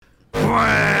What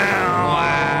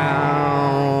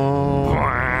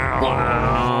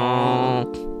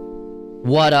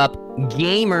up,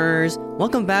 gamers?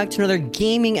 Welcome back to another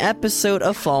gaming episode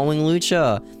of Following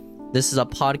Lucha. This is a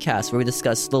podcast where we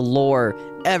discuss the lore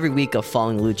every week of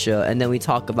Following Lucha, and then we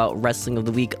talk about wrestling of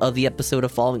the week of the episode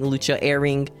of Following Lucha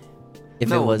airing.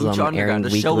 If it was Lucha airing Underground. The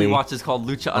weekly. show we watch is called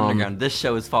Lucha Underground. This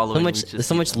show is Following Lucha. There's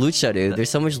so much Lucha, dude. There's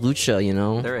so much Lucha, you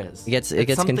know? There is. It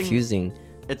gets confusing.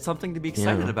 It's something to be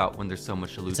excited about when there's so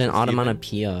much Lucha. It's an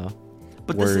onomatopoeia.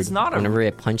 But word. this is not a... Whenever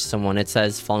I punch someone, it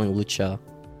says Following Lucha.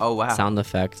 Oh, wow. Sound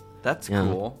effect. That's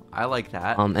cool. I like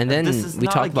that. And then we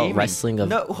talk about wrestling of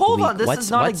No, hold on. This What?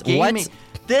 is not What? a gaming... What?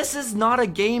 This is not a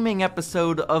gaming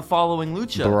episode of Following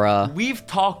Lucha. Bruh. We've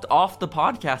talked off the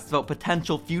podcast about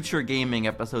potential future gaming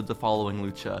episodes of Following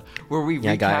Lucha, where we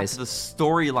recap the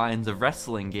storylines of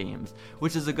wrestling games,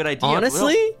 which is a good idea.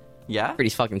 Honestly? Yeah? Pretty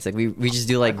fucking sick. We just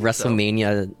do like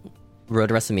WrestleMania... Road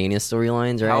to WrestleMania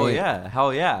storylines, right?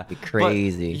 Hell yeah. Be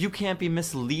crazy. But you can't be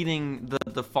misleading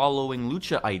the following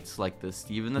Lucha-ites like this,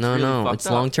 Steven. That's No, fucked it's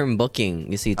up. long-term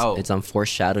booking. You see, it's on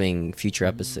foreshadowing future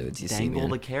episodes. You dangle see,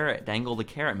 the carrot,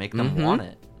 make them want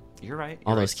it. You're right.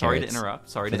 All those Sorry carrots to interrupt.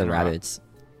 Sorry for to the interrupt. rabbits.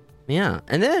 Yeah,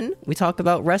 and then we talk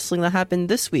about wrestling that happened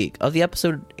this week of the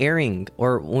episode airing,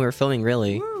 or when we were filming,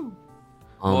 really. Woo.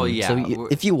 Well, yeah. So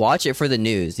if you watch it for the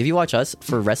news, if you watch us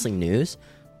for wrestling news,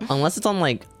 unless it's on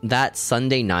like that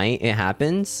Sunday night it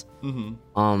happens, you'd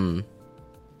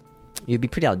be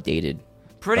pretty outdated.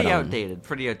 Pretty outdated.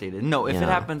 No, if it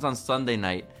happens on Sunday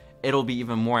night, it'll be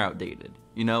even more outdated.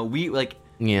 You know, we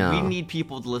need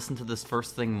people to listen to this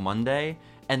first thing Monday,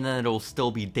 and then it'll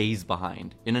still be days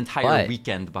behind, an entire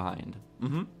weekend behind.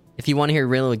 If you want to hear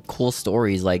really cool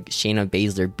stories like Shayna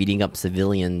Baszler beating up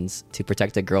civilians to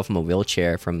protect a girl from a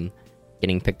wheelchair from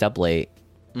getting picked up late,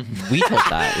 we told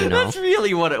that, you know. That's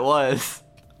really what it was.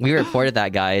 We reported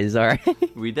that, guys. All right.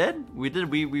 We did.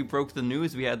 We broke the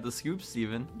news. We had the scoop,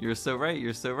 Steven. You're so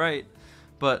right.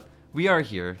 But we are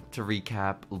here to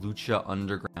recap Lucha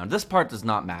Underground. This part does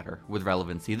not matter with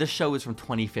relevancy. This show is from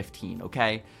 2015,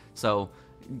 okay? So,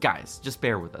 guys, just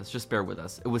bear with us.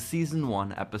 It was season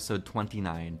 1, episode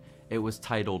 29. It was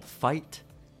titled Fight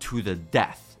to the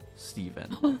Death,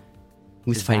 Steven.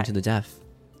 Who's fighting to the death?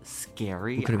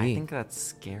 Scary? What could it be? I think that's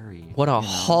scary. What a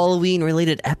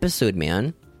Halloween-related episode,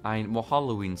 man. Well,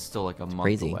 Halloween's still like a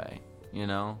month away, you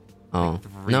know? Oh, like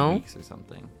 3 weeks or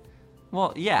something.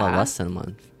 Well, yeah. Well, less than a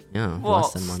month. Yeah, well,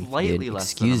 less than a month. Slightly dude.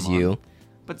 less than a month.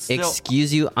 But still,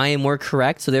 excuse you, I am more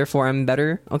correct, so therefore I'm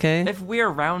better, okay? If we're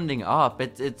rounding up,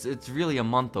 it's really a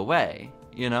month away,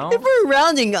 you know? If we're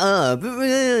rounding up,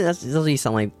 that's what you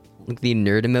sound like the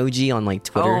nerd emoji on like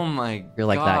Twitter. Oh my god. You're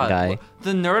like that guy.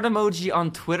 The nerd emoji on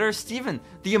Twitter? Steven,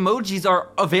 the emojis are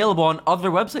available on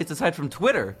other websites aside from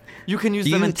Twitter. You can use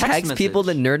them in text message. Do you text people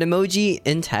the nerd emoji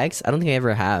in text? I don't think I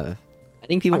ever have. I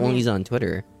think people only use it on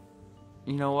Twitter.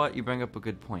 You know what? You bring up a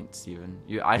good point, Steven.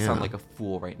 I sound like a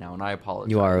fool right now, and I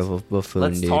apologize. You are a buffoon,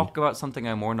 Let's dude. talk about something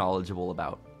I'm more knowledgeable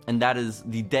about, and that is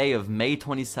the day of May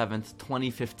 27th,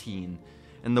 2015,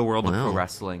 in the world of pro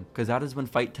wrestling, because that is when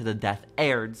Fight to the Death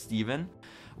aired, Steven.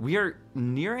 We are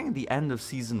nearing the end of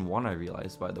season 1, I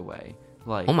realized, by the way.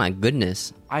 Like, oh my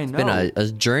goodness. I know. It's been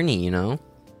a journey, you know?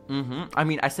 I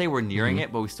mean, I say we're nearing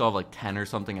it, but we still have like 10 or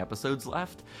something episodes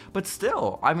left. But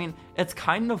still, I mean, it's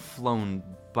kind of flown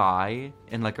by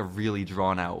in like a really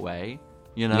drawn out way,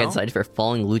 you know? You get excited for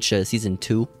Following Lucha season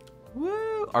 2?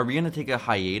 Woo! Are we gonna take a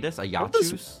hiatus, a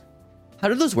hiatus? How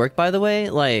do those work, by the way?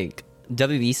 Like,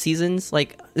 WB seasons?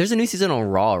 Like, there's a new season on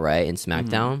Raw, right? And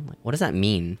SmackDown? Like, what does that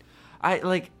mean?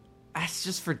 It's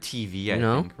just for TV, I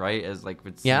think, right? As like,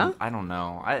 I don't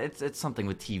know. It's something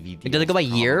with TV. Does it go by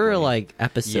year or like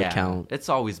episode count? It's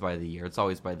always by the year.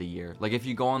 Like if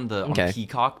you go on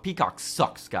Peacock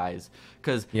sucks, guys,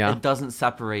 because it doesn't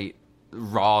separate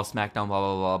Raw, SmackDown, blah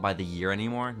blah blah by the year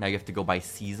anymore. Now you have to go by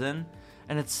season,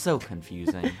 and it's so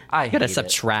confusing. I gotta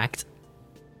subtract.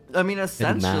 I mean,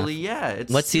 essentially, yeah.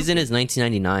 What season is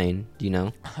 1999? Do you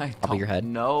know? Top of your head?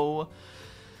 No.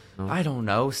 I don't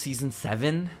know. Season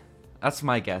 7? That's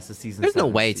my guess. Is season 7. There's no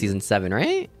way it's season 7,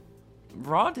 right?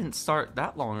 Raw didn't start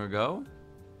that long ago.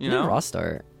 You When know? did Raw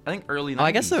start? I think early 90s. Oh,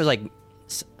 I guess there was like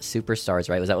Superstars,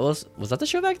 right? Was that the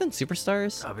show back then?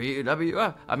 Superstars?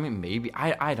 I mean, maybe.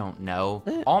 I don't know.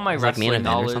 All my wrestling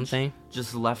knowledge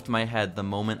just left my head the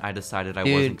moment I decided I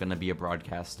wasn't going to be a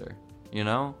broadcaster. You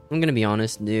know? I'm going to be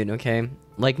honest, dude, okay?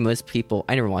 Like most people,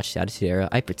 I never watched the Attitude Era.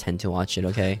 I pretend to watch it,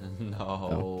 okay?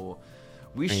 No.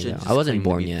 We should just I wasn't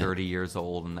born be yet. 30 years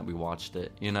old and that we watched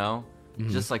it, you know?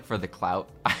 Just like for the clout.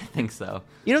 I think so.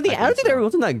 You know, the Attitude Era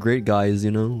wasn't that great, guys,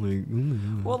 you know? Like,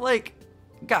 well, like,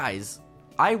 guys,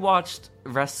 I watched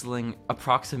wrestling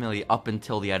approximately up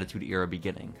until the Attitude Era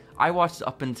beginning. I watched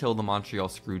up until the Montreal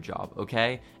Screwjob,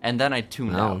 okay? And then I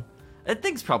tuned out. And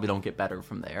things probably don't get better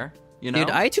from there, you know? Dude,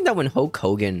 I tuned out when Hulk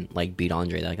Hogan like beat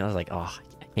Andre. Like I was like, oh,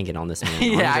 I can't get on this man.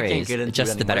 Yeah, Andre I can't get into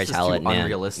just it the better anymore. It's talent, just too man.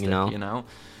 unrealistic, you know?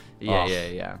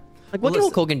 Yeah. Like what can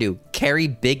Hulk Hogan do? Carry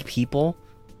big people?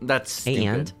 That's stupid. Hey,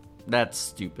 and? That's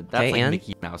stupid. That's like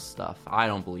Mickey Mouse stuff. I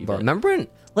don't believe it. Remember when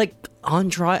like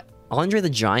Andre the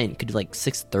Giant could do like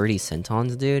 630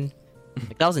 centons, dude?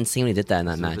 Like, that was insane when he did that in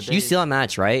that match. You see that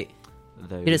match, right?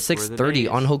 He did a 630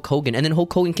 on Hulk Hogan, and then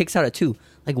Hulk Hogan kicks out at 2.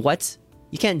 Like, what?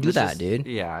 You can't do that, dude.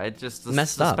 Yeah, it just... The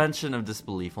messed up. Suspension of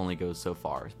disbelief only goes so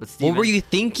far. But Steven, what were you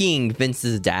thinking,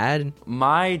 Vince's dad?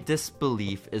 My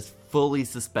disbelief is fully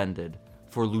suspended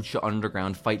for Lucha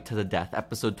Underground Fight to the Death,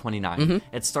 episode 29.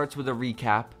 It starts with a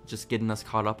recap, just getting us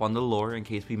caught up on the lore in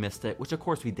case we missed it, which of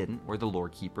course we didn't. We're the lore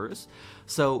keepers.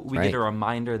 So we get a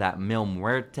reminder that Mil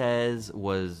Muertes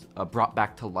was brought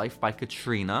back to life by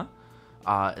Katrina,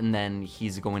 and then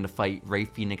he's going to fight Rey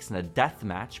Fenix in a death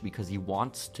match because he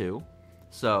wants to.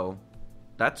 So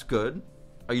that's good.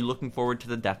 Are you looking forward to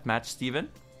the death match, Steven?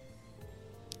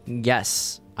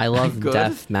 Yes. I love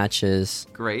death matches.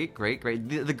 Great.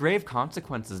 The Grave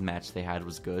Consequences match they had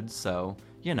was good, so,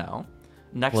 you know.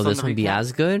 Next Will this one be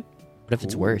as good? What if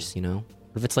it's worse, you know?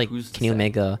 What if it's like Kenny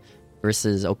Omega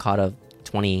versus Okada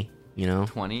 20, you know?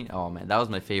 20? Oh, man. That was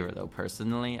my favorite, though,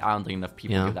 personally. I don't think enough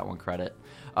people give that one credit.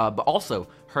 But also,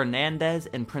 Hernandez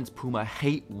and Prince Puma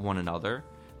hate one another.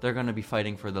 They're going to be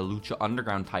fighting for the Lucha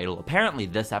Underground title, apparently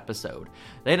this episode.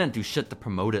 They didn't do shit to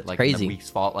promote it, like, in the week's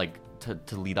fall, like,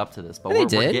 to lead up to this, but we're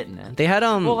getting it. They had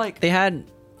they had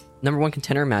number 1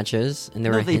 contender matches, and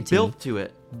they built to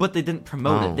it, but they didn't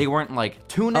promote it. They weren't like,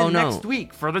 tune in next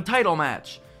week for the title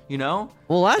match, you know?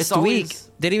 Well, last week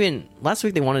they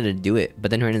wanted to do it,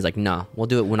 but then Hernandez like, nah, we'll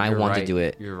do it when I want to do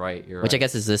it. You're right. Which I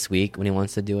guess is this week when he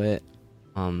wants to do it.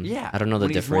 Yeah, I don't know the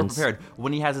difference. He's more prepared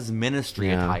when he has his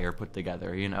ministry attire put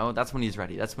together, you know? That's when he's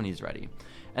ready.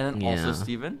 And then also,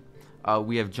 Steven,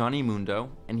 we have Johnny Mundo,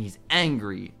 and he's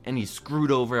angry, and he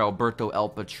screwed over Alberto El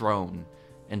Patron.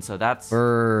 And so that's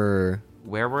where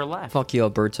we're left. Fuck you,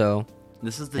 Alberto.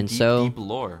 This is the deep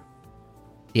lore.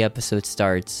 The episode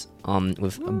starts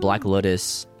with Black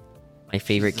Lotus, my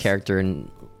favorite character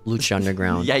in Lucha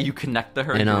Underground. Yeah, you connect to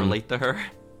her and you relate to her.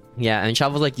 Yeah, and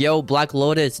Chavo's like, yo, Black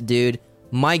Lotus, dude.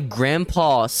 My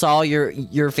grandpa saw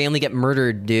your family get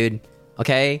murdered, dude.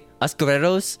 Okay? Us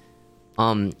Guerreros.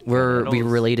 We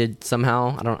related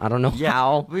somehow. I don't know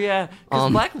how. Yeah,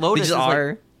 because Black Lotus is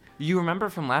like, you remember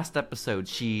from last episode,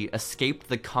 she escaped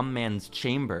the Cum Man's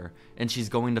chamber, and she's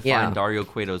going to find Dario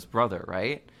Cueto's brother,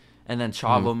 right? And then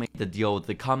Chavo made the deal with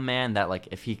the Cum Man that, like,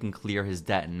 if he can clear his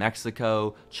debt in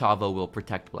Mexico, Chavo will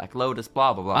protect Black Lotus,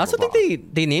 blah, blah, blah. I also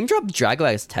think they name dropped Drago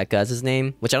Azteca as his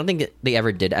name, which I don't think they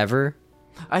ever did, ever.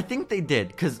 I think they did,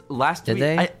 because last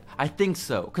week... I think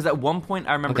so, because at one point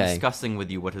I remember discussing with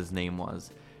you what his name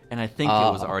was, and I think it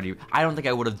was already... I don't think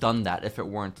I would have done that if it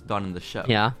weren't done in the show.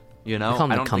 Yeah? You know? I call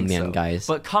him the Cum Man, guys.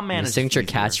 But Cum Man is signature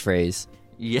catchphrase.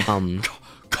 Yeah.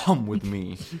 Come with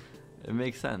me. It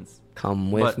makes sense.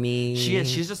 Come with me.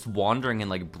 She's just wandering in,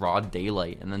 like, broad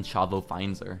daylight, and then Chavo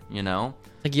finds her, you know?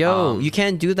 Like, yo, you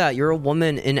can't do that. You're a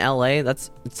woman in LA.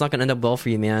 It's not gonna end up well for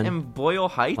you, man. In Boyle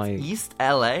Heights, East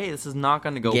LA, this is not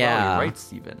gonna go well. You're right,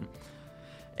 Steven.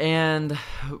 And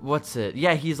what's it?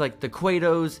 Yeah, he's like, the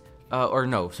Cuetos, the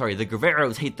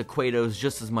Guerreros hate the Cuetos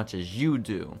just as much as you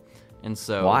do. And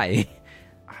so... Why?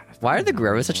 Why are the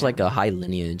Guerreros such, like, a high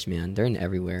lineage, man? They're in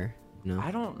everywhere, you know?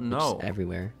 I don't know. Just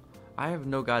everywhere. I have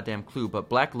no goddamn clue, but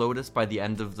Black Lotus, by the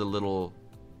end of the little...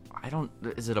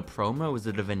 Is it a promo? Is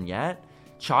it a vignette?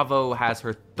 Chavo has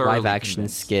her thoroughly live action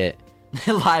skit.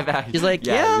 Live action. She's like,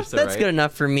 yeah, so that's good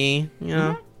enough for me. You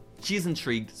know? She's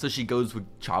intrigued, so she goes with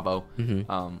Chavo,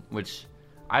 which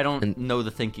I don't know the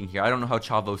thinking here. I don't know how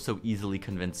Chavo so easily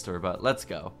convinced her, but let's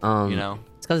go. You know,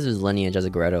 it's because of his lineage as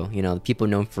a Guerrero. You know, the people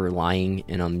known for lying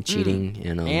and cheating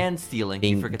and stealing,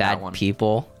 being bad that one.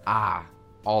 People.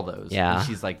 All those. Yeah, and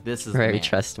she's like, this is very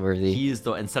trustworthy. He's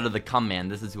instead of the Cum Man,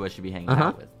 this is who I should be hanging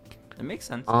out with. It makes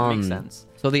sense. It makes sense.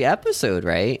 So the episode,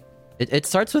 right? It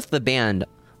starts with the band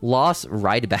Los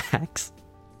Ridebacks.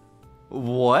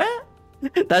 What?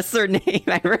 That's their name.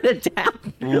 I wrote it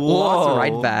down. Los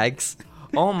Ridebacks.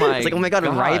 Oh my! It's like, oh my god,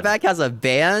 Ryback has a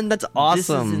band. That's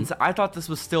awesome. I thought this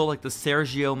was still like the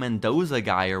Sergio Mendoza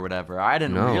guy or whatever. I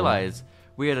didn't realize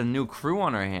we had a new crew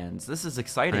on our hands. This is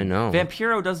exciting. I know.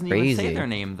 Vampiro doesn't even say their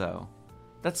name though.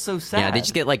 That's so sad. Yeah, they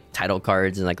just get like title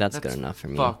cards and like that's good enough for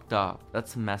me. Fucked up.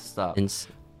 That's messed up. And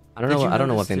I don't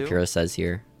know what Vampiro says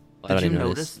here. Did you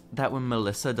notice that when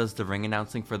Melissa does the ring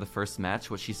announcing for the first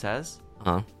match, what she says?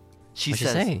 Huh? She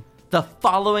says, the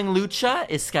following lucha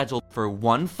is scheduled for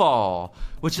one fall,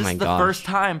 which is the first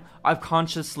time I've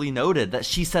consciously noted that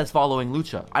she says following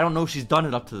lucha. I don't know if she's done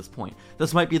it up to this point.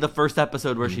 This might be the first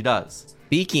episode where she does.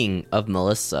 Speaking of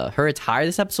Melissa, her attire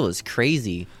this episode was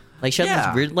crazy. Like, she had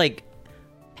this weird, like,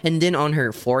 pendant on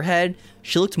her forehead.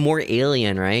 She looked more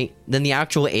alien, right? Than the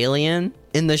actual alien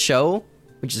in the show,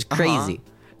 which is crazy.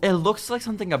 It looks like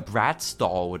something a Bratz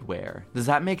doll would wear. Does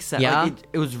that make sense? Yeah. Like,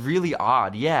 it was really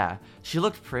odd. Yeah. She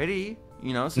looked pretty,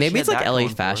 you know? So maybe it's like LA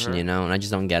fashion, you know, and I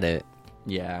just don't get it.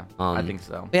 Yeah, I think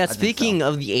so. Yeah, speaking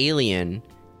of the alien,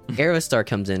 Aerostar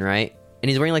comes in, right? And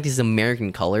he's wearing like these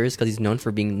American colors because he's known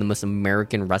for being the most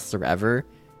American wrestler ever.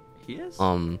 He is.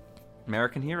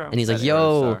 American hero. And he's like,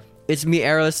 yo, it's me,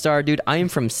 Aerostar, dude. I am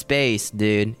from space,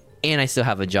 dude. And I still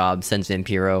have a job, since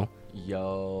Vampiro.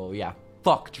 Yo, yeah.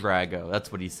 Fuck Drago.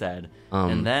 That's what he said.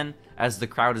 And then, as the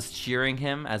crowd is cheering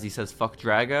him, as he says, fuck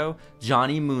Drago,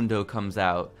 Johnny Mundo comes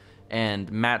out.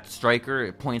 And Matt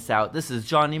Stryker points out, this is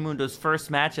Johnny Mundo's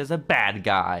first match as a bad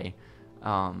guy.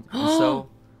 And so,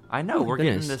 I know, we're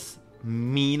getting this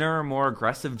meaner, more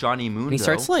aggressive Johnny Mundo. And he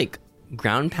starts, like,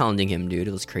 ground pounding him, dude.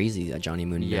 It was crazy, that Johnny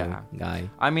Mundo guy.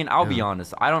 I mean, I'll be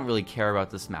honest. I don't really care about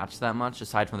this match that much,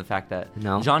 aside from the fact that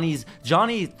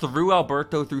Johnny threw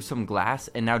Alberto through some glass,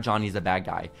 and now Johnny's a bad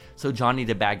guy. So Johnny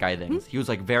did bad guy things. He was,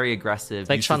 like, very aggressive. It's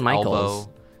like Shawn Michaels.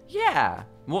 Yeah.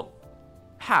 Well,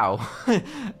 how?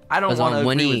 I don't want to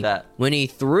agree with that. When he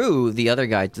threw the other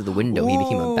guy through the window, he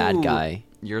became a bad guy.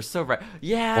 You're so right.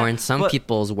 Yeah. Or in some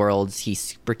people's worlds, he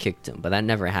super kicked him, but that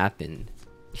never happened.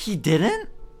 He didn't?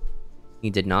 He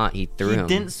did not. He threw him.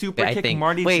 He didn't super kick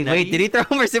Marty Jannetty? Wait, did he throw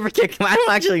him or super kick him? I don't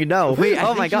actually know. Wait,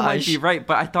 oh my gosh. You might be right,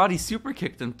 but I thought he super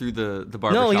kicked him through the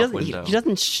barbershop window. He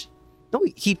doesn't. No,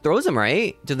 he throws him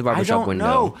right to the barbershop window. I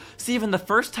don't know. Steven, the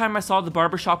first time I saw the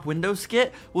barbershop window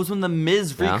skit was when the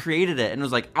Miz recreated it and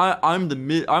was like, I'm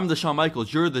the Shawn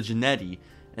Michaels, you're the Jannetty,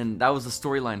 and that was the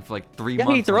storyline for like 3 months.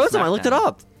 Yeah, he throws him. I looked it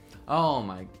up. Oh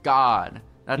my god,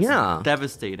 that's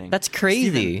devastating. That's crazy.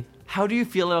 Steven, how do you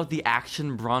feel about the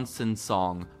Action Bronson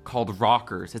song called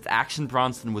Rockers? It's Action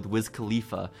Bronson with Wiz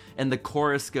Khalifa, and the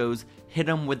chorus goes, hit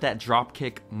him with that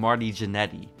dropkick Marty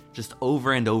Jannetty, just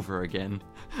over and over again.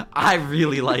 I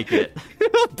really like it.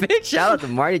 Big shout out to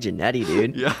Marty Jannetty,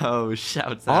 dude. Yo,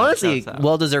 shouts out. Honestly,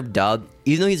 well-deserved dub.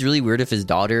 Even though he's really weird if his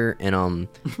daughter and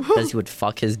says he would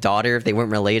fuck his daughter if they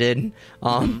weren't related.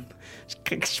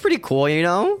 It's pretty cool, you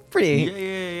know?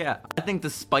 Pretty. Yeah. I think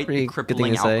despite the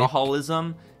crippling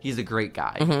alcoholism, he's a great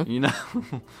guy. You know?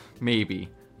 Maybe.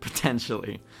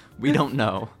 Potentially. We don't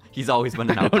know. He's always been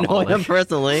an alcoholic. I don't know him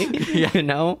personally. You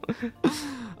know?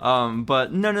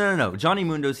 But no. Johnny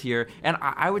Mundo's here, and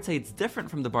I would say it's different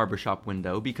from the barbershop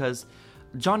window because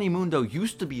Johnny Mundo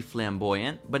used to be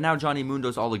flamboyant, but now Johnny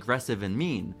Mundo's all aggressive and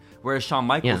mean, whereas Shawn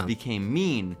Michaels became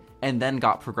mean and then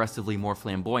got progressively more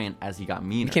flamboyant as he got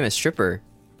meaner. He became a stripper.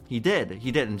 He did,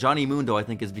 and Johnny Mundo, I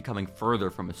think, is becoming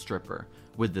further from a stripper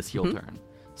with this heel turn.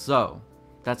 So,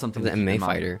 that's something He's an MMA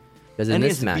fighter. Because in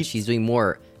this match, he's doing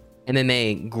more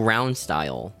MMA ground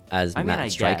style, as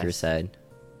Matt Stryker said.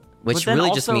 Which really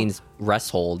just means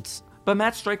rest holds. But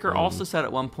Matt Stryker also said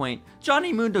at one point,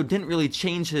 Johnny Mundo didn't really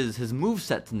change his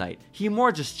moveset tonight. He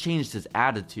more just changed his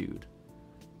attitude.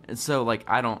 And so, like,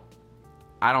 I don't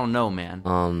know, man.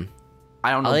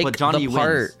 I don't know, like, but Johnny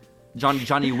wins.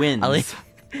 Johnny wins.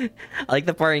 I like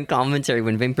the part in commentary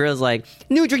when Vampiro's like,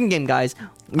 new drinking game, guys.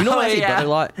 You know I say brother a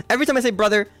lot? Every time I say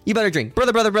brother, you better drink.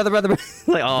 Brother.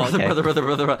 Like, oh, okay.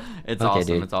 Brother. It's awesome.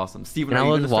 Dude. It's awesome. Steven, and I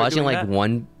was watching like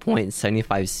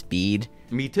 1.75 speed.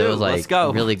 Me too. It was like Let's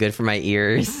go. Really good for my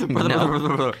ears.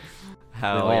 Brother.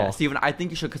 Hell yeah. Steven, I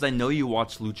think you should, because I know you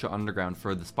watch Lucha Underground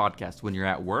for this podcast when you're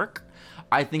at work.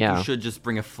 I think you should just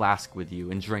bring a flask with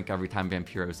you and drink every time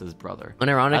Vampiro says brother.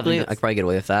 Unironically, I could probably get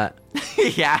away with that.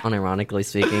 Yeah. Unironically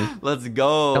speaking. Let's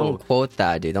go. Don't quote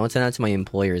that, dude. Don't send that to my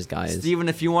employers, guys. Steven,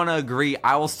 if you want to agree,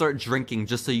 I will start drinking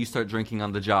just so you start drinking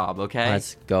on the job, okay?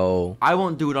 Let's go. I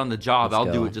won't do it on the job. I'll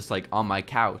do it just like on my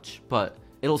couch. But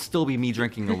it'll still be me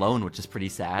drinking alone, which is pretty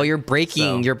sad. Well, you're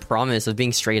breaking your promise of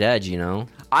being straight edge, you know?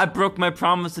 I broke my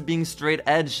promise of being straight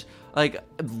edge, like,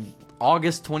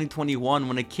 August 2021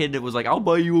 when a kid was like, I'll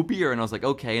buy you a beer. And I was like,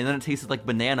 okay. And then it tasted like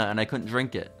banana and I couldn't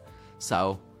drink it.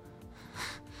 So,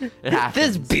 it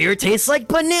happens. This beer tastes like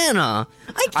banana.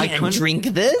 I can't drink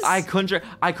this. I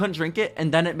couldn't drink it.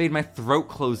 And then it made my throat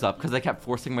close up because I kept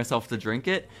forcing myself to drink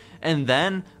it. And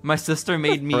then my sister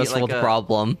made me First world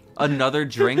problem. another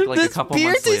drink like a couple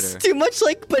months beer later. tastes too much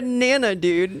like banana,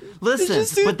 dude.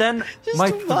 Listen, but then my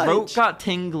too throat much. got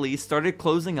tingly, started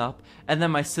closing up, and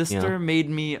then my sister Yeah. made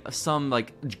me some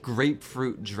like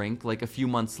grapefruit drink like a few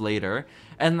months later,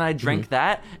 and then I drank Mm-hmm.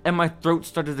 that, and my throat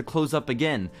started to close up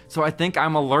again. So I think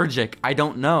I'm allergic. I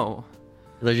don't know.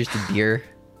 Allergic to beer.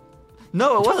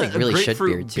 No, it Probably wasn't really a shit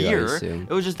grapefruit beer, too, I beer. assume.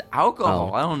 It was just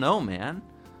alcohol. Oh. I don't know, man.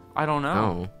 I don't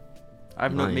know. Oh, I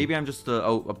have no. Right. Maybe I'm just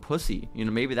a pussy. You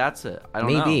know, maybe that's it. I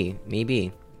don't know.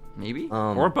 maybe. Maybe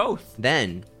or both.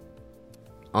 Then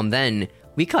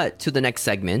we cut to the next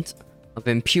segment of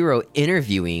Vampiro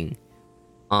interviewing,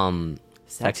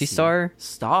 Sexy Star.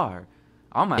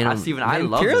 Oh my And, god, Steven, I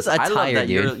love Vampiro's this. I love attire, that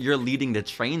dude. you're leading the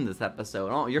train this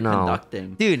episode. Oh, you're No.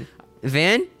 conducting. Dude,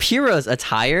 Vampiro's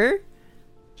attire.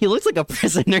 He looks like a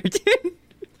prisoner, dude.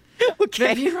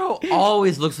 Okay. Vampiro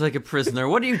always looks like a prisoner.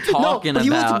 What are you talking but he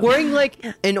was about? wearing like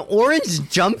an orange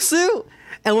jumpsuit,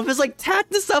 and with his like tat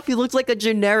and stuff, he looks like a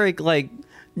generic like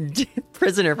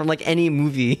prisoner from like any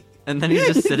movie. And then he's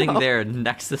just sitting No. there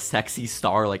next to Sexy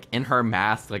Star, like in her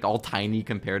mask, like all tiny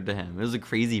compared to him. It was a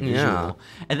crazy visual. Yeah.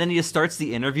 And then he just starts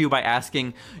the interview by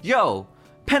asking, "Yo,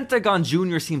 Pentagon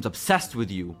Jr. seems obsessed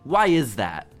with you. Why is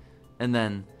that?" And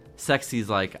then Sexy's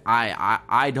like,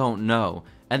 I don't know.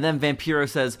 And then Vampiro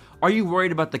says, "Are you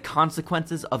worried about the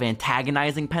consequences of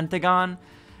antagonizing Pentagon?"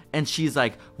 And she's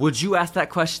like, "Would you ask that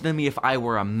question to me if I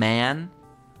were a man?"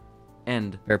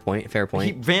 And Fair point.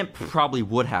 Vamp probably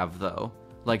would have, though.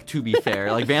 Like, to be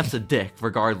fair, like Vamp's a dick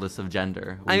regardless of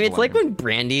gender. I mean, it's like when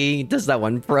Brandy does that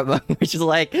one promo, which is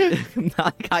like,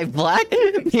 not a guy black,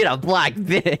 meet a black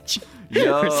bitch.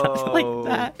 Yo, or something like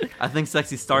that. I think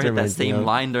Sexy Star That's hit that reminds me same of.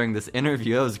 line during this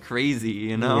interview. That was crazy,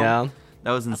 you know? Yeah.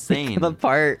 That was insane. The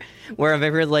part where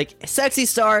Vampiro's like, "Sexy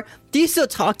Star, do you still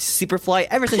talk to Superfly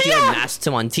ever since you unmasked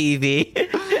him on TV?"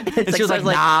 And she was like,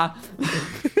 nah.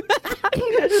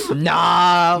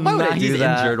 nah, why would I he's do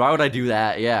that? injured. Why would I do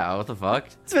that? Yeah, what the fuck?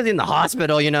 Especially in the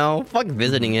hospital, you know? Fuck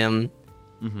visiting him.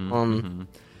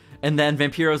 And then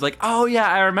Vampiro's like, "Oh yeah,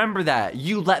 I remember that.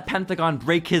 You let Pentagon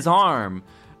break his arm."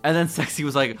 And then Sexy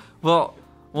was like, well,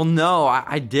 no,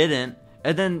 I didn't.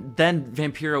 And then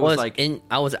Vampiro was like,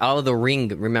 I was out of the ring,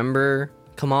 remember?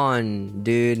 Come on,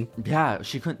 dude. yeah,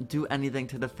 she couldn't do anything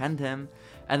to defend him.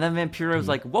 And then Vampiro was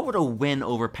like, "What would a win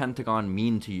over Pentagon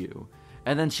mean to you?"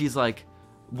 And then she's like,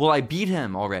 "Well, I beat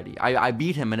him already. I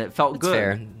beat him and it felt That's good."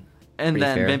 fair. And Pretty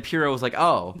then fair. Vampiro was like,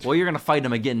 "Oh, well, you're going to fight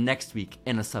him again next week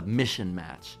in a submission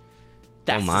match."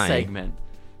 That's the my. segment.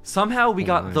 Somehow we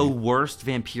got my. the worst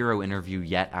Vampiro interview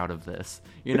yet out of this.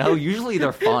 You know, usually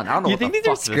they're fun. I don't know You what think the these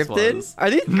are fuck this scripted? was. Are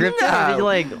these scripted or are they No.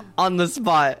 like on the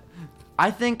spot? I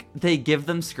think they give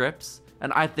them scripts,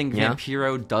 and I think Yeah.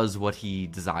 Vampiro does what he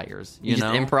desires. You You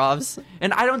just know, improvs?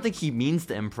 and I don't think he means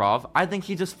to improv. I think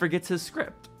he just forgets his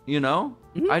script. You know,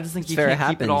 I just think It's he fair, can't it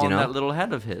keep it happens, all you in know? that little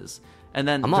head of his. And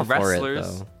then I'm the all for it,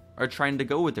 wrestlers though. are trying to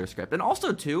go with their script. And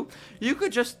also, too, you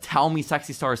could just tell me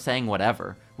Sexy Star is saying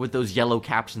whatever with those yellow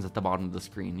captions at the bottom of the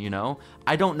screen. You know,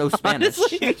 I don't know Spanish.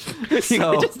 Honestly, you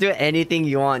So- can just do anything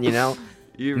you want, you know?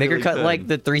 You Make really her cut could. like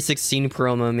the 316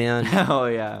 promo, man. Oh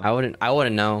yeah, I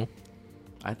wouldn't know.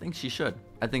 I think she should.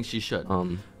 I think she should.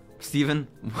 Um, Steven,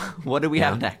 what do we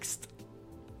have Yeah. next?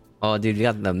 oh, dude, we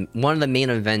got one of the main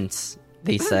events.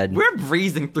 They said, We're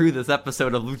breezing through this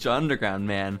episode of Lucha Underground,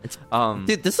 man.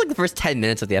 dude, this is like the first 10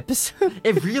 minutes of the episode.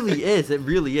 It really is. It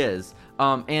really is.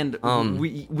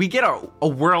 We get a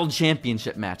world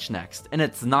championship match next, and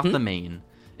it's not the main.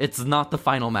 It's not the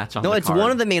final match on No, the it's card. one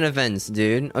of the main events,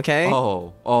 dude. Okay,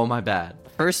 Oh, my bad.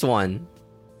 first one.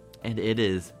 And it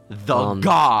is the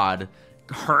God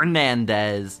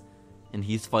Hernandez, and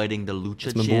he's fighting the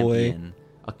Lucha That's my boy. champion,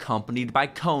 accompanied by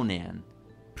Conan,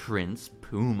 Prince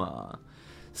Puma.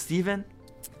 Steven,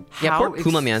 Yeah, how poor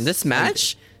Puma, man. This excited-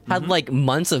 match had like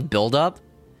months of build up,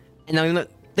 and now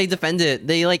they defend it.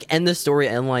 They like end the story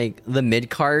in like the mid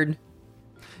card,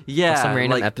 Yeah, some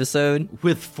random like, episode.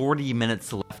 with 40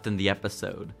 minutes left in the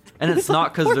episode. And it's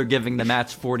not because they're giving the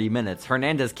match 40 minutes.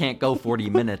 Hernandez can't go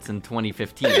 40 minutes in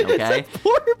 2015, okay?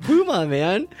 Poor Puma,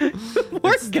 man.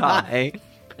 Poor It's guy.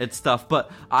 It's tough,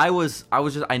 but I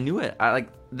knew it.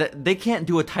 They can't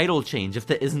do a title change if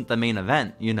that isn't the main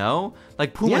event, you know?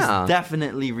 Like, Puma's Yeah.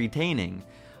 definitely retaining.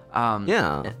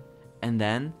 Yeah. And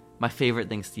then, my favorite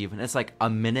thing, Steven, it's like a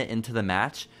minute into the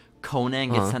match,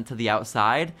 Conan gets sent to the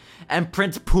outside, and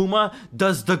Prince Puma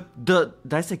does the did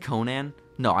I say Conan?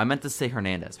 No, I meant to say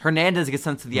Hernandez. Hernandez gets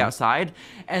sent to the outside,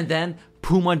 and then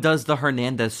Puma does the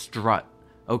Hernandez strut.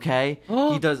 Okay,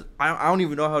 he does. I don't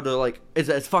even know how to like.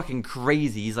 It's fucking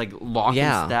crazy. He's like lock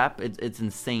and step. It's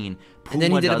insane. Puma and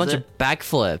then he did a does bunch of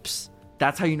backflips.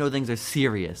 That's how you know things are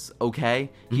serious.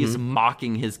 Okay, he's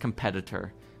mocking his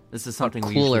competitor. This is something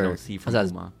we usually don't see from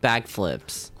Puma.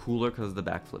 Backflips. Cooler because of the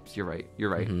backflips. You're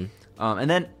right. And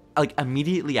then like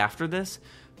immediately after this,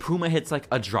 Puma hits like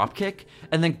a drop kick,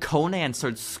 and then Conan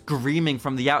starts screaming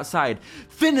from the outside,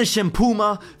 "Finish him,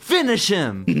 Puma! Finish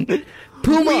him!"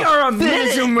 Puma, we are a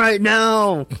finish him right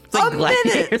now! It's like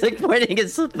minute! It's like pointing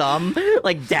his thumb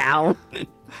like down.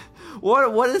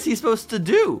 What is he supposed to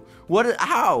do?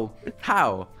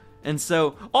 How? And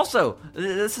so, also,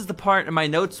 this is the part in my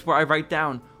notes where I write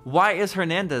down, why is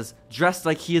Hernandez dressed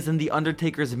like he is in the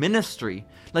Undertaker's ministry?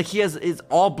 Like is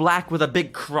all black with a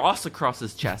big cross across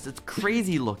his chest. It's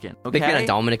crazy looking. Okay. Big fan of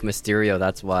Dominic Mysterio,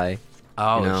 that's why.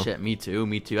 Oh shit, me too.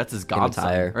 That's his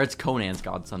godson. Or it's Conan's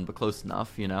godson, but close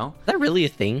enough, you know? Is that really a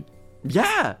thing?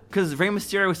 Yeah, because Rey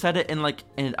Mysterio said it in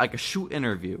a shoot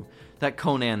interview that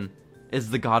Conan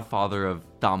is the godfather of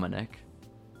Dominic.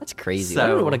 That's crazy. I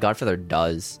don't know what a godfather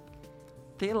does.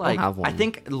 They like, I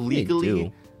think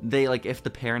legally they like if the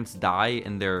parents die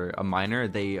and they're a minor,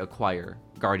 they acquire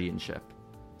guardianship.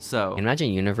 So imagine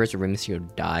a universe where Rey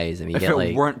Mysterio dies and if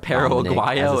it weren't Perro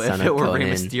Aguayo, if it were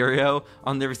Rey Mysterio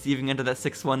on the receiving end of that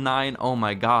 619, oh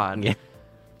my god,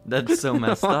 that's so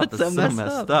messed up. That's so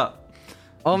messed up.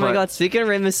 Oh my god! Speaking of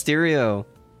Rey Mysterio,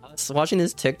 I was watching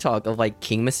this TikTok of like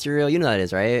King Mysterio. You know who that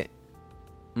is, right?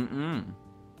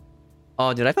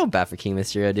 Oh, dude, I felt bad for King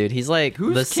Mysterio, dude. He's like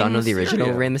the son of the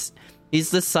original Rey Mysterio. He's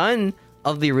the son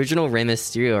of the original Rey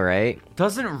Mysterio, right?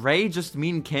 Doesn't Rey just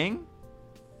mean king?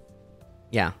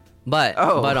 Yeah, but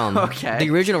okay. The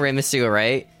original Rey Mysterio,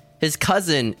 right? His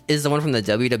cousin is the one from the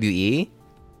WWE.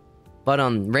 But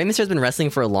Rey Mysterio's been wrestling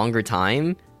for a longer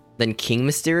time than King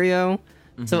Mysterio.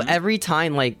 So every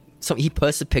time so he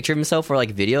posts a picture of himself or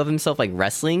like video of himself like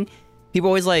wrestling, people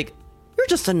are always like, "You're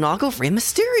just a knockoff Rey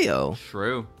Mysterio.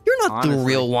 True. You're not the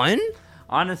real one."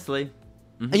 Honestly.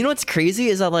 And you know what's crazy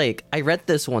is that like I read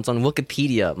this once on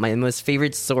Wikipedia, my most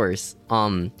favorite source.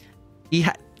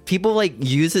 People like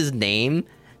use his name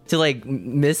to like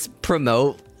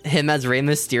mispromote him as Rey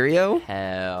Mysterio.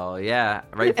 Hell yeah,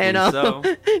 rightfully so.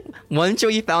 One show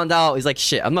he found out, he's like,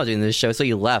 "Shit, I'm not doing this show," so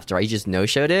he left. Right? He just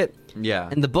no-showed it. Yeah.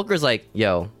 And the booker's like,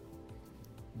 "Yo,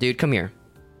 dude, come here,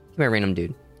 random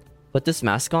dude. Put this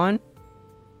mask on.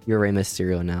 You're Rey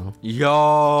Mysterio now."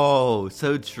 Yo,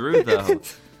 so true though.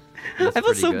 I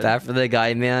feel so bad for the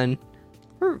guy, man.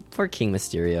 For King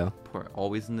Mysterio.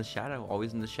 Always in the shadow.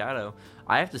 Always in the shadow.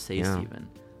 I have to say, Steven,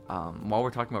 while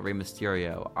we're talking about Rey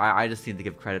Mysterio, I just need to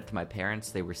give credit to my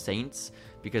parents. They were saints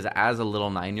because as a little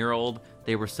 9-year-old,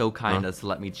 they were so kind as to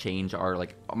let me change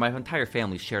my entire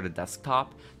family shared a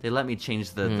desktop. They let me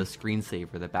change the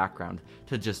screensaver, the background,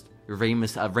 to just Rey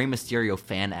Mysterio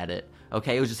fan edit.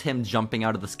 Okay, it was just him jumping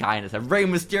out of the sky and it said Rey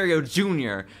Mysterio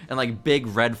Jr. and like big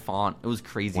red font. It was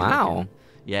crazy. Wow. Looking.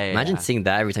 Yeah. Imagine seeing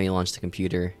that every time you launch the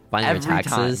computer. Finding your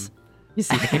taxes. Time. You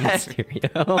see Rey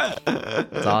Mysterio.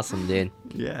 It's awesome, dude.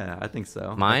 Yeah, I think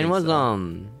so. Mine was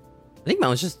I think mine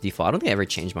was just default. I don't think I ever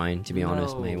changed mine, to be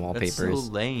honest. My wallpapers. That's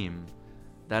so lame.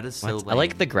 That is so lame. I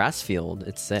like the grass field.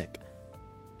 It's sick.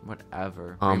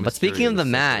 Whatever. But speaking of the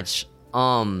match,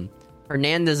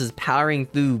 Hernandez is powering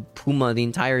through Puma the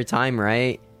entire time,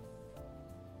 right?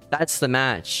 That's the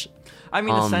match. I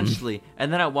mean, essentially.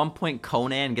 And then at one point,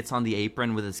 Conan gets on the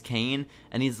apron with his cane,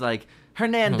 and he's like,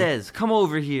 "Hernandez, come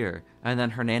over here." And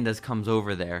then Hernandez comes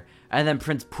over there. And then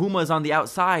Prince Puma's on the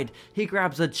outside. He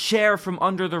grabs a chair from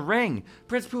under the ring.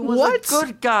 Prince Puma's a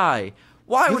good guy.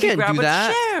 Why would he grab a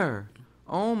chair?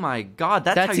 Oh my god,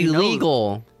 that's how you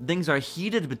illegal. Know things are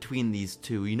heated between these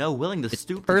two. You know, willing to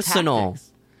stoop personal. To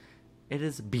tactics. It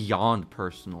is beyond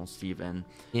personal, Steven.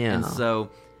 Yeah. And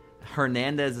so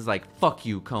Hernandez is like, "Fuck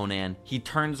you, Conan." He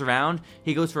turns around,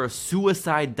 he goes for a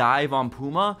suicide dive on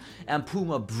Puma, and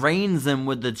Puma brains him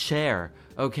with the chair,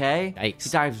 okay? Yikes. He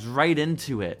dives right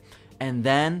into it. And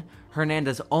then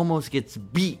Hernandez almost gets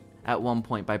beat at one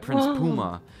point by Prince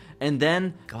Puma. And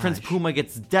then Prince Puma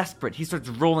gets desperate. He starts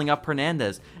rolling up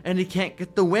Hernandez, and he can't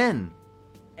get the win.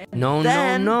 And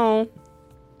no.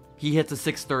 He hits a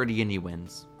 630 and he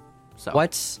wins. So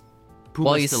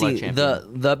Puma's still a champion.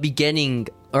 The beginning,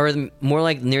 or more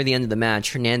like near the end of the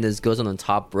match, Hernandez goes on the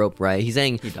top rope, right? He's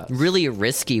getting really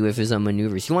risky with his own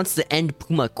maneuvers. He wants to end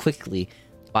Puma quickly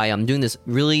by doing this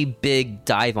really big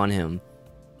dive on him,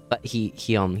 but he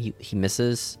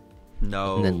misses.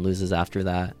 No. And then loses after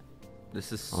that.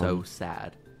 This is so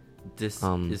sad. This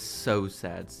is so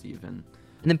sad, Steven.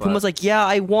 And then Puma's like, "Yeah,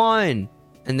 I won."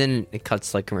 and then it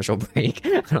cuts like commercial break. I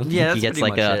don't think Yeah, he that's gets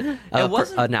pretty like much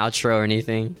an outro or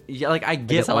anything. Yeah, like I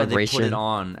get why they put celebration. it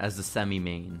on as the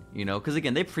semi-main, you know, because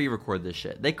again they pre-record this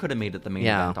shit. They could have made it the main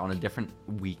Yeah. event on a different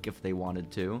week if they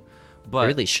wanted to, They but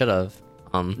really should have.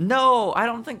 no, I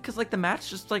don't think, because like the match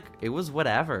just like it was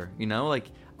whatever, you know. Like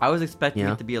I was expecting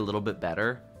Yeah. it to be a little bit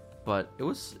better, but it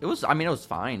was. I mean, it was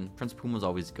fine. Prince Puma was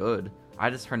always good.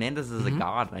 Hernandez is a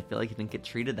god, and I feel like he didn't get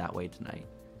treated that way tonight.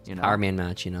 You know, Power Man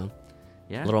match, you know.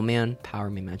 yeah, Little man, Power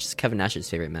Man match. It's Kevin Nash's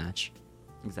favorite match.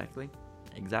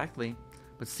 exactly.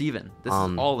 But Steven, this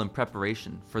is all in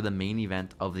preparation for the main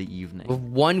event of the evening.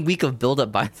 1 week of build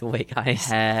up, by the way, guys.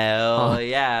 Hell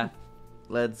yeah,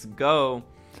 let's go.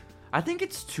 I think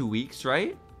it's 2 weeks,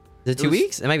 right? Is it 2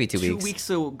 weeks? It might be 2 weeks. 2 weeks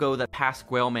ago that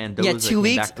Pascual Mendoza Yeah, 2 came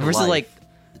weeks back to versus life.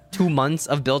 like 2 months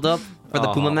of build up for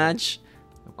the Puma match.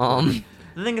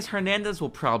 The thing is, Hernandez will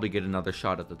probably get another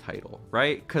shot at the title,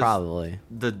 right? Because Probably.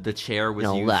 the chair was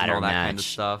No, used and ladder all that kind of match.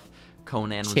 stuff.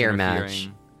 Conan was Chair interfering. match.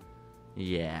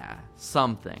 Yeah,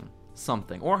 something.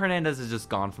 Or Hernandez is just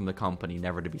gone from the company,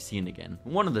 never to be seen again.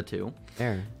 One of the two.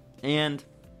 There. And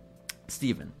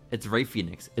Steven, it's Rey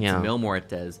Fenix. It's Yeah. Mil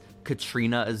Muertes.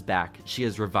 Katrina is back. She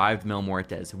has revived Mil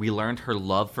Muertes. We learned her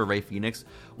love for Rey Fenix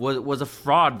was a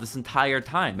fraud this entire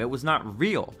time. It was not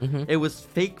real. It was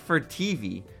fake for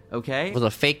TV. Okay. It was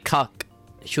a fake cuck.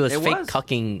 She was It fake was.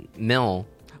 cucking Mil.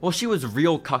 Well, she was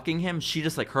real cucking him. She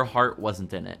just like her heart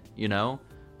wasn't in it, you know.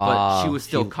 But she was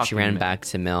still cucking. She ran him. back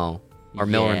to Mil, or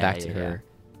Mil ran back to Yeah. her.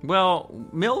 Well,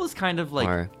 Mil is kind of like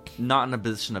Or- not in a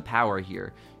position of power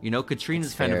here. You know, Katrina's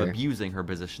That's kind of fair. abusing her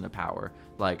position of power.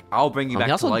 Like, I'll bring you He back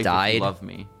to also life if died. you love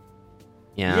me.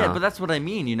 Yeah. Yeah, but that's what I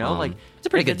mean. You know, like it's a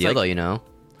pretty if good it's deal like- though, you know.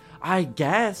 I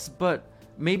guess, but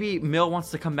maybe Mil wants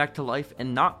to come back to life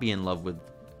and not be in love with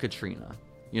Katrina.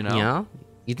 You know? Yeah.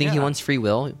 You think he Yeah. wants free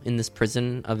will in this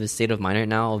prison of his state of mind right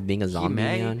now of being a zombie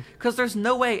man? Because there's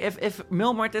no way, if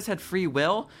Mil Muertes had free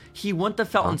will, he wouldn't have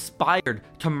felt inspired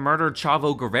to murder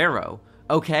Chavo Guerrero,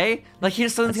 okay? Like, he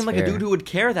just doesn't That's seem like a fair. dude who would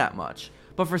care that much.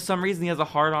 But for some reason, he has a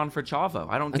hard-on for Chavo.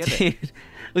 I don't get it.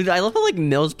 Dude, I love how like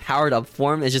Mil's powered up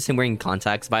form is just him wearing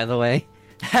contacts, by the way.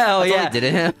 Hell That's all yeah. they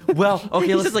did to him. Well, okay,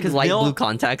 He's listen, just like 'cause light Mil- blue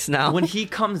contacts now. When he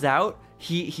comes out,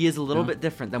 he is a little bit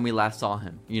different than we last saw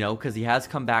him, you know, because he has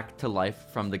come back to life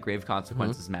from the Grave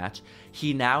Consequences match.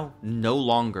 He now no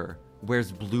longer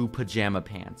wears blue pajama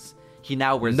pants. He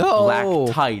now wears No.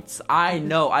 black tights. I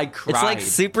know, I cried. It's like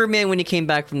Superman when he came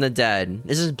back from the dead.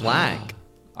 It's just black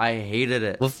I hated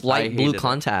it. with I light blue hated it.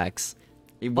 contacts.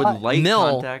 With But light Mil-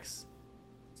 contacts.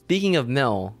 Speaking of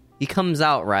Mil, he comes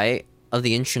out right of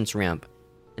the entrance ramp,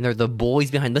 and they're the boys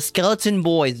behind the skeleton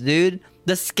boys, dude.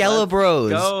 The Skelebros,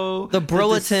 Go. the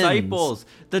Brolatons,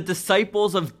 The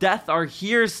disciples of death are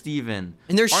here, Steven.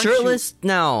 and they're Aren't you- shirtless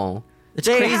now. It's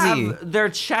They crazy. have their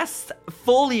chests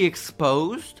fully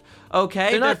exposed.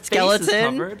 Okay, They're not their face is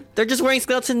skeleton. covered. They're just wearing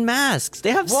skeleton masks.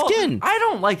 They have Well, skin. I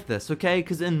don't like this, okay?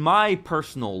 Because in my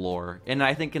personal lore, and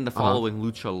I think in the following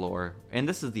Lucha lore, and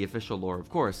this is the official lore, of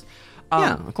course.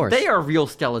 Yeah, of course. They are real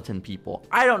skeleton people.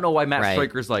 I don't know why Matt Right.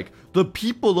 Striker's like, the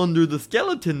people under the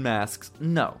skeleton masks.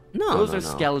 No. No, Those no, are no.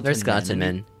 skeleton They're skeleton men.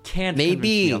 and men. you Can't Maybe-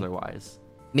 convince me otherwise.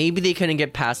 Maybe they couldn't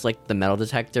get past like the metal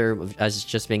detector as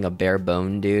just being a bare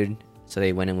bone dude, so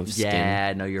they went in with skin.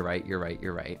 Yeah, no, you're right.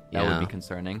 That Yeah. would be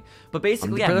concerning. But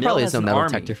basically, yeah, there Mil probably has is no an metal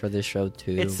army. detector for this show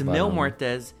too. It's but, Mil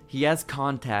Muertes. He has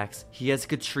contacts. He has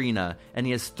Katrina, and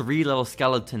he has 3 little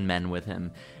skeleton men with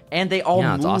him. And they all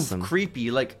Yeah, it's move awesome.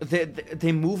 creepy. Like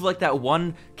they move like that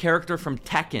one character from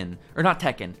Tekken, or not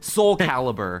Tekken, Soul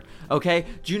Calibur. Okay,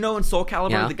 do you know in Soul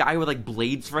Calibur Yeah. the guy with like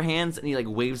blades for hands and he like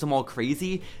waves them all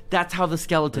crazy? That's how the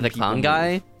skeleton. The people clown move.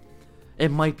 guy? It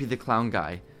might be the clown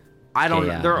guy. I don't.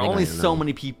 yeah, there I are think only I so know.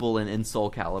 many people in Soul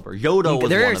Calibur. Yoda was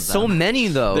There one are of so them. many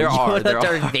though. There are, Yoda, there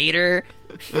Darth are. Vader,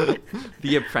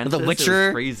 The Apprentice. The It was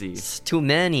Witcher. crazy. It's too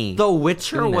many. The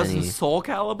Witcher Too was in many. Soul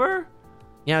Calibur?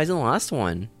 Yeah, he's in the last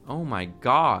one. Oh my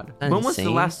god. That's When was the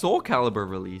insane. last Soul Calibur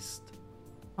released?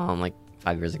 Like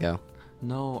 5 years ago.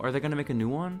 No, are they gonna make a new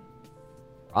one?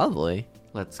 Probably.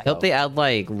 Let's I go. hope they add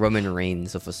like Roman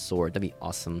Reigns with a sword. That'd be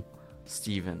awesome.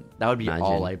 Steven, that would be Imagine.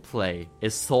 all I play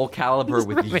is Soul Calibur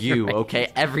with Roman you, Reigns. okay?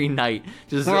 Every night.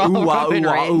 Just We're all ooh-wah, Roman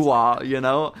ooh-wah, Reigns. ooh-wah, you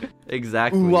know?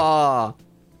 Exactly. Wow.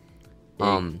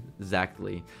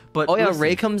 Exactly. But Oh yeah, listen,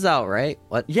 Ray comes out, right?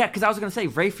 What? Yeah, because I was gonna say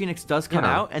Rey Fenix does come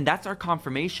Yeah. out, and that's our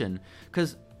confirmation.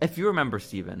 Because if you remember,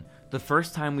 Steven, the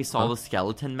first time we saw the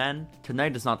skeleton men,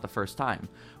 tonight is not the first time.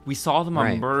 We saw them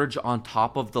Right. emerge on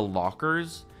top of the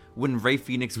lockers when Rey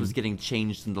Fenix Hmm. was getting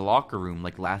changed in the locker room,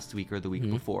 like last week or the week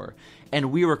Mm-hmm. before,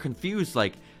 and we were confused.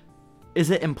 Like, is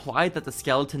it implied that the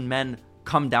skeleton men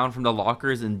come down from the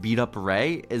lockers and beat up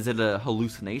Ray? Is it a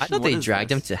hallucination? I thought they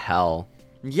dragged him to hell.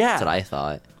 Yeah. That's what I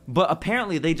thought. But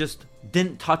apparently they just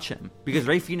didn't touch him because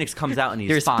Ray Phoenix comes out and he's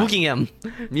They're fine. spooking him.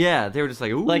 Yeah, they were just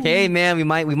like, ooh. Like, hey man, we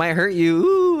might hurt you.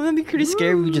 Ooh, that'd be pretty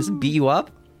scary. We just beat you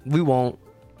up. We won't.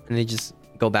 And they just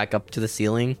go back up to the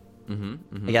ceiling. I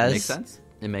guess. It makes sense.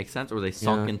 It makes sense. Or they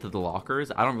sunk into the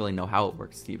lockers. I don't really know how it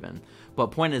works, Steven. But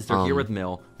point is, they're here with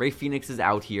Mil. Ray Phoenix is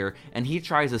out here, and he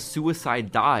tries a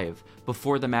suicide dive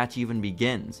before the match even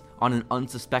begins on an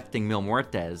unsuspecting Mil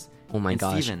Muertes. Oh my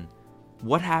gosh. Steven,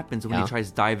 what happens when he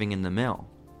tries diving in the Mil?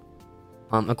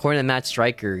 According to Matt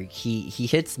Stryker, he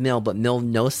hits Mil, but Mil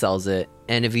no-sells it.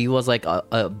 And if he was like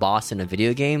a boss in a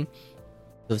video game,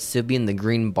 he'll still be in the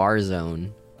green bar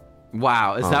zone.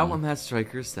 Wow, is that what Matt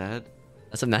Stryker said?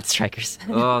 That's what Matt Stryker said.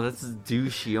 Oh, that's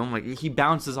douchey. Oh my, he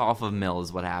bounces off of Mil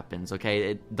is what happens.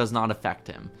 Okay, it does not affect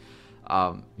him.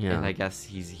 And I guess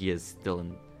he is still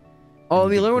in. Oh,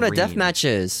 we learned what a death match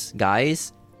is,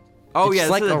 guys. Oh, it's yeah,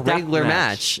 like a regular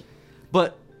match.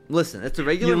 But listen, it's a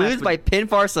regular match. You lose by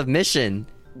pinfall submission.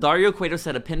 Dario Cueto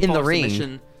said a pinfall in the submission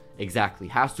ring. Exactly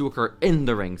has to occur in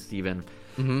the ring, Steven.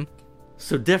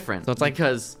 So different. So it's like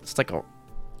because it's like a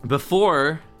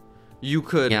before you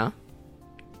could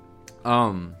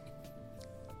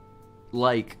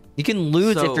like you can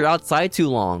lose if you're outside too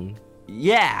long.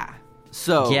 Yeah.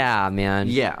 So yeah, man.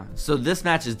 Yeah. So this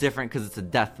match is different because it's a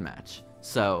death match.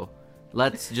 So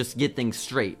let's just get things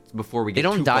straight before we get. They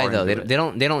don't too die far though. into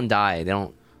They don't die. They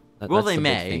don't. Well, they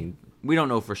may. We don't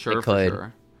know for sure. They could. For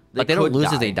sure. But they don't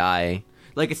lose if they die.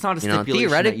 Like it's not a stipulation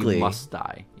theoretically, that you must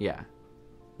die. Yeah.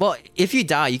 Well, if you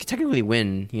die, you can technically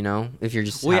win. You know, if you're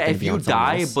just if you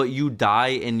die, but you die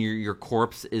and your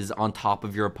corpse is on top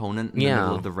of your opponent in the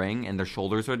middle of the ring and their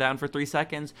shoulders are down for 3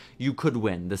 seconds, you could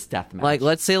win this death match. Like,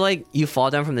 let's say like you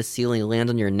fall down from the ceiling, land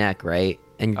on your neck, right?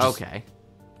 And you're just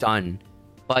done.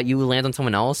 But you land on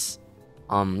someone else,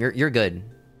 you're good.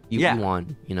 You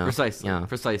won, you know?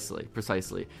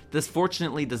 Precisely. This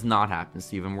fortunately does not happen,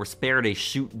 Steven. We're spared a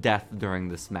shoot death during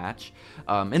this match.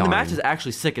 And the match is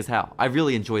actually sick as hell. I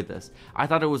really enjoyed this. I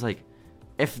thought it was like,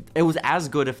 if it was as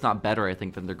good, if not better, I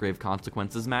think, than the Grave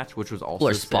Consequences match, which was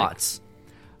also sick. Spots.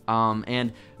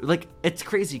 And like, it's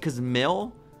crazy because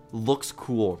Mil looks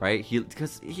cool, right?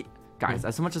 Guys,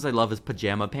 as much as I love his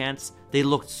pajama pants, they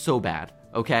looked so bad,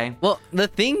 okay? Well, the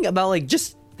thing about like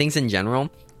just things in general,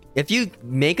 if you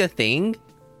make a thing,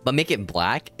 but make it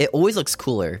black, it always looks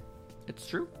cooler. It's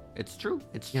true. It's true.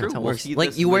 That's how it works.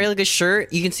 Like, you wear like a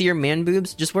shirt, you can see your man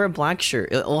boobs, just wear a black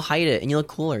shirt. It'll hide it, and you look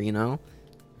cooler, you know?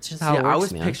 It's just how it works, I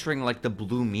was picturing like the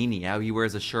Blue Meanie, how he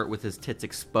wears a shirt with his tits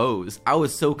exposed. I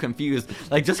was so confused.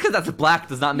 Like, just because that's black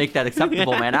does not make that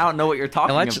acceptable, man. I don't know what you're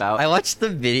talking about. I watched the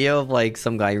video of like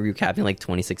some guy recapping like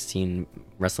 2016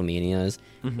 WrestleManias.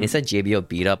 And he said JBL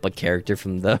beat up a character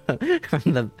from the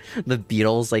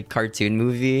Beatles like cartoon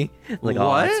movie. Like,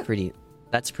 what? Oh,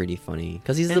 that's pretty funny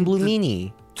because he's the Blue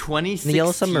Meanie. 2016 the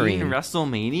Yellow Submarine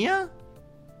WrestleMania.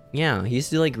 Yeah, he used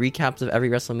to do like recaps of every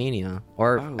WrestleMania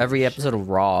or every episode of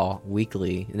Raw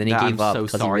weekly, and then he gave up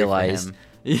because he realized.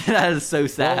 Yeah, that is so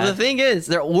sad. Well, the thing is,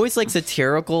 they're always like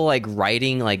satirical, like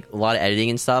writing, like a lot of editing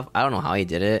and stuff. I don't know how he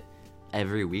did it.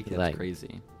 Every week, that's like,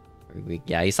 crazy. Every week,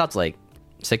 yeah, he stopped like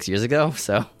 6 years ago.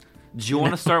 So, do you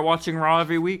want to start watching Raw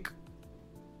every week?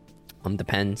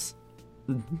 Depends.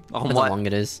 On Depends what? how long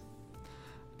it is.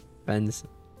 Depends.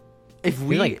 If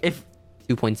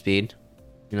 2-point speed,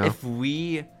 you know. If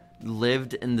we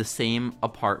lived in the same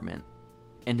apartment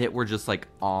and it were just like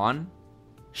on,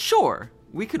 sure,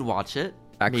 we could watch it.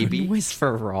 Maybe noise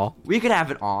for Raw. We could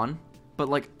have it on, but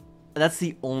like that's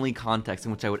the only context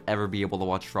in which I would ever be able to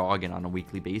watch Raw again on a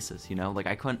weekly basis. You know, like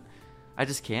I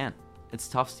just can't. It's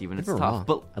tough, Steven. It's tough. Raw.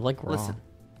 But I like Raw. Listen,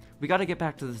 we got to get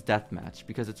back to this death match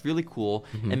because it's really cool,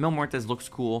 and Mil Muertes looks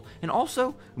cool, and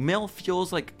also Mil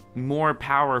feels like more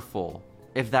powerful,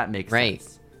 if that makes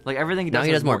sense. Like everything he does, now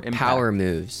he does more impact. power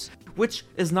moves. Which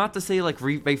is not to say like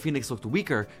Ray Phoenix looked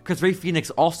weaker, because Ray Phoenix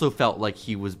also felt like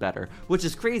he was better, which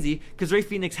is crazy because Ray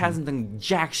Phoenix hasn't done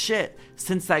jack shit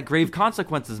since that Grave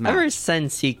Consequences match. Ever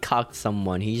since he cocked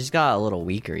someone, he just got a little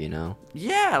weaker, you know?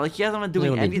 Yeah, like he hasn't been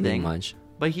doing anything much.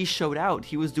 But he showed out.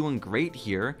 He was doing great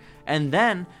here. And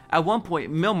then, at one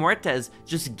point, Mil Muertes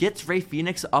just gets Ray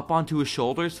Phoenix up onto his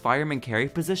shoulders, fireman carry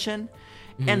position,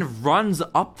 and runs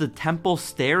up the temple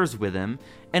stairs with him.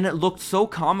 And it looked so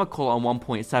comical on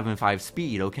 1.75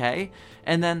 speed, okay?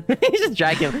 And then... he just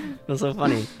dragged him. It was so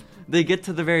funny. They get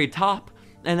to the very top,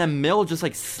 and then Mil just,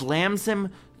 like, slams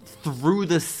him through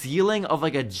the ceiling of,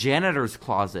 like, a janitor's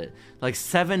closet. Like,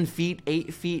 7 feet,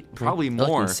 8 feet, probably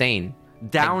more. Insane.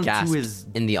 Down to his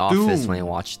in the office when I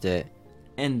watched it.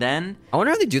 And then I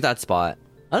wonder how they do that spot.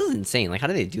 That was insane. Like, how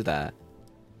do they do that?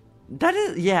 that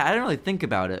is, yeah, I didn't really think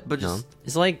about it, but just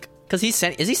It's like, because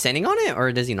is he standing on it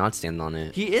or does he not stand on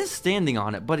it? he is standing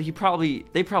on it, but they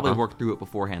probably worked through it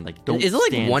beforehand. Like, don't is it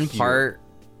like stand one here. part?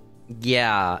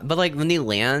 Yeah, but like when they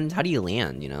land, how do you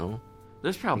land? You know,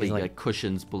 There's probably like- like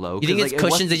cushions below. you think 'cause, it's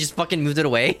like, cushions? They just fucking moved it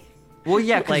away. Well,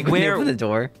 yeah, because Like when they open the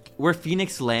door. where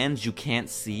Phoenix lands, you can't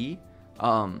see,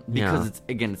 because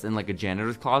it's in like a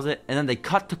janitor's closet, and then they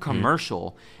cut to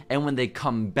commercial, and when they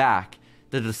come back,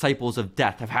 the disciples of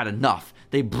death have had enough.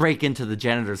 They break into the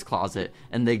janitor's closet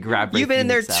and they grab. You've been in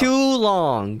there Phoenix too out.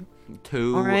 long.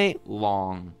 Too All right.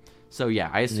 long. So yeah,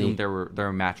 I assumed there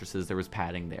were mattresses, there was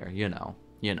padding there. You know.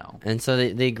 And so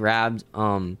they grabbed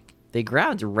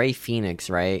Ray Phoenix,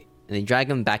 right? And they drag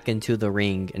him back into the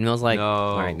ring, and Mill's like, No.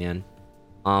 "All right, man,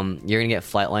 you're gonna get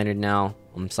flatlinered now.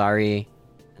 I'm sorry."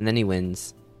 And then he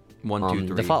wins. 1, 2,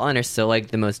 3. The flatliner's still like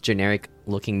the most generic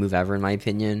looking move ever, in my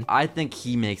opinion. I think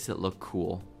he makes it look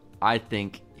cool. I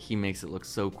think he makes it look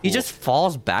so cool. He just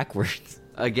falls backwards.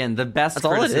 Again, the best That's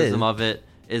all it criticism is. of it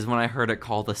is when I heard it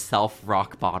called the self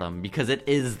rock bottom, because it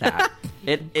is that.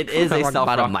 it is a Rock self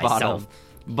rock bottom bottom. myself.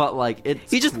 But like it's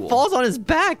He just cool. falls on his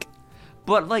back.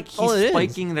 But like all he's it is.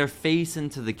 spiking their face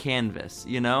into the canvas,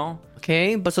 you know?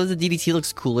 Okay, but so the DDT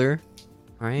looks cooler,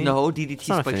 right? No, DDT It's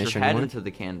not a spikes your finisher head anymore. into the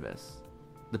canvas. Yeah,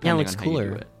 it Depending looks on how you do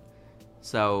cooler. it.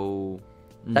 So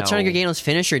That's no. Johnny Gargano's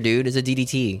finisher, dude, is a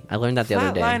DDT. I learned that the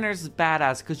other day. Flatliner's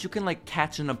badass because you can like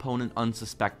catch an opponent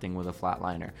unsuspecting with a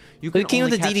flatliner. You But you can can't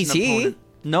only with a catch an DDT. opponent-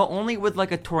 No, only with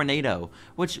like a tornado,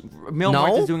 which Mil Mart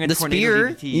No, is doing a the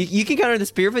tornado spear. DDT. You can counter the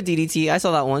spear with DDT. I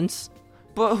saw that once.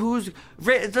 But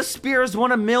the spear is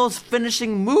one of Mil's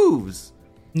finishing moves.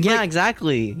 Yeah, Like,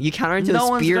 exactly. You counter into No a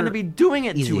one's spear. gonna be doing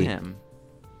it to easy. him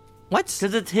What?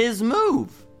 because it's his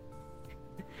move.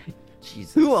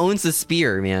 Jesus. Who owns the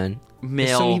spear, man? There's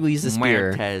Mil so many people use the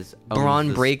spear. Muertes owns Braun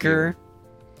the Breaker.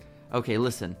 spear. Okay,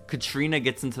 listen. Katrina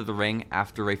gets into the ring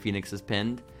after Ray Phoenix is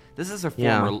pinned. This is her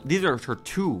Yeah. former. These are her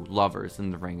two lovers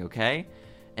in the ring, okay?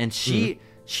 And she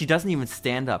doesn't even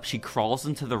stand up. She crawls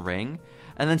into the ring,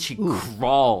 and then she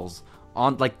crawls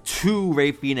on like to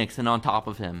Ray Phoenix and on top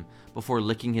of him before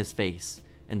licking his face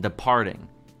and departing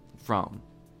from.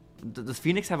 Does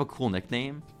Phoenix have a cool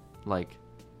nickname? Like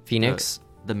Phoenix.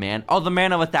 the man. Oh, the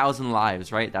man of 1,000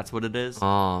 lives, right? That's what it is.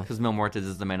 Aw. Because Mil Muertes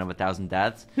is the man of 1,000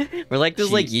 deaths. We're like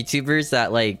those like She- YouTubers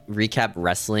that like recap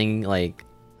wrestling like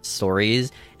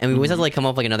stories, and we always have to like come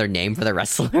up with like another name for the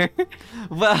wrestler.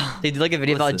 Well, They do like a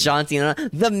video about Listen. John Cena,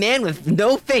 the man with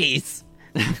no face,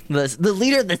 the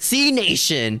leader of the C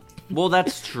Nation, well,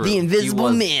 that's true. the Invisible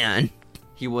he was, Man,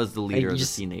 He was the leader of the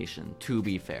just- C Nation. To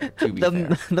be fair, to be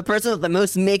fair. the person with the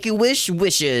most Make-A-Wish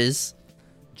wishes.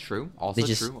 True. Also They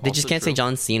just true. they just also can't say true.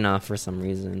 John Cena for some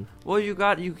reason. Well,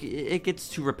 it gets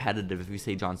too repetitive if you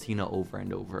say John Cena over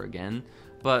and over again.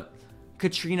 But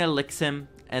Katrina licks him,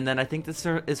 and then I think this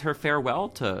is her farewell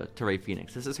to Ray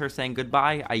Phoenix. This is her saying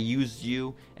goodbye. I used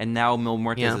you, and now Mil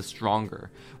Muertes Yeah. is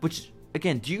stronger. Which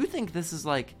again, do you think this is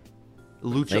like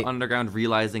Lucha Like- Underground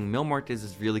realizing Mil Muertes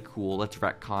is really cool? Let's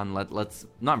retcon. Let's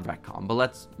not retcon, but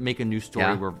let's make a new story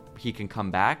Yeah. where he can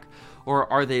come back.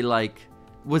 Or are they like?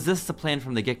 Was this the plan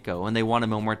from the get-go, and they wanted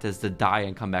Mil Muertes to die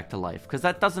and come back to life? Because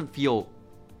that doesn't feel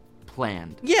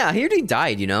planned. Yeah, he already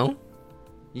died, you know,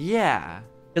 Yeah,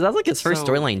 because that's like his first So-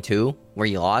 storyline too, where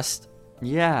he lost.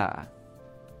 yeah.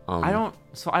 Um, I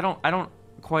don't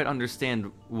quite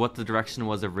understand what the direction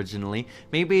was originally.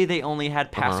 Maybe they only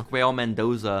had Pasquale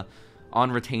Mendoza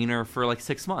on retainer for like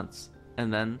 6 months,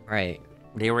 and then right.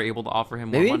 they were able to offer him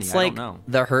more Maybe money. it's I like don't know.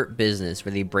 the Hurt Business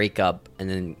where they break up and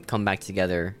then come back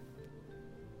together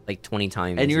like 20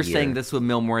 times. And you're a year. saying this with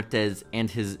Mil Muertes and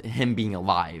him being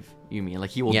alive? You mean like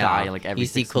he will Yeah, die like every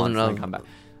he's the 6 months and then equivalent come back?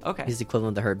 Okay. He's the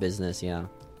equivalent of the Hurt Business, yeah.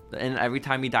 And every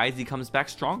time he dies, he comes back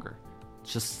stronger.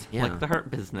 Just Yeah. like the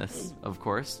Hurt Business, of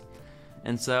course.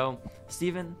 And so,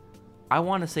 Steven, I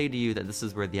want to say to you that this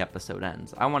is where the episode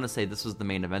ends. I want to say this was the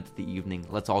main event of the evening.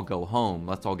 Let's all go home.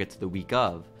 Let's all get to the week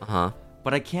of. Uh-huh.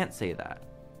 But I can't say that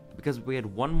because we had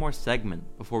one more segment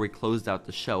before we closed out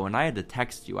the show, and I had to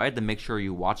text you. I had to make sure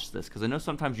you watched this because I know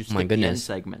sometimes you My skip the end goodness.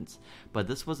 segments, but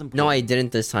this was important. No, I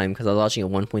didn't this time because I was watching at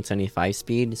 1.75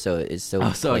 speed, so it's so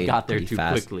Oh, so it played got there pretty too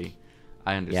fast. quickly.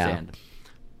 I understand.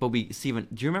 But Steven,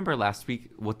 do you remember last week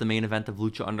what the main event of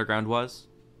Lucha Underground was?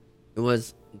 It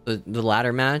was the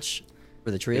ladder match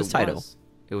for the trios title.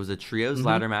 It was a trios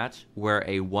ladder match where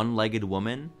a one-legged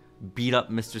woman beat up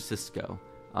Mr. Cisco,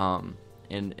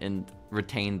 and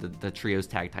retained the trios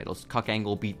tag titles. Cuck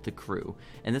Angle beat the Crew,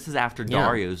 and this is after Yeah.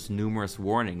 Dario's numerous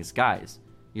warnings. Guys,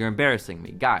 You're embarrassing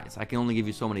me. Guys, I can only give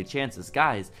you so many chances.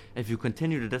 Guys, if you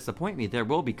continue to disappoint me, there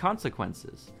will be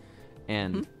consequences.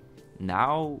 And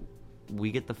now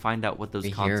we get to find out what those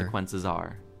consequences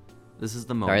are. This is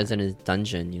the moment. Dario's in his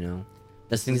dungeon, you know.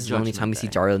 This is the only time we see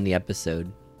Dario in the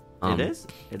episode. It is.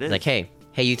 Like, hey,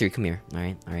 you three, come here. All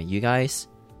right, you guys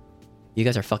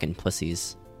are fucking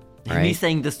pussies. All right? He's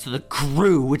saying this to the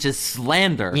crew, which is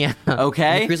slander. Yeah. Okay.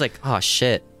 And the crew's like, oh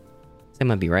shit. They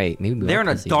might be right. Maybe they're in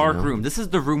a dark room. This is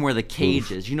the room where the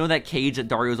cage is. You know that cage that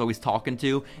Dario's always talking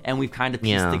to, and we've kind of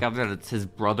pieced together that it's his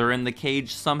brother in the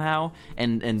cage somehow,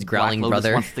 and growling Black Lotus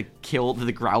brother wants to kill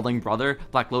the growling brother.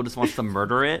 Black Lotus wants to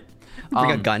murder it.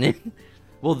 Bring a gun in.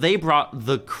 Well, they brought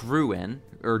the crew in,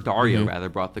 or Dario rather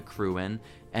brought the crew in,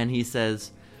 and he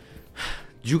says,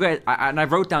 "You guys," and I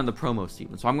wrote down the promo,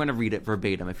 Steven, so I'm going to read it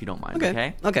verbatim if you don't mind.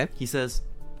 Okay. He says,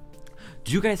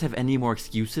 "Do you guys have any more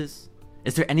excuses?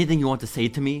 Is there anything you want to say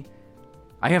to me?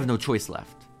 I have no choice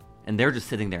left." And they're just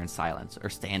sitting there in silence,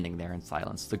 or standing there in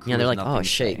silence. The crew they're like, "Oh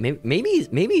shit, maybe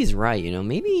he's right. You know,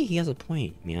 maybe he has a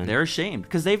point, man." They're ashamed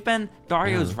because they've been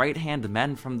Dario's right-hand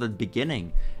men from the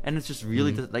beginning, and it's just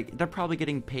really like they're probably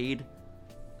getting paid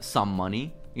some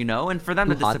money, you know, and for them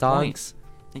to disappoint. Hot dogs,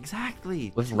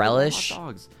 exactly, with relish. Hot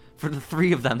dogs. For the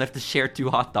three of them, they have to share 2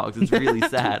 hot dogs. It's really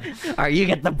sad. All right, you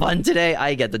get the bun today.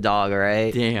 I get the dog. All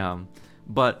right. Damn,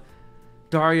 but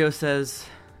Dario says,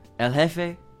 "El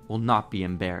Jefe will not be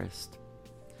embarrassed.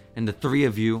 And the 3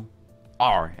 of you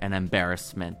are an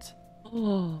embarrassment.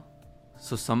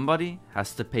 So somebody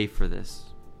has to pay for this.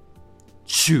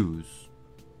 Choose."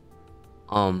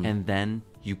 And then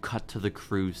you cut to the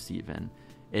crew, Steven.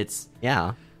 It's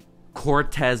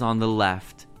Cortez on the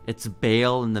left. It's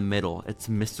Bael in the middle. It's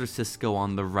Mr. Cisco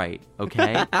on the right,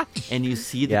 okay? And you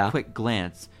see the quick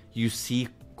glance. You see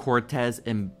Cortez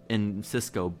and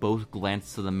Cisco both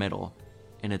glance to the middle,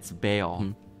 and it's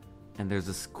Bael. And there's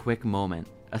this quick moment,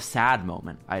 a sad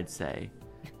moment, I'd say.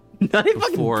 Not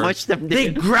even push them. They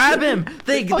grab him.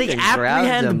 They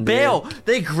apprehend Bael.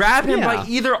 They grab him by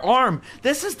either arm.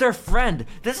 This is their friend.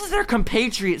 This is their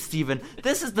compatriot, Steven.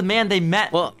 This is the man they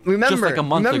met. Well, remember, just like a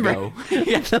month ago.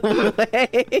 The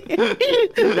way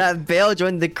that Bael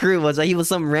joined the crew was that he was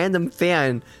some random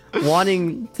fan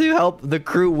wanting to help the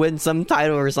crew win some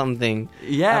title or something.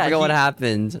 Yeah, I forgot what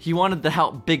happened. He wanted to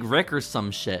help Big Rick or some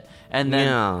shit, and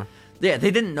then. Yeah,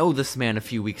 they didn't know this man a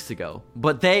few weeks ago,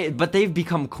 but they've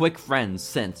become quick friends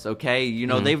since, okay? You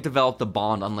know, they've developed a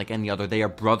bond unlike any other. They are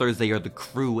brothers, they are the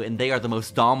crew, and they are the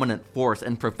most dominant force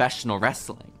in professional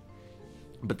wrestling.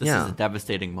 But this is a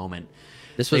devastating moment.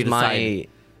 This was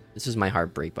my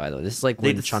heartbreak, by the way. This is like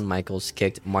when Shawn Michaels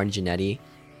kicked Martin Jannetty.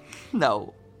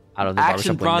 No. Out of the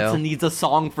Action Bronson window. Needs a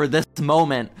song for this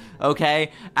moment,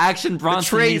 okay? Action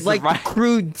Bronson needs like the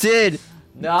crew did.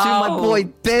 No. To my boy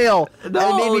Bael.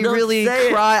 That made me really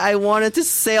cry. I wanted to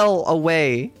sail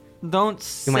away. Don't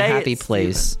say it. To my happy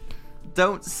place. Steven.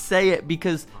 Don't say it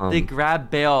because they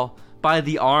grab Bael by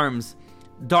the arms.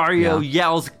 Dario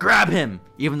yells, "Grab him!"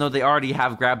 Even though they already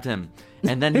have grabbed him.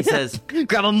 And then he says,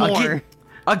 "Grab him more."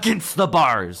 Against the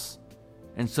bars.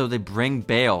 And so they bring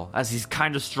Bael, as he's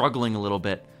kind of struggling a little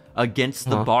bit, against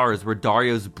the bars where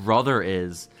Dario's brother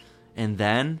is. And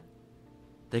then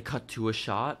they cut to a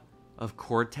shot of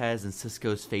Cortez and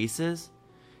Cisco's faces,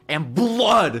 and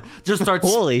blood just starts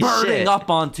spurting up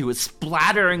onto it,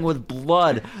 splattering with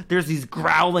blood. There's these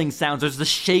growling sounds. There's the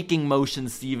shaking motion,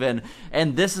 Steven.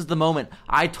 And this is the moment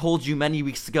I told you many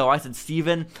weeks ago. I said,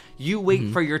 Steven, you wait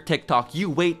for your TikTok.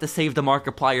 You wait to save the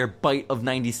Markiplier bite of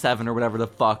 97 or whatever the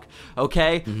fuck,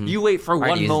 okay? You wait for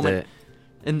one moment.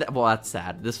 And well, that's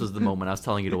sad. This was the moment I was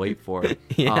telling you to wait for.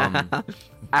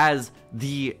 As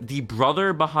the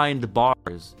brother behind the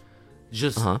bars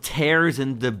just tears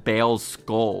into Bael's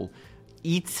skull,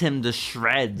 eats him to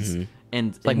shreds,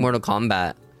 and it's like Mortal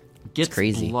Kombat. Gets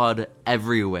crazy blood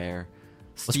everywhere.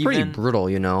 It's pretty brutal,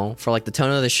 you know, for like the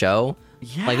tone of the show.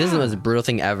 Yeah, like this is the most brutal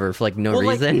thing ever for like no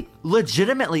reason. Like,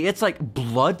 legitimately, it's like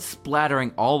blood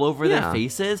splattering all over their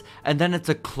faces, and then it's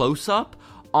a close up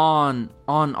on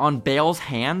Bael's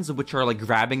hands, which are like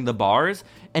grabbing the bars,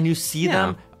 and you see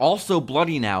them also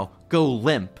bloody now go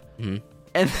limp,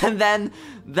 and then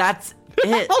that's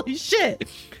it. Holy shit!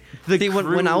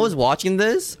 When I was watching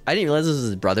this, I didn't realize this was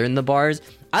his brother in the bars.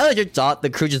 I legit thought the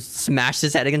crew just smashed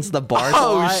his head against the bars.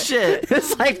 Oh shit!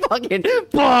 It's like fucking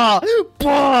bah,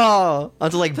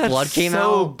 until like blood came out.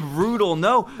 So brutal.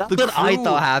 No, that's what I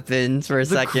thought happened for a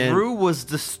second. The crew was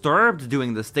disturbed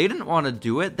doing this. They didn't want to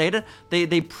do it.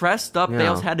 They pressed up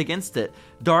Bael's head against it.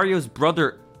 Dario's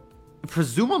brother,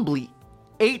 presumably,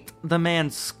 ate the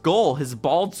man's skull, his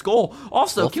bald skull.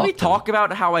 Also, can we talk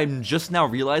about how I'm just now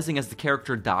realizing as the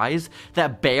character dies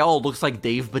that Bael looks like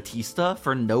Dave Bautista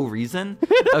for no reason?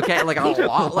 Okay, like a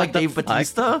lot like Dave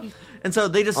Bautista. And so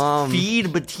they just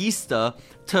feed Batista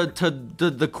to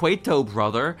the Cueto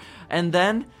brother, and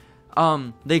then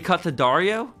they cut to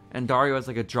Dario, and Dario has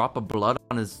like a drop of blood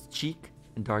on his cheek,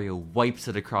 and Dario wipes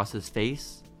it across his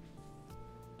face,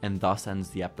 and thus ends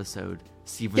the episode.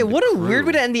 Steven, yeah, what a weird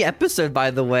way to end the episode, by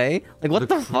the way. Like, what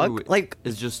the fuck? Like,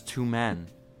 it's just two men.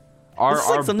 It's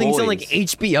like something like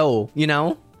HBO, you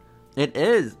know? It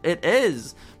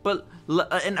is. But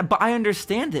I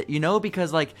understand it, you know,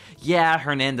 because like, yeah,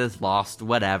 Hernandez lost,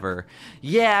 whatever.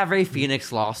 Yeah, Ray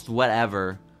Phoenix lost,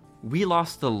 whatever. We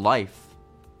lost the life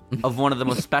of one of the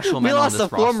most special men on this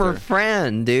roster. We lost a former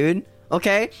friend, dude.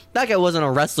 Okay? That guy wasn't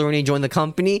a wrestler when he joined the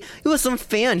company. He was some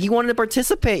fan. He wanted to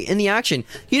participate in the action.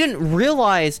 He didn't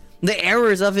realize the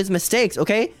errors of his mistakes,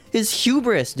 okay? His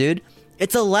hubris, dude.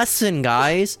 It's a lesson,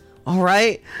 guys. All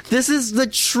right? This is the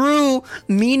true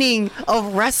meaning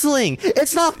of wrestling.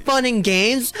 It's not fun and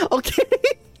games, okay?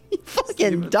 You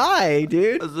fucking die,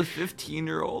 dude. As a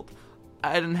 15-year-old,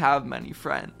 I didn't have many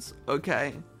friends,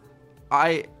 okay?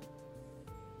 I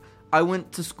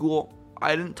went to school.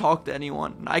 I didn't talk to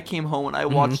anyone. And I came home and I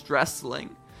watched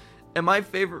wrestling. And my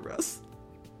favorite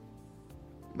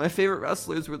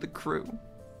wrestlers were the Crew.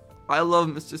 I love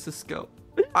Mr. Cisco.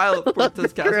 I love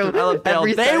Cortez Castro. I love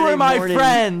Bael. They were my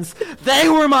friends. They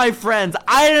were my friends.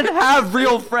 I didn't have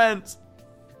real friends.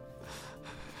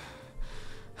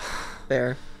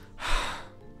 Fair.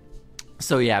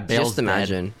 So yeah, Bael's just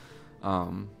imagine.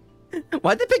 Dead.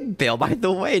 Why'd they pick Bael, by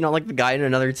the way? Not like the guy in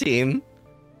another team.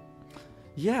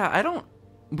 Yeah,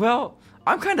 well,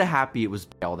 I'm kind of happy it was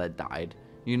Bael that died.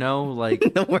 You know, like...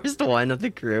 the worst one of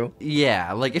the Crew.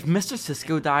 Yeah, like, if Mr.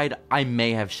 Cisco died, I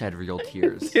may have shed real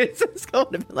tears. Dude, Cisco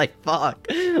would have been like, fuck.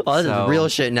 Oh, this is real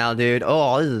shit now, dude.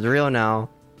 Oh, this is real now.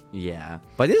 Yeah.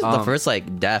 But this is the first,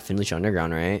 like, death in Lucha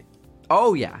Underground, right?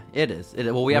 Oh, yeah, it is.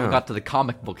 Well, we haven't got to the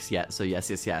comic books yet, so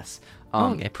yes.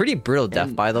 Okay, pretty brutal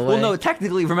death, by the way. Well, no,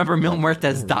 technically, remember, Mil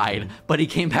Muertes died, but he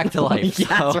came back to life. Yeah,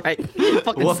 so. that's right.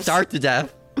 Fucking starved to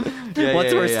death.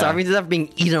 What's worse, starving to death,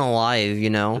 being eaten alive, you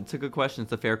know? It's a good question.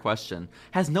 It's a fair question.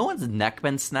 Has no one's neck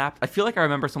been snapped? I feel like I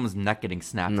remember someone's neck getting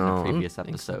snapped in the previous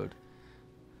episode.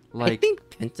 So. Like, I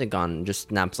think Pentagon just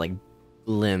snaps, like,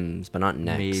 limbs, but not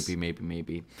necks.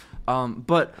 Maybe.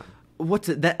 But what's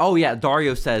it? Oh, yeah,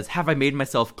 Dario says, have I made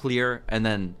myself clear? And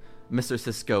then Mr.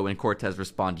 Cisco and Cortez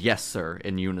respond, yes, sir,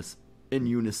 in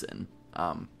unison.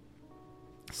 I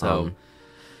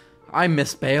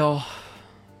miss Bael.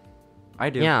 I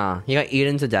do. Yeah, he got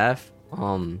eaten to death.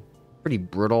 Pretty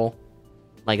brutal.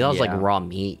 Like, that was like raw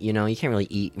meat, you know? You can't really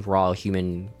eat raw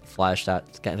human flesh.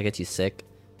 That gets you sick.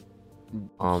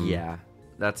 Yeah.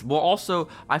 Well, also,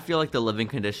 I feel like the living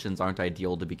conditions aren't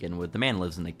ideal to begin with. The man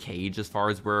lives in a cage, as far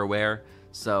as we're aware.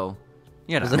 So,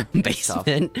 you know. In a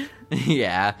basement.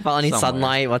 Yeah. Without any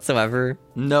sunlight whatsoever.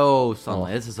 No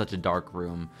sunlight. This is such a dark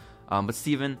room. But,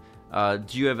 Steven,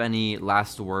 do you have any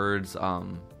last words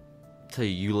to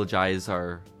eulogize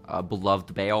our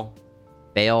beloved Bael?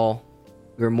 Bael,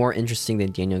 you're more interesting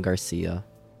than Daniel Garcia.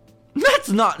 That's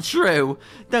not true.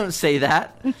 Don't say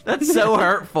that. That's so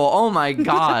hurtful. Oh my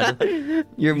god.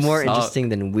 You're more interesting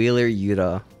than Wheeler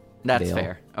Yuta. That's Bael.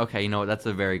 fair. Okay, you know what? That's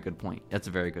a very good point.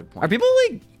 Are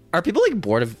people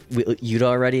bored of Yuta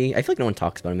already? I feel like no one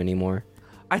talks about him anymore.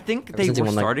 I think they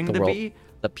were starting to be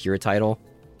the pure title.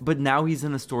 But now he's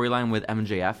in a storyline with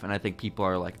MJF, and I think people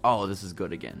are like, "Oh, this is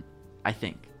good again." I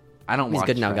think. I don't watch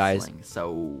good now, wrestling, guys.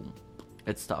 So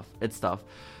it's tough.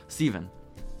 Steven,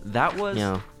 that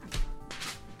was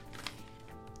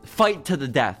Fight to the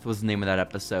Death was the name of that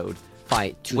episode.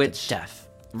 Fight to the Death.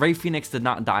 Ray Phoenix did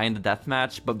not die in the death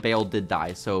match, but Bael did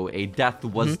die. So a death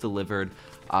was delivered.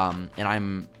 And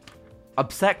I'm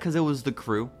upset because it was the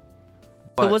Crew.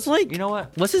 But it was like, you know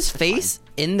what? Was his face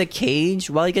in the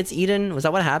cage while he gets eaten? Was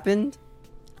that what happened?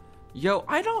 Yo,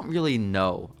 I don't really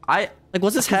know.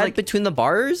 Was his head between the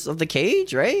bars of the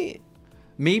cage, right?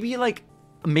 Maybe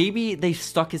they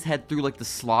stuck his head through like the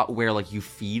slot where like you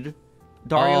feed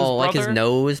Dario's brother. Like his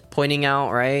nose pointing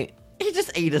out, right? He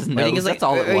just ate his nose. That's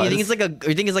all it was. You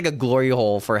think it's like a glory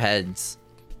hole for heads?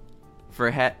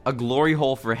 A glory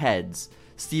hole for heads.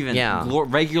 Steven,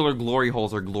 regular glory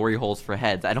holes are glory holes for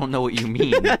heads. I don't know what you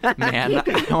mean, man.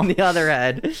 The other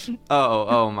head.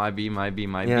 Oh, might be.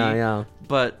 Yeah.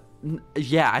 But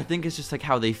yeah, I think it's just like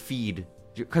how they feed.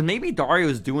 Because maybe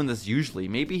Dario's doing this usually.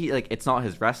 Maybe it's not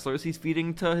his wrestlers he's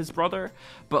feeding to his brother,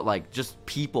 but like just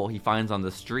people he finds on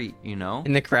the street, you know?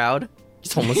 In the crowd?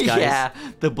 Just homeless guys. Yeah,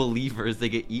 the believers, they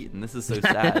get eaten. This is so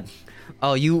sad.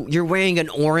 Oh, you're wearing an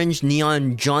orange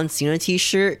neon John Cena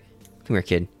t-shirt? Come here,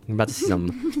 kid. You're about to see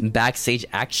some backstage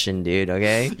action, dude,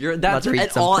 okay?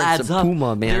 It all adds up.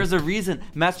 Puma, man. There's a reason.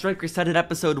 Matt Stryker said in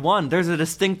episode 1, there's a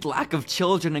distinct lack of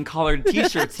children in collared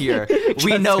t-shirts here.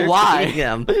 We know why.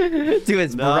 Him to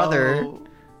his brother.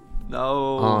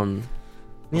 No.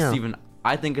 Yeah. Steven,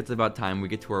 I think it's about time we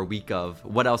get to our week of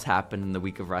what else happened in the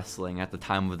week of wrestling at the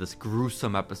time of this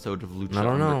gruesome episode of Lucha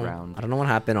Underground. I don't know what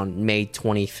happened on May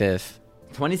 25th.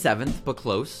 27th, but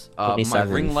close. My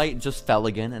 27th. ring light just fell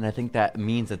again, and I think that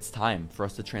means it's time for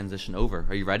us to transition over.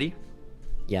 Are you ready?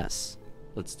 Yes.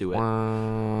 Let's do it.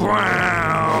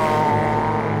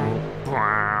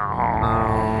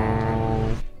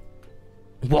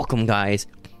 Welcome, guys,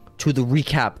 to the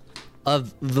recap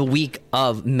of the week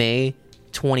of May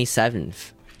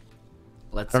 27th.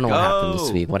 Let's I don't know go. what happened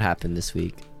this week. What happened this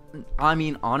week? I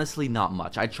mean, honestly, not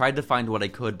much. I tried to find what I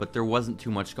could, but there wasn't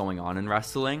too much going on in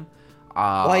wrestling.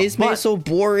 Why is May so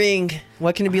boring?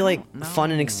 Why can it be like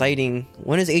fun and exciting?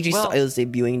 When is AJ Styles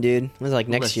debuting, dude? Was it like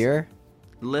next year?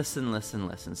 Listen,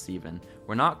 Steven.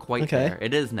 We're not quite there.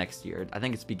 It is next year. I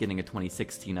think it's beginning of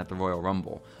 2016 at the Royal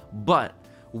Rumble. But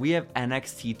we have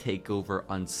NXT TakeOver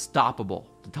Unstoppable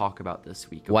to talk about this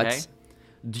week, okay? What?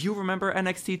 Do you remember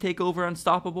NXT TakeOver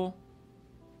Unstoppable?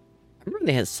 I remember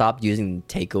they had stopped using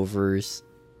takeovers.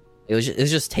 It was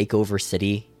just Takeover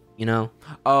City, you know?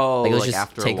 Oh, like it was like just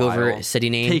after Takeover a while. City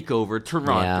name. Takeover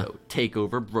Toronto. Yeah.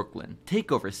 Takeover Brooklyn.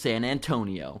 Takeover San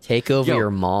Antonio. Takeover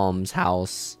your mom's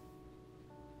house.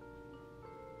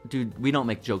 Dude, we don't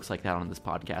make jokes like that on this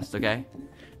podcast, okay?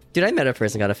 Dude, I met a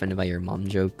person who got offended by your mom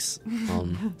jokes.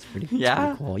 It's pretty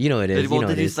cool. You know what it is.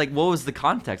 What was the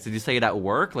context? Did you say it at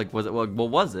work? Like, what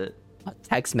was it? A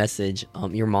text message.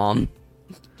 Your mom.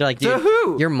 They're like, dude, to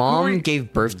who? Your mom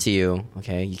gave birth to you.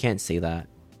 Okay, you can't say that.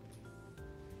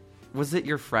 Was it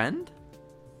your friend?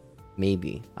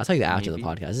 Maybe. I'll tell you after the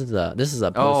podcast. This is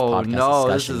a post-podcast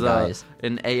discussion, this is guys.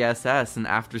 An ASS, an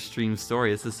after-stream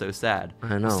story. This is so sad.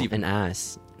 I know, an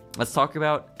ass. Let's talk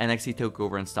about NXT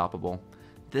TakeOver Unstoppable.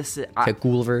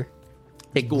 Takeover.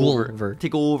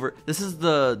 This is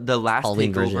the last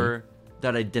Halloween takeover version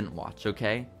that I didn't watch,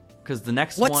 okay? Because the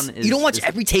next one is... You don't watch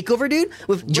every takeover, dude?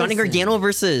 With Johnny Gargano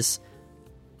versus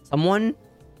someone?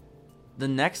 The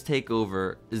next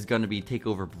takeover is going to be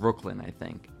TakeOver Brooklyn, I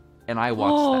think. And I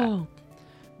watched that.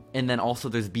 And then also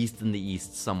there's Beast in the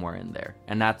East somewhere in there.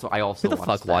 And that's what I also watched. Who the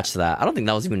fuck watched that? I don't think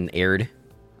that was even aired.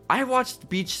 I watched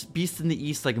Beast in the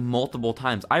East like multiple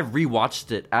times. I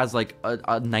rewatched it as like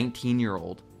a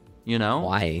 19-year-old, you know?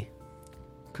 Why?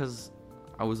 Because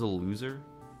I was a loser,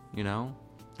 you know?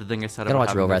 The thing I said about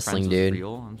having real my wrestling, friends dude. was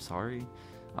real. I'm sorry.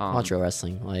 Watch real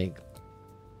wrestling. Like,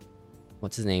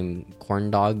 what's his name?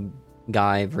 Corn Dog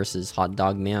Guy versus Hot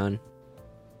Dog Man.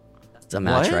 That's a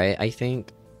match, right? I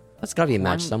think. That's gotta be a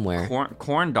match somewhere.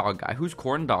 Corn Dog Guy. Who's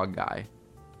Corn Dog Guy?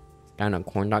 Guy in a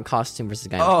corn dog costume versus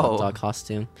guy in a hot dog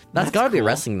costume. That's gotta be a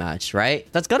wrestling match, right?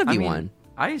 That's gotta be one.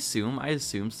 I assume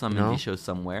some indie show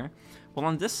somewhere. Well,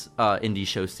 on this indie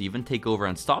show, Steven, TakeOver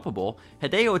Unstoppable,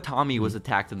 Hideo Itami was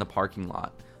attacked in the parking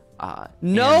lot.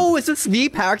 No, is this the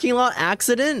parking lot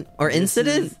accident or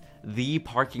incident? The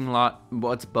parking lot.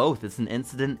 Well, it's both. It's an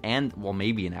incident and, well,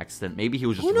 maybe an accident. Maybe he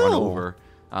was just run over.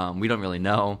 We don't really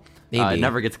know. It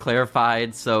never gets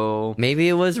clarified. So maybe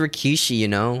it was Rikishi. You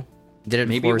know,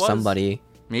 did it for somebody.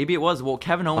 Maybe it was. Well,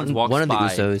 Kevin Owens walks by. One of the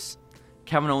Usos.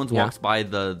 Kevin Owens walks by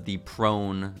the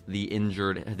prone, the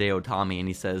injured Hideo Itami, and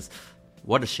he says,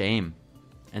 "What a shame."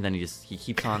 And then he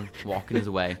keeps on walking his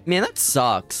way. Man, that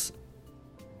sucks.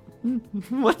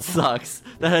 What sucks?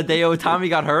 That Hideo Itami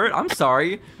got hurt? I'm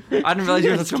sorry. I didn't realize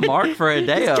you were such a mark for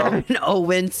Hideo. Kevin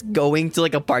Owens going to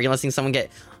like a parking lot, seeing someone get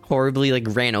horribly like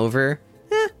ran over.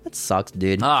 That sucks,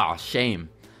 dude. Ah, shame.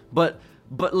 But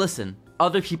listen,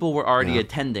 other people were already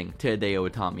attending to Hideo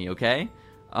Itami, okay?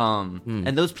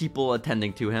 And those people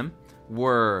attending to him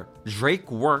were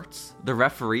Drake Wirtz, the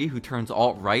referee who turns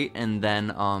alt-right and then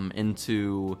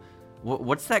into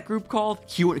what's that group called?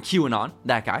 QAnon.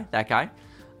 That guy.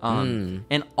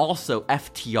 And also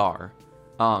FTR.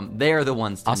 They are the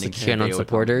ones tending to QAnon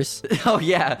supporters. Oh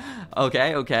yeah.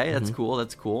 Okay.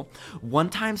 That's cool. One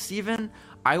time, Steven,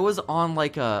 I was on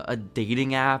like a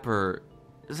dating app or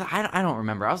I don't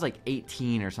remember. I was like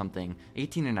 18 or something,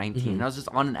 18 or 19. And I was just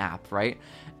on an app, right?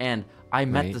 And I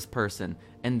met this person,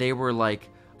 and they were like,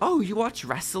 "Oh, you watch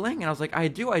wrestling?" And I was like, "I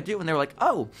do." And they were like,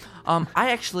 "Oh,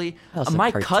 I actually,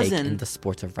 my cousin in the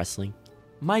sport of wrestling.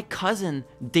 My cousin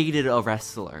dated a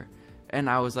wrestler," and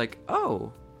I was like,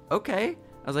 "Oh, okay."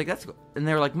 I was like, that's, and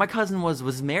they were like, my cousin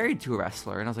was married to a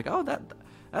wrestler, and I was like, oh,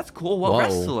 that's cool. What Whoa.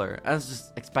 wrestler? I was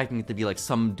just expecting it to be like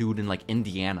some dude in like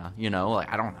Indiana, you know,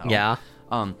 like I don't know. Yeah.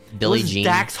 Billy Billie Jean.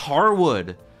 Dax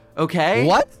Harwood. Okay.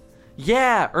 What?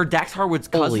 Yeah, or Dax Harwood's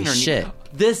cousin. Holy shit.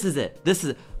 This is it.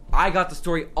 I got the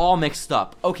story all mixed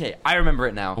up. Okay, I remember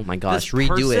it now. Oh my gosh, This redo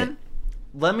person, it.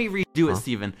 Let me redo it,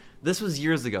 Steven. This was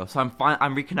years ago, so I'm fine.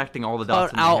 I'm reconnecting all the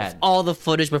dots in my Out head. all the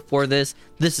footage before this.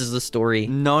 This is the story.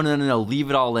 No. Leave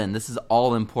it all in. This is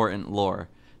all important lore.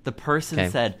 The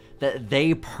person said that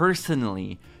they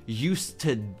personally used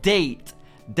to date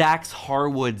Dax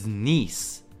Harwood's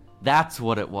niece. That's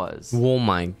what it was. Oh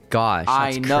my gosh,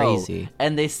 that's I know. crazy.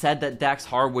 And they said that Dax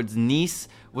Harwood's niece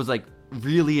was like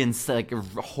really like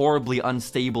horribly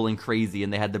unstable and crazy,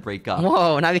 and they had to break up.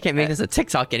 Whoa, now we can't make this a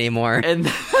TikTok anymore. And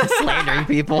Slandering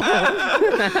people.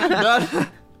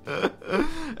 and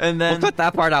then We'll cut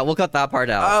that part out.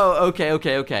 oh,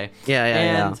 okay.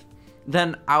 Yeah. And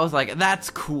then I was like, that's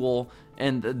cool.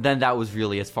 And then that was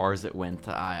really as far as it went.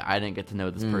 I didn't get to know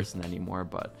this person anymore,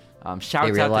 but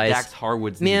shouts out to Dax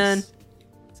Harwood's man, niece.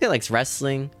 this guy likes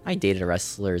wrestling. I dated a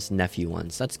wrestler's nephew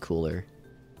once. That's cooler.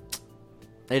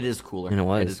 It is cooler. And it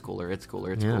was. It is cooler. It's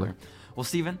cooler. Well,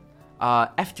 Steven,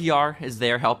 FTR is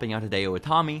there helping out Hideo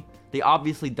Itami. They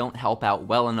obviously don't help out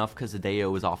well enough because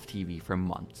Hideo was off TV for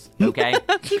months. Okay?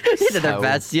 They did their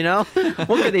best, you know? What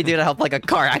could they do to help like a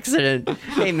car accident?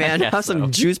 Hey, man, have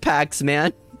some juice packs,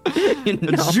 man. You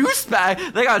know? Juice pack?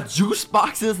 They got juice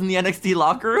boxes in the NXT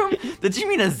locker room? Did you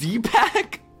mean a Z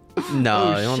pack? No,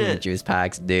 Oh, they don't need shit. juice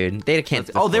packs, dude. They can't.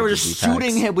 Oh, they were afford just the Z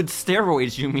shooting packs. him with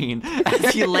steroids, you mean?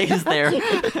 As he lays there,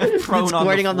 prone on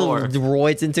Squirting the floor. the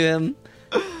roids into him.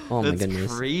 Oh my That's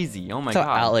goodness. crazy. Oh my That's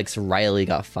god. how Alex Riley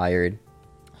got fired.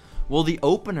 Well, the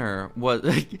opener was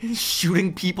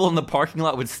shooting people in the parking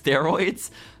lot with steroids.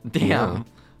 Damn. Yeah.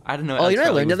 I don't know. Oh, you know what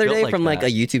I Alex learned the Riley other was day from built like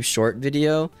that. a YouTube short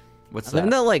video? What's I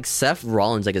learned that? that like Seth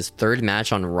Rollins, like his third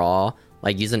match on Raw,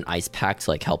 like used an ice pack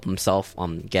to like help himself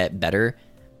get better.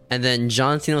 And then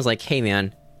John Cena was like, "Hey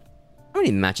man, how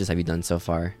many matches have you done so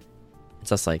far?" It's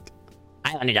just like,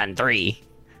 "I've only done 3,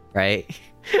 right?"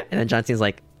 And then John Cena's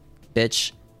like,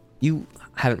 "Bitch, you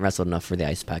haven't wrestled enough for the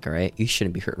ice pack, all right? You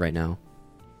shouldn't be hurt right now. All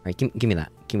right, give me that.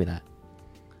 Give me that."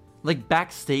 Like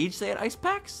backstage, they had ice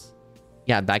packs?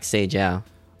 Yeah, backstage, yeah.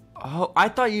 Oh, I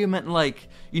thought you meant like,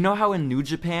 you know how in New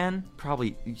Japan,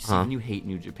 probably, Steven, you hate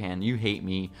New Japan, you hate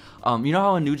me. You know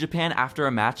how in New Japan, after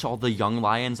a match, all the young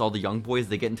lions, all the young boys,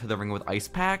 they get into the ring with ice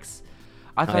packs?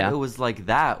 I thought yeah? it was like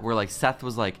that, where like Seth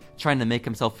was like trying to make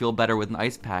himself feel better with an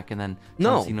ice pack, and then John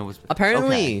No, Cena was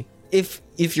apparently, Okay.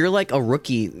 if you're like a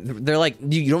rookie, they're like,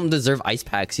 you don't deserve ice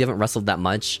packs. You haven't wrestled that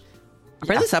much.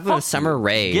 Apparently, this happened fuck with Summer you.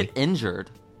 Rae. Get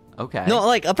injured. Okay. No,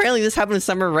 like apparently this happened with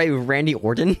Summer Rae with Randy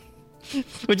Orton,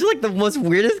 which is like the most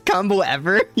weirdest combo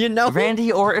ever. You know,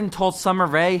 Randy Orton told Summer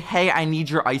Rae, "Hey, I need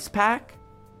your ice pack."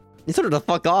 you told her to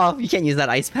fuck off. You can't use that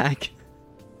ice pack.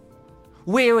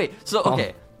 Wait. So,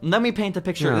 okay, let me paint a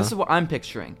picture. Yeah. This is what I'm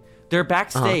picturing. They're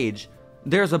backstage.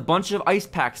 There's a bunch of ice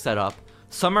packs set up.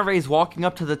 Summer Rae's walking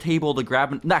up to the table to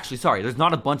grab actually, sorry, there's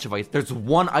not a bunch of ice. There's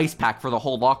one ice pack for the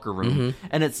whole locker room,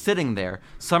 and it's sitting there.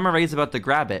 Summer Rae's about to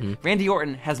grab it. Randy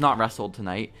Orton has not wrestled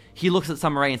tonight. He looks at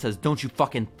Summer Rae and says, "Don't you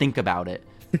fucking think about it."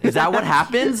 Is that what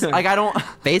happens? Like, I don't...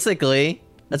 Basically,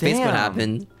 that's basically what Damn.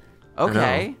 happened.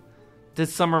 Okay.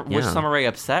 Was Yeah. Summer Rae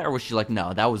upset, or was she like,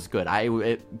 "No, that was good.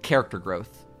 Character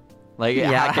growth." Like,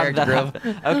 Yeah, how did that character growth.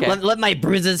 happen? Okay. Let my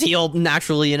bruises heal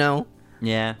naturally. You know.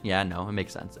 Yeah, no, it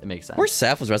makes sense. Poor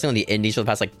Seth was wrestling on the indies for the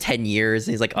past like 10 years.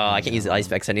 And he's like, "Oh, I can't use the ice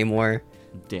packs anymore."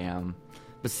 Damn.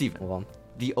 But Steven, Well,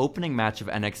 the opening match of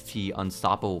NXT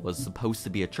Unstoppable was supposed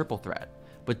to be a triple threat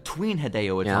between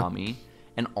Hideo Itami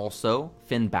and also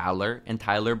Finn Balor and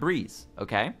Tyler Breeze,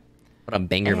 okay? what a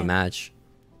banger of a match.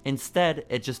 Instead,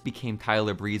 it just became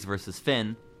Tyler Breeze versus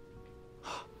Finn.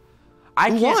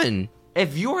 Who won?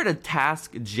 If you were to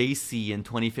task JC in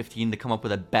 2015 to come up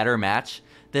with a better match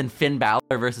than Finn Balor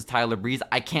versus Tyler Breeze,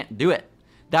 I can't do it.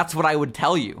 That's what I would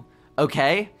tell you,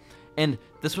 okay? And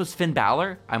this was Finn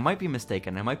Balor. I might be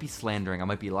mistaken. I might be slandering. I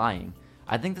might be lying.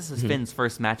 I think this is Finn's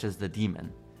first match as the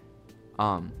Demon.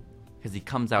 Because he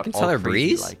comes out Against all Tyler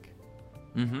crazy, Breeze? like,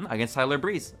 against Tyler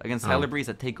Breeze. Against Tyler Breeze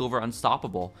at TakeOver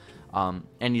Unstoppable.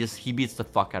 And he beats the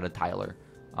fuck out of Tyler.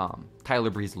 Tyler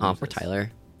Breeze loses. Oh, for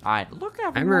Tyler. Look,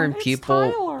 everyone, remember it's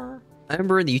people- Tyler. I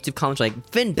remember the YouTube comments were like,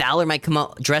 Finn Balor might come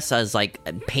out dressed as like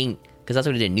paint because that's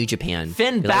what he did in New Japan.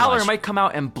 Finn 'Cause I Balor watched- might come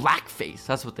out in blackface.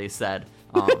 That's what they said.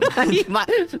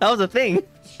 that was a thing.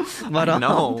 But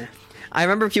No. I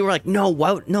remember people were like,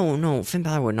 no, Finn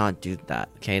Balor would not do that.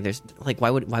 Okay, there's like, why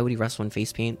would he wrestle in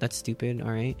face paint? That's stupid.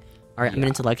 All right, I'm an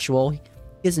intellectual.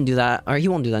 He doesn't do that, or he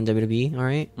won't do that in WWE. All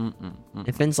right.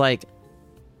 If Finn's like,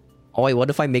 oh wait, what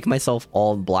if I make myself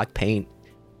all black paint,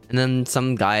 and then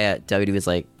some guy at WWE is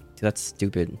like, dude, that's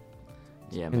stupid.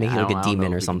 Yeah, man, make you look a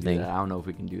demon or something. I don't know if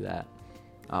we can do that.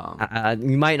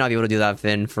 You might not be able to do that,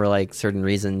 Finn, for like certain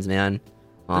reasons, man.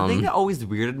 The thing that always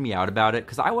weirded me out about it,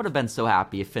 because I would have been so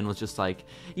happy if Finn was just like,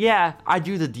 yeah, I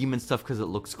do the demon stuff because it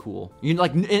looks cool. You know,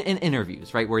 like in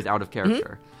interviews, right, where he's out of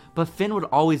character. But Finn would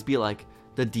always be like,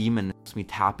 the demon helps me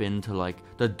tap into like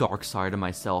the dark side of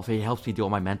myself. It helps me deal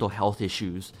with my mental health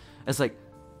issues. It's like,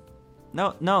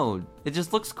 no, it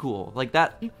just looks cool. Like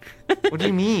that. What do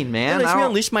you mean, man? It lets me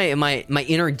unleash my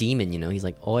inner demon. You know, he's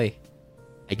like, oi,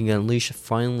 I can unleash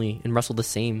finally and wrestle the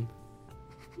same.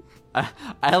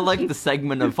 I like the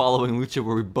segment of Following Lucha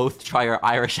where we both try our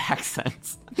Irish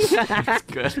accents. That's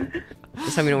good.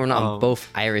 This time we know we're not both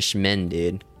Irish men,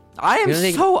 dude. I am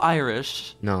so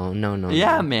Irish. No.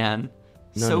 Yeah, man.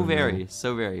 No, so no.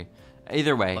 very.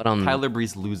 Either way, But, Tyler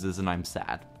Breeze loses and I'm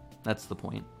sad. That's the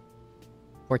point.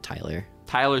 Poor Tyler.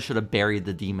 Tyler should have buried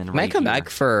the demon. Might come back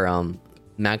for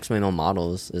Maximum Male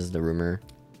Models is the rumor.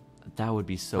 That would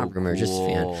be so Not rumor, cool. just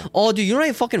fan. Oh, dude, you know what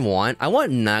I fucking want? I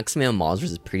want Maximum Models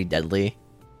versus Pretty Deadly.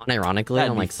 Unironically, That'd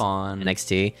on be like fun.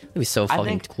 NXT. It'd be so I fucking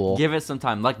think cool. give it some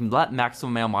time. Like let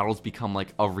Maximum Male Models become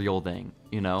like a real thing.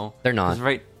 You know? They're not. 'Cause,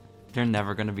 right? They're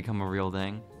never gonna become a real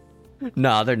thing.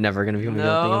 No, they're never gonna be a real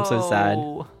thing. I'm so sad.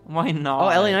 Why not?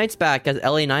 Oh, LA Knight's back as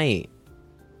LA Knight.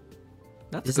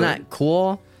 That's Isn't good. that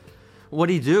cool?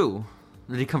 What'd he do?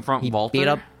 Did he confront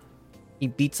Walter? He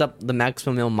beats up the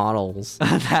Maximum Male Models.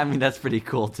 I mean, that's pretty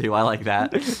cool too. I like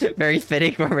that. Very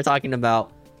fitting when we're talking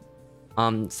about.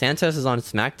 Santos is on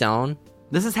SmackDown.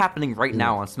 This is happening right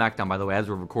now on SmackDown, by the way, as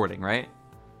we're recording, right?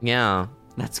 Yeah.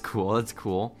 That's cool. That's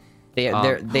cool. They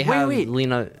have wait.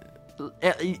 Lena.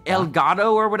 El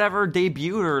Gato or whatever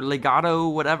debuted, or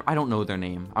Legado, whatever. I don't know their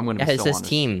name. I'm gonna be It's so his honest.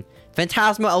 team.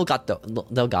 Phantasmo El Gato.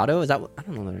 Delgado? Is that what? I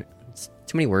don't know. It's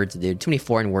too many words, dude. Too many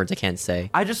foreign words I can't say.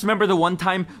 I just remember the one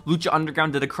time Lucha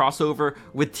Underground did a crossover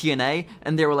with TNA,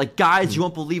 and they were like, guys, you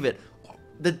won't believe it.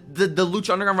 The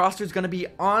Lucha Underground roster is gonna be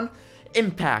on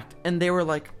Impact, and they were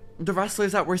like, the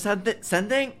wrestlers that we're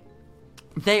sending,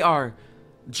 they are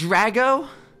Drago,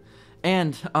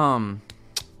 and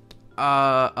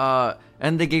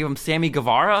they gave him Sammy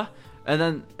Guevara,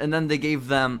 and then they gave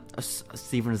them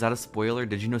Steven, is that a spoiler?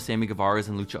 Did you know Sammy Guevara is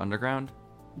in Lucha Underground?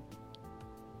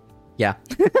 Yeah.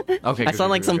 Okay, I sound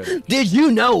like some. Did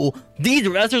you know these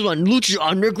wrestlers on Lucha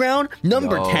Underground?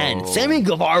 Number 10, Sammy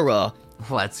Guevara.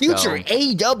 Let's Future go.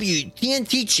 AEW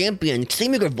TNT champion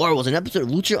Sammy Guevara was an episode of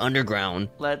Lucha Underground.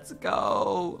 Let's go.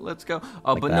 Oh, Like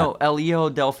but that. no, El Hijo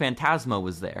del Fantasma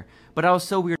was there. But I was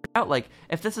so weirded out. Like,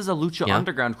 if this is a Lucha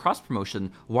Underground cross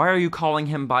promotion, why are you calling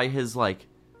him by his like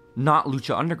not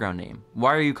Lucha Underground name?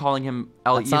 Why are you calling him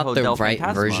El That's Hijo not the del right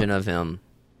Fantasma? version of him.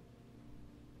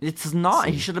 It's not.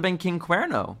 He should have been King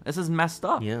Cuerno. This is messed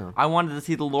up. Yeah. I wanted to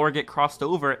see the lore get crossed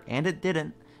over, and it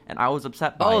didn't. And I was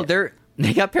upset by it.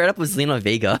 They got paired up with Zelina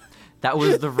Vega. That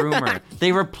was the rumor.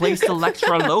 They replaced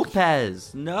Elektra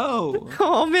Lopez. No.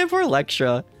 Oh man, poor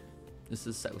Elektra. This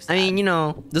is so sad. I mean, you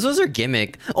know, this was her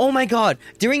gimmick. Oh my god,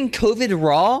 during COVID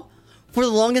Raw, for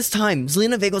the longest time,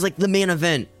 Zelina Vega was like the main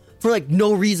event for like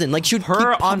no reason. Like she would keep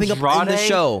popping up in the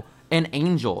show. And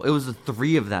Angel. It was the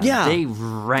three of them. Yeah. They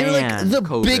ran They're like the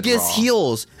COVID biggest Raw.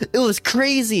 heels. It was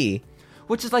crazy.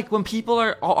 Which is like when people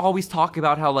are always talk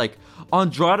about how like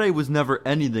Andrade was never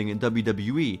anything in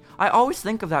WWE. I always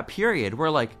think of that period where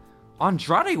like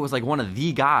Andrade was like one of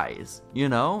the guys, you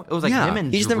know? It was like him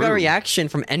and he just never Drew. got a reaction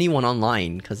from anyone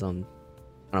online because kind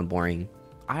of boring.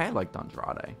 I liked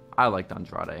Andrade.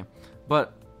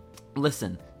 But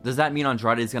listen, does that mean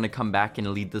Andrade is going to come back and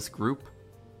lead this group?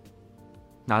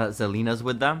 Now that Zelina's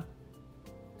with them?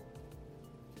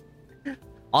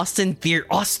 Austin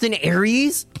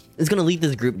Aries is gonna lead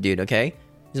this group, dude. Okay,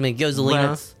 he's like, yo, Zelina,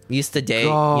 Let's we used to date,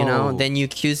 go. you know. Then you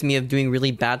accused me of doing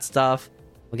really bad stuff.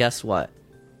 Well, guess what?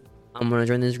 I'm gonna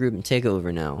join this group and take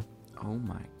over now. Oh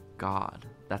my god.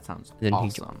 That sounds Then he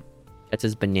awesome. That's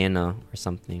his banana or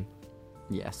something.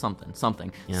 Yeah, something.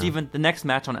 Yeah. Steven, the next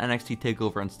match on NXT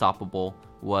TakeOver Unstoppable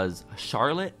was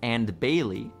Charlotte and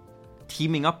Bailey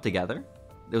teaming up together.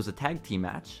 It was a tag team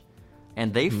match,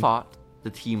 and they fought the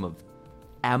team of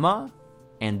Emma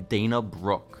and Dana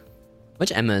Brooke.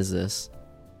 Which Emma is this?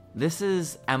 This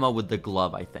is Emma with the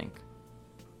glove, I think.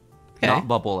 Okay. Not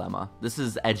Bubble Emma. This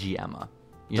is Edgy Emma.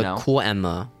 You The know? cool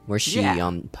Emma, where she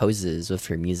Yeah. poses with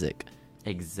her music.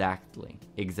 Exactly.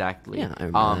 Yeah, I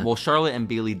remember that. Well, Charlotte and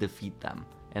Bailey defeat them,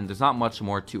 and there's not much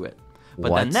more to it.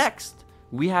 But What? then next,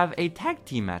 we have a tag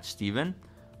team match, Steven.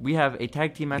 We have a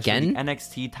tag team match for Again? the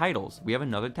NXT titles. We have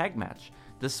another tag match.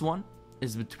 This one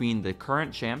is between the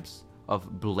current champs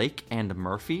of Blake and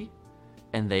Murphy,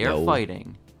 and they are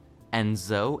fighting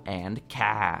Enzo and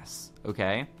Cass.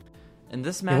 Okay, and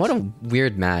this match. Man, what a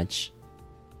weird match.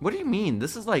 What do you mean?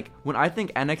 This is like when I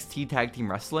think NXT Tag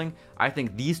Team Wrestling, I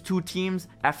think these two teams,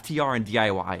 FTR and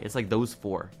DIY. It's like those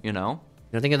four, you know?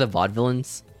 You don't think of the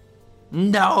Vaudevillains?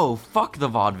 No, fuck the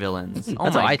Vaudevillains. Oh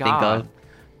That's my what I God. think of.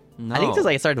 No. I think because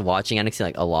I started watching NXT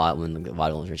like a lot when the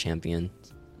Vaudevillains were champions.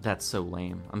 That's so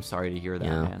lame. I'm sorry to hear that,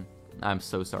 Yeah. man. I'm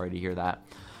so sorry to hear that.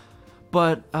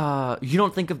 But you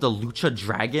don't think of the Lucha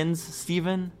Dragons,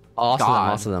 Steven?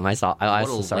 Also them. I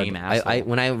also started. lame asshole.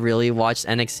 When I really watched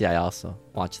NXT, I also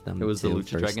watched them. It was the too, Lucha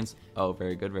first. Dragons? Oh,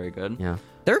 very good, very good. Yeah,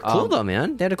 they're cool though,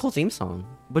 man. They had a cool theme song.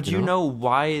 But do you know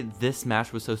why this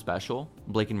match was so special?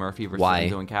 Blake and Murphy versus Why?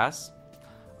 Enzo and Cass?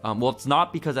 Well, it's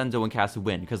not because Enzo and Cass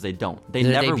win, because they don't. They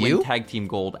Their never debut? win tag team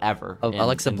gold ever Of in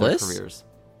Alexa their Bliss? careers.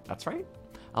 That's right.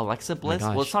 Alexa Bliss?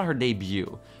 gosh. Well, it's not her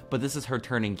debut, but this is her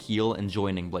turning heel and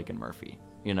joining Blake and Murphy,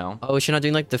 you know? Oh, is she not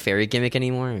doing like the fairy gimmick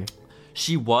anymore?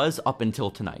 She was up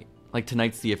until tonight. Like,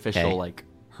 tonight's the official, Okay. like,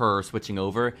 her switching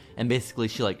over, and basically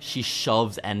she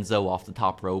shoves Enzo off the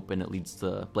top rope, and it leads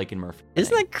to Blake and Murphy.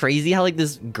 Isn't that crazy how like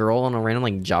this girl on a random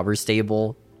like jobber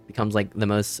stable becomes like the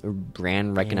most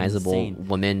brand recognizable Insane.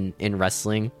 woman in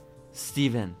wrestling?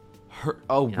 Steven,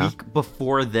 a week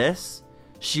before this,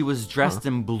 she was dressed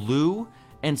in blue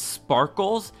and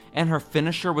sparkles, and her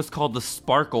finisher was called the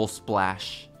Sparkle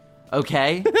Splash.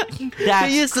 Okay? That's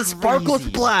They used the sparkle crazy.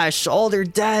 splash. Oh, they're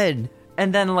dead.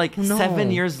 And then, like, No.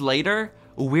 7 years later,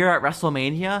 we're at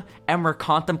WrestleMania, and we're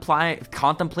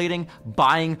contemplating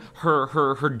buying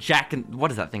her jack and...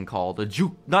 What is that thing called?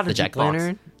 Not The a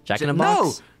jack-o'-lantern? jukebox. Jack in the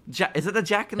box? No! Is it the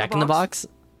Jack in the Box? Jack in the box?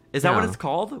 Is that what Yeah. it's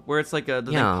called? Where it's like the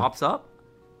thing Yeah. pops up?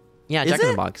 Yeah, Is Jack in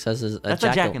it? the box. That's a That's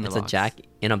a Jack in the It's Box. a Jack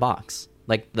in a box,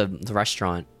 like the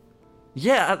restaurant.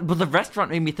 Yeah, but the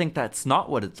restaurant made me think that's not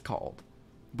what it's called.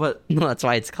 But No, that's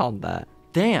why it's called that.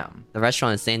 damn, The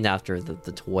restaurant is named after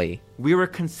the toy. we were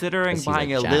considering He's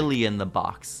buying a a Jack. lily in the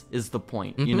box. Is the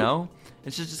point? You Mhm. know,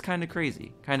 it's just kind of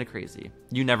crazy. Kind of crazy.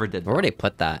 You never did. Where That. would they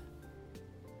put that?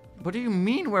 What do you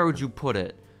mean? Where would you put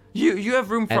it? You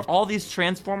have room for I've- all these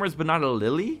transformers, but not a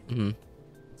lily.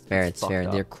 It's fair. That's It's fair. fucked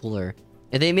up. They're cooler.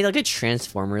 If they made like a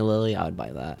Transformer Lily, I would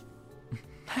buy that.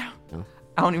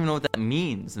 I don't even know what that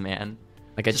means, man.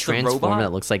 Like a Just a Transformer robot?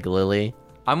 that looks like Lily.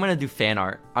 I'm gonna do fan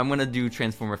art. I'm gonna do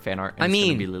Transformer fan art. And I it's gonna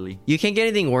mean, be Lily. you can't get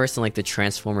anything worse than like the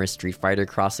Transformers Street Fighter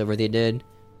crossover they did.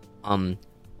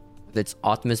 It's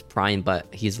Optimus Prime,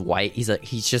 but he's white.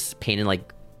 He's just painted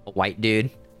like a white dude.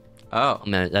 Oh,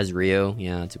 That's Rio.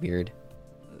 Yeah, it's weird.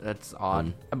 that's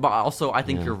odd. But also, I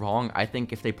think yeah. you're wrong. I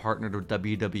think if they partnered with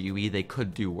WWE, they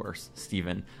could do worse,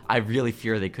 Steven. I really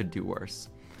fear they could do worse.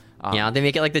 Yeah, they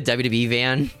make it like the WWE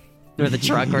van or the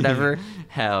truck or whatever.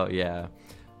 Hell yeah.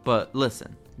 But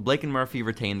listen, Blake and Murphy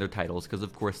retain their titles because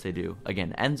of course they do.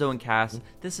 Again, Enzo and Cass,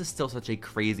 this is still such a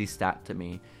crazy stat to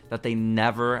me that they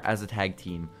never, as a tag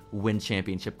team, win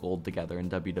championship gold together in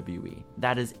WWE.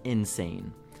 That is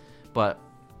insane. But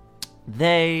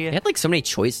They they... had like so many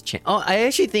choice. Oh, I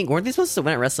actually think weren't they supposed to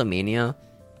win at WrestleMania,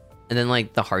 and then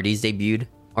like the Hardys debuted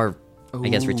or I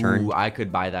guess returned. Ooh, I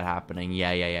could buy that happening.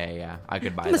 Yeah. I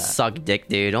could buy I'm a that. suck dick,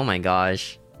 dude. Oh my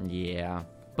gosh. Yeah.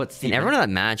 But And Steven, everyone in that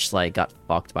match like got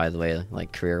fucked, by the way,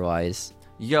 like career wise.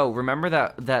 yo, remember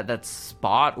that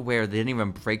spot where they didn't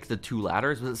even break the two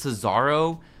ladders? Was it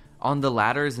Cesaro on the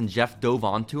ladders and Jeff dove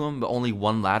onto him, but only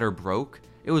one ladder broke?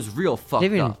 It was real fucked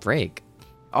Didn't even up. break.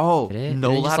 Oh, Did it?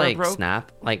 no Did it ladder just like broke?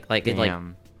 snap? Like it like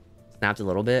Damn. snapped a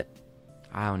little bit.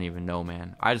 I don't even know,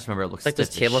 man. I just remember it looks It's like those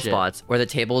stiff as table shit. spots where the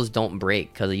tables don't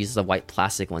break because it uses the white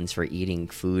plastic ones for eating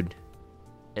food.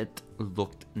 It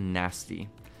looked nasty.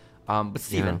 But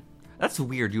Steven, Yeah. that's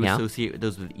weird. You Yeah? associate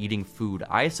those with eating food.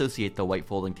 I associate the white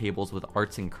folding tables with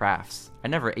arts and crafts. I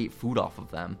never ate food off of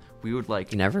them. We would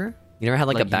like. You never had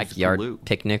like a Like, use backyard glue.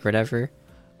 picnic or whatever.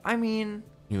 I mean,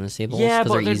 You know, those tables. yeah, 'Cause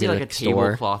but they're there'd easy be to like a store.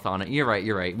 tablecloth on it. You're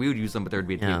right. We would use them, but there'd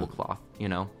be a Yeah. tablecloth. You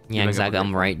know. Yeah, You bring up exactly. a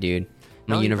I'm great right, point. dude. I'm No, a you bring up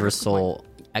a good universal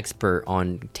expert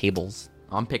on tables.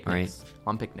 On picnics.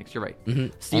 On picnics. You're right.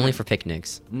 Mhm. Steven, Only for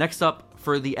picnics. Next up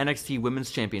for the NXT Women's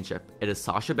Championship, it is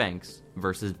Sasha Banks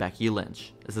versus Becky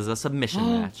Lynch. This is a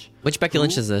submission match. Which Becky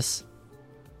Lynch is this?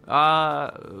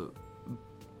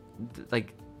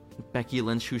 Like Becky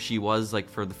Lynch, who she was like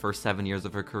for the first 7 years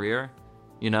of her career.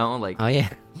 You know, like Oh yeah,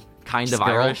 kind this of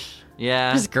girl. Irish.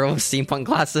 Yeah, this girl with steampunk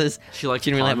glasses. she like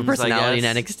She didn't really have a puns, I personality in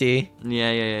guess. NXT.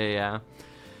 Yeah.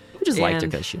 I just liked her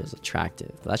And- because she was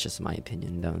attractive. But that's just my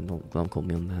opinion. Don't quote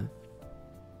me on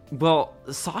that. Well,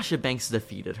 Sasha Banks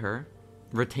defeated her,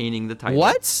 retaining the title.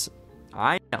 What?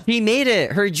 I know. She made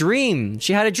it. Her dream.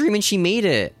 She had a dream and she made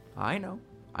it. I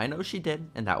know she did,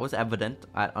 and that was evident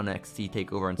at NXT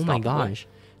TakeOver Oh Unstoppable. my gosh.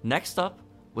 Next up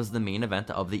was the main event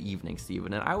of the evening,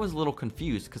 Steven, and I was a little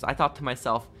confused because I thought to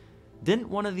myself, didn't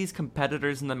one of these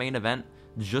competitors in the main event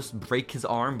just break his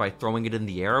arm by throwing it in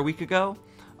the air a week ago?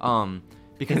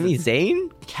 Because Sami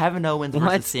Zayn? Kevin Owens What?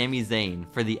 versus Sami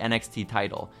Zayn for the NXT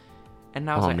title, and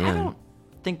I was like, man. I don't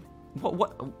think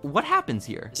what happens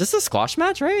here? Is this a squash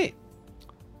match, right?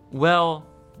 Well,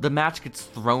 the match gets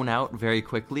thrown out very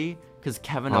quickly because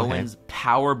Kevin Owens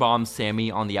power bombs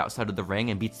Sammy on the outside of the ring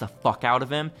and beats the fuck out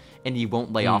of him, and he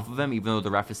won't lay off of him even though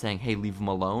the ref is saying, hey, leave him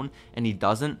alone, and he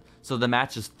doesn't. So the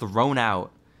match is thrown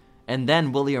out, and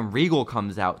then William Regal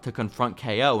comes out to confront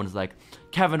KO and is like,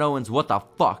 Kevin Owens, what the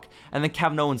fuck? And then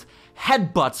Kevin Owens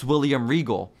headbutts William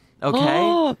Regal,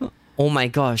 okay? Oh my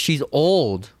gosh, she's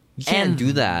old. You can't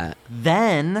do that.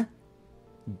 Then,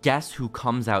 guess who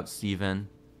comes out, Steven?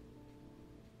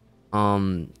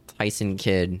 Tyson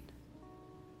Kidd.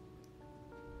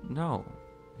 No.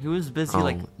 He was busy,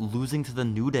 losing to the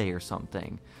New Day or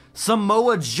something.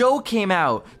 Samoa Joe came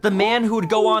out! The man who would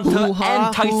go on to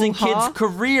end Tyson Kidd's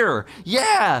career!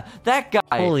 Yeah! That guy!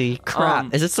 Holy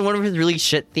crap. Is this the one with his really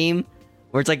shit theme?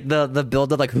 Where it's like the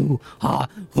build up like hoo ha,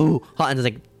 and it's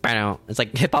like bow. It's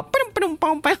like hip hop. And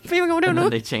then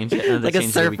they change it. And like a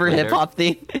surfer hip hop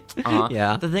theme.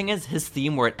 Yeah. The thing is, his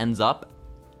theme where it ends up,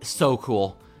 so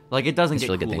cool. Like, it doesn't get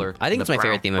really cooler. I think it's my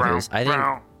favorite theme of his. I think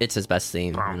it's his best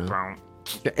theme. You know?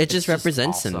 It just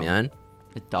represents him, man.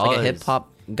 It does. Like a hip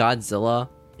hop Godzilla,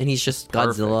 and he's just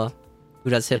Godzilla who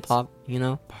does hip hop. You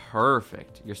know.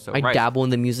 Perfect. You're so right. I dabble in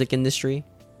the music industry.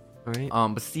 All right.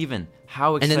 But Steven,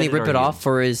 how excited and then they rip it you? off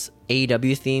for his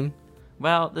AEW theme.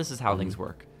 Well, this is how things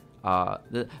work.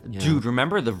 Dude,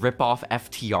 remember the rip-off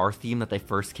FTR theme that they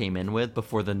first came in with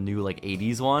before the new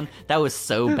 80s one? That was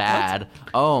so bad.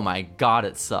 Oh my god,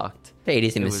 it sucked. The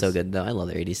 80s theme is so good though. I love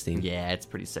the 80s theme. Yeah, it's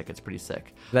pretty sick.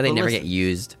 But they never get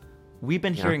used. We've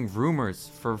been hearing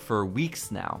rumors for weeks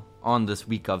now on this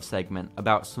Week Of segment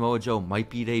about Samoa Joe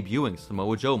might be debuting.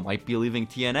 Samoa Joe might be leaving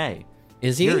TNA.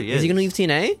 Is he? Is he gonna leave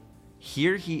TNA?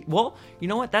 Well, you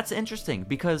know what? That's interesting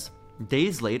because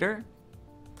days later,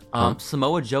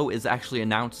 Samoa Joe is actually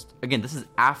announced. Again, this is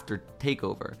after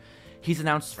TakeOver. He's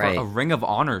announced for a Ring of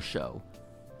Honor show,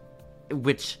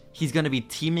 which he's going to be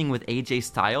teaming with AJ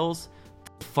Styles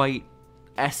to fight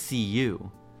SCU.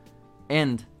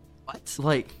 And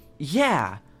what?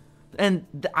 Yeah. And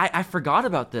I forgot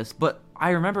about this, but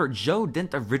I remember Joe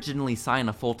didn't originally sign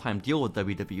a full-time deal with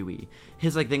WWE.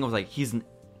 His thing was he's an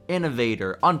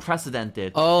innovator,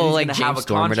 unprecedented. Oh, like James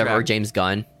Storm, whatever, or James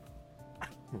Gunn.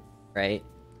 Right?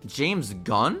 James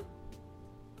Gunn?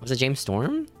 Was it James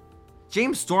Storm?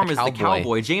 James Storm is the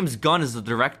cowboy. James Gunn is the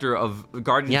director of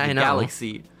Guardians of the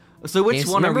Galaxy. So which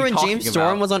one are we talking about? Remember when James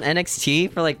Storm was on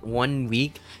NXT for 1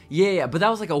 week? Yeah, but that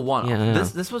was a one-off. Yeah.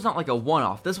 This was not a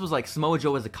one-off. This was Samoa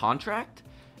Joe has a contract,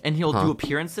 and he'll do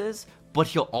appearances, but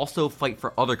he'll also fight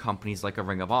for other companies like a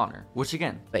Ring of Honor, which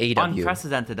again,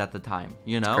 unprecedented at the time.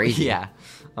 You know, crazy. Yeah.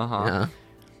 Yeah.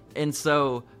 And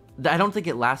so I don't think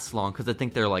it lasts long because I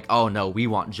think they're oh no, we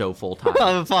want Joe full time.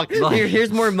 Oh fuck!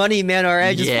 Here's more money, man. All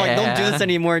right, just don't do this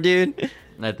anymore, dude.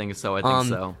 I think so.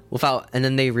 And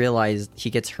then they realized he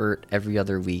gets hurt every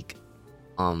other week.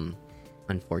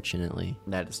 Unfortunately.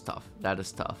 That is tough.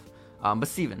 But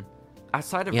Steven,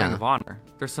 outside of Ring of Honor,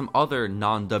 there's some other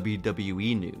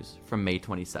non-WWE news from May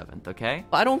 27th, okay?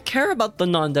 I don't care about the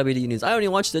non-WWE news. I only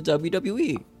watch the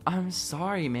WWE. I'm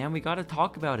sorry, man. We gotta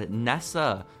talk about it.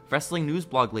 Nessa, wrestling news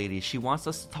blog lady, she wants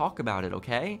us to talk about it,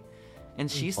 okay? And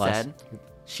she said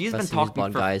she's been talking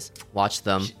blog guys. Watch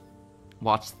them.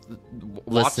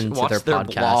 Listen to their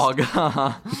podcast.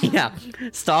 Blog. Yeah.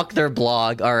 Stalk their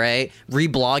blog, all right?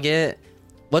 Reblog it.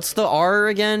 What's the R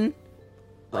again?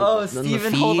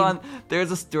 Steven, hold on.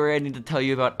 There's a story I need to tell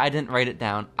you about. I didn't write it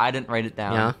down.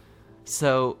 Yeah.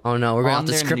 So, oh no, we're going off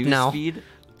the script now.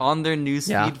 On their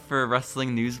newsfeed for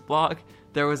Wrestling News Blog,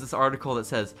 there was this article that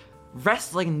says,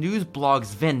 Wrestling News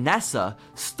Blog's Vanessa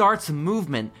starts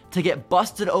movement to get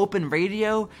Busted Open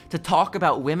Radio to talk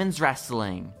about women's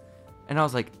wrestling. And I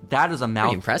was like, that is a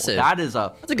mouthful. Impressive. That's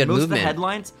a good movement.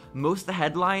 Most of the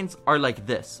headlines are like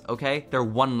this, okay? They're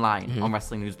one line on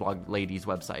Wrestling News Blog Lady's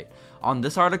website. On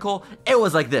this article, it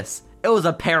was like this. It was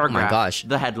a paragraph. Oh my gosh.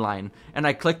 The headline. And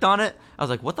I clicked on it. I was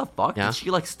like, what the fuck? Yeah. Did she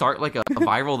start a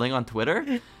viral thing on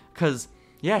Twitter? Because,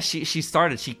 yeah, she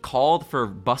started. She called for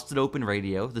Busted Open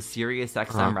Radio, the Sirius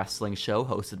XM wrestling show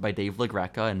hosted by Dave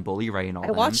LaGreca and Bully Ray and all that.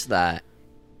 I watched that.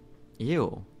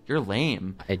 Ew. You're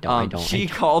lame. I don't. She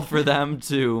called for them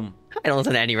to... I don't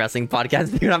listen to any wrestling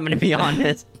podcast, dude. I'm going to be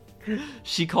honest.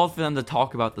 she called for them to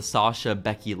talk about the Sasha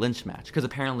Becky Lynch match because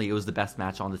apparently it was the best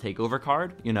match on the Takeover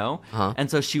card, you know? And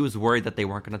so she was worried that they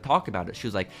weren't going to talk about it. She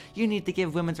was like, you need to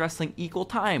give women's wrestling equal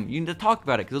time. You need to talk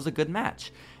about it because it was a good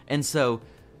match. And so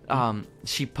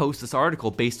she posts this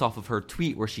article based off of her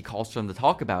tweet where she calls for them to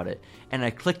talk about it. And I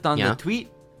clicked on the tweet.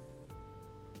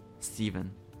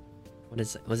 Steven. What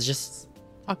is it? Was it just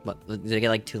talk about? Did it get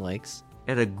like 2 likes?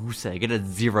 It had a goose egg. It had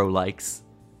 0 likes.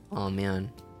 Oh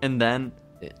man. And then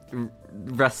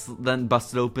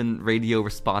Busted Open Radio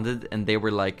responded, and they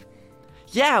were like,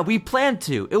 "Yeah, we planned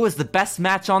to. It was the best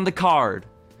match on the card,"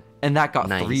 and that got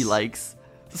 3 likes.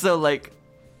 So like,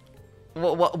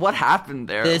 what happened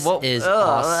there? This is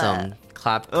awesome.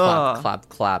 Clap, clap, clap,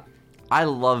 clap. I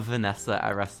love Vanessa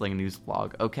at Wrestling News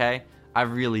Blog. Okay, I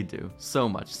really do. So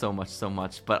much.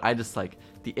 But I just like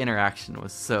the interaction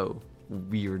was so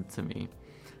weird to me.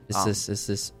 It's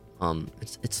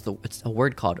a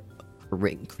word called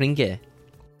kringy.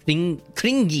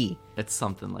 It's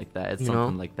something like that.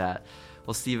 Like that.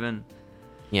 Well, Steven,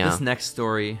 this next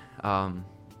story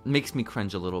makes me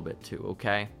cringe a little bit too,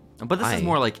 okay? But this is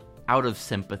more like out of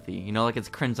sympathy, you know? Like it's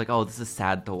cringe, like, oh, this is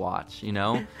sad to watch, you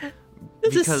know?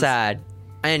 This is sad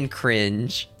and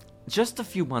cringe. Just a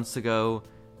few months ago,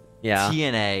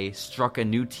 TNA struck a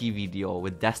new TV deal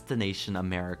with Destination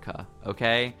America,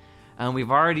 okay? And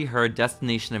we've already heard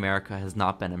Destination America has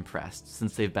not been impressed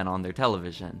since they've been on their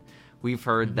television. We've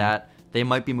heard that they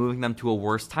might be moving them to a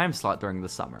worse time slot during the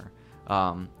summer.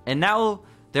 And now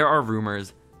there are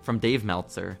rumors from Dave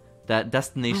Meltzer that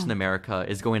Destination America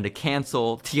is going to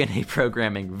cancel TNA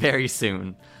programming very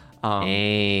soon.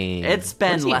 It's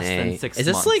been less than 6 months. Is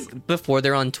this like before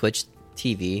they're on Twitch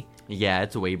TV? Yeah,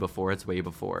 it's way before.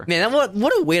 Man,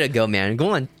 what a way to go, man.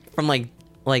 Going from like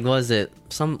what was it?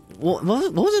 What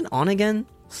was it on again?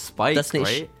 Spike,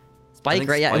 right? Spike,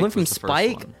 right? Yeah, it went from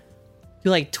Spike to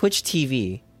like Twitch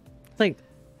TV. Like,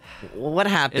 what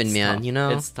happened, it's man? Tough. You know,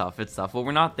 it's tough. Well,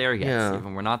 we're not there yet,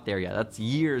 Steven. We're not there yet. That's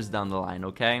years down the line,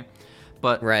 okay?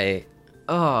 But right.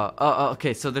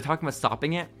 Okay. So they're talking about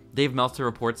stopping it. Dave Meltzer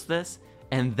reports this,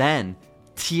 and then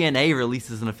TNA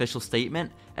releases an official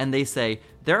statement, and they say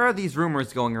there are these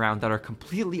rumors going around that are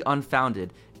completely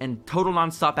unfounded, and Total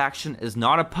Nonstop Action is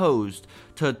not opposed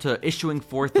to issuing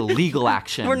forth the legal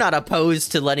action. We're not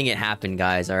opposed to letting it happen,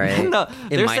 guys. All right. No,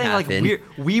 they're saying like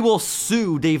we will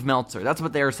sue Dave Meltzer. That's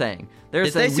what they're saying. They're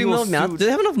saying we will sue. Do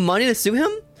they have enough money to sue him?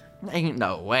 Ain't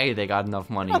no way they got enough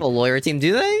money. Not a lawyer team,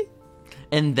 do they?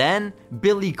 And then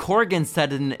Billy Corgan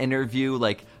said in an interview,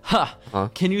 like,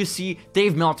 can you see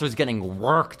Dave Meltzer's getting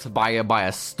worked by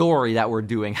a story that we're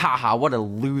doing? Haha, what a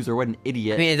loser, what an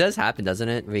idiot. I mean, it does happen, doesn't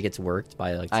it? Where he gets worked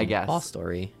by like some false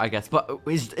story. I guess. But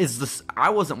is this,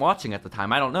 I wasn't watching at the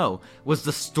time, I don't know. Was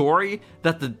the story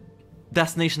that the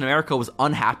Destination America was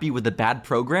unhappy with the bad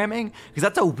programming? Because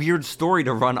that's a weird story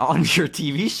to run on your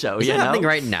TV show, you know? Happening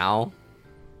right now?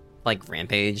 Like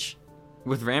Rampage?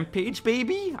 With Rampage,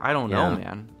 baby? I don't know,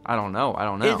 man. I don't know.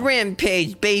 It's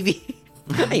Rampage, baby.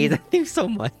 I hate that thing so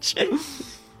much.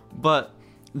 But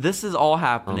this is all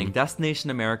happening. Destination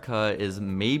America is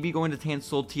maybe going to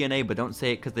cancel TNA, but don't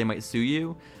say it because they might sue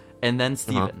you. And then,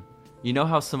 Steven, you know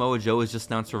how Samoa Joe has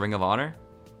just announced for Ring of Honor?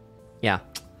 Yeah.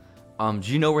 Do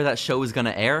you know where that show is going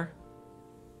to air?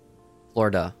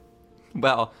 Florida.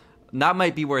 Well, that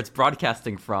might be where it's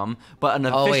broadcasting from, but an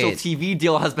official TV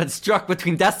deal has been struck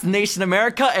between Destination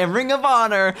America and Ring of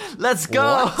Honor. Let's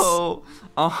go!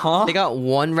 What? They got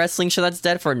one wrestling show that's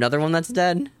dead for another one that's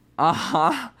dead?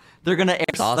 They're gonna air,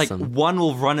 awesome. Like, one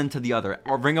will run into the other.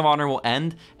 Or Ring of Honor will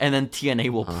end, and then TNA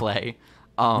will play.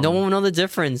 No one will know the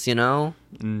difference, you know?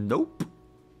 Nope.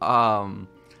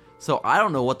 So I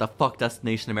don't know what the fuck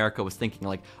Destination America was thinking.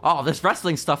 Like, oh, this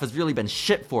wrestling stuff has really been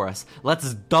shit for us.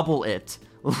 Let's double it.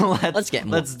 Let's get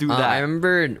more. Let's do that. I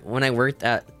remember when I worked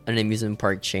at an amusement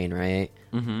park chain, right?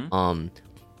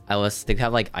 They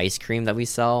have like ice cream that we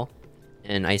sell,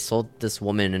 and I sold this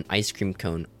woman an ice cream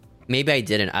cone. Maybe I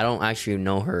didn't. I don't actually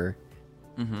know her.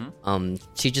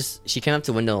 She came up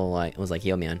to the window like was like,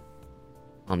 "Yo, man,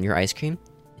 your ice cream,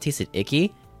 it tasted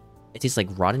icky. It tastes like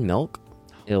rotten milk.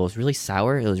 It was really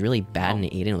sour. It was really bad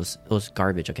and eating. It was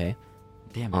garbage. Okay,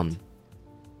 damn it.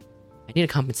 I need a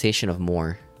compensation of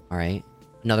more. All right."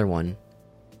 Another one.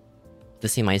 The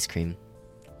same ice cream.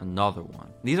 Another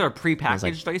one. These are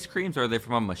pre-packaged ice creams, or are they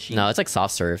from a machine? No, it's like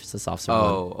soft serve. It's a soft serve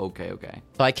one. Okay.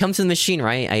 So I come to the machine,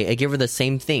 right? I give her the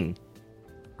same thing,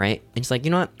 right? And she's like, you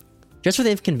know what? Just for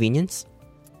the inconvenience,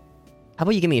 how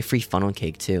about you give me a free funnel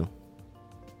cake too?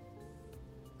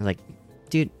 I'm like,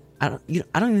 dude, I don't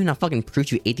even know fucking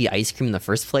prove you ate the ice cream in the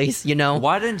first place, you know?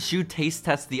 Why didn't you taste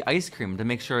test the ice cream to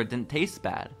make sure it didn't taste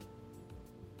bad?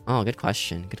 Oh, good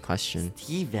question. Good question.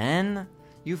 Steven,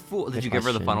 you fool! Did Good you give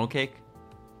her the question. funnel cake?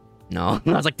 No,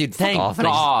 I was like, dude, Thank fuck off, and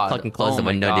I God! just fucking closed Oh the my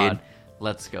window, God. dude.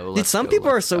 Let's go. Dude, some people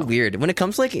are so weird when it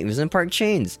comes to like amusement park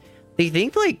chains. They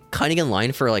think like cutting in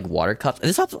line for like water cups.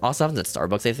 This also happens at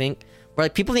Starbucks, I think. Where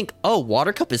like people think, oh,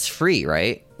 water cup is free,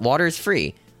 right? Water is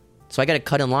free, so I gotta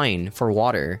cut in line for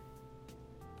water,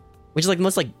 which is like the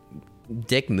most like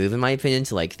dick move in my opinion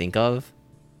to like think of.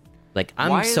 Like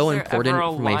I'm so important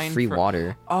for my free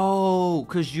water. Oh,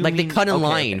 because you like mean, they cut in okay,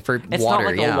 line for it's water. not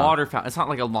like yeah. a water fountain. It's not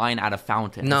like a line at a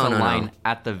fountain. No, it's a no, line no.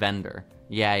 at the vendor.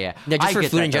 Yeah. Yeah, just I for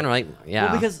get food that, in though. general. Like, yeah.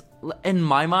 Well, because in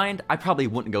my mind, I probably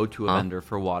wouldn't go to a vendor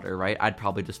for water, right? I'd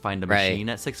probably just find a machine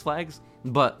at Six Flags.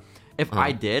 But if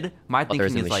I did, my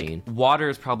thinking is like water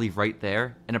is probably right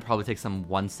there, and it probably takes them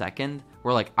 1 second.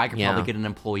 Where like I could probably get an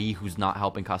employee who's not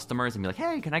helping customers and be like,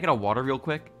 "Hey, can I get a water real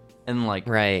quick?" And like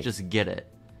just get it,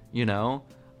 you know?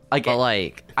 Like, but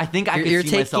like, I think I could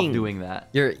see myself doing that.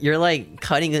 You're like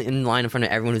cutting in line in front of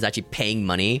everyone who's actually paying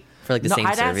money for like the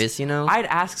same service, you know? I'd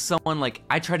ask someone like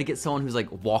I try to get someone who's like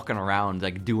walking around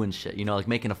like doing shit, you know, like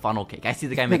making a funnel cake. I see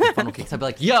the guy making funnel cakes. I'd be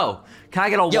like, "Yo, can I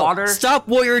get a water?" Stop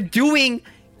what you're doing.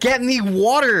 Get me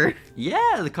water.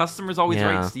 Yeah, the customer's always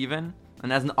right, Yeah. Steven.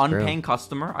 And as an unpaying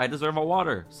customer, I deserve a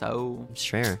water. So,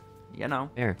 Sure. you know.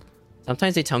 Fair.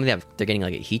 Sometimes they tell me they're getting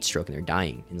like a heat stroke and they're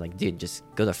dying. And like, dude, just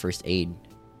go to first aid.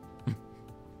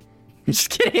 Just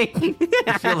kidding.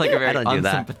 I feel like a very I don't do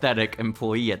that. unsympathetic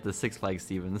employee at the Six Flags,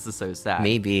 Steven. This is so sad.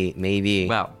 Maybe.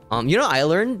 Wow. You know what I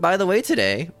learned, by the way,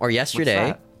 today or yesterday?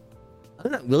 What's I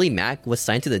learned that Willie Mack was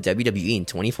signed to the WWE in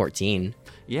 2014.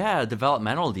 Yeah,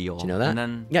 developmental deal. Did you know that? And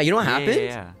then, yeah, you know what happened?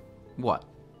 Yeah. What?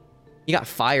 He got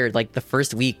fired like the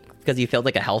first week because he failed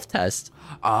like a health test.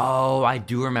 Oh, I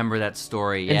do remember that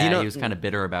story. And Yeah, you know, he was kind of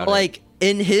bitter about it. Like,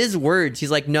 in his words,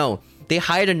 he's like, no, they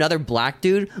hired another black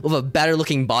dude with a better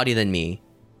looking body than me.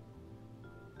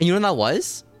 And you know what that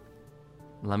was?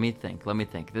 Let me think.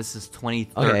 This is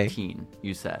 2013,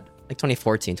 you said. Like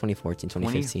 2014,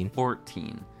 2015.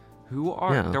 2014. Who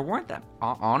are... Yeah. There weren't that...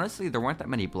 Honestly, there weren't that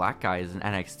many black guys in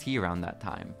NXT around that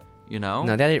time. You know?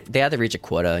 No, they had to reach a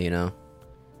quota, you know?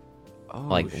 Oh,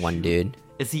 like, one dude.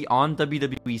 Is he on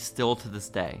WWE still to this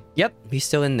day? Yep, he's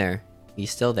still in there.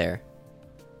 He's still there.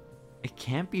 It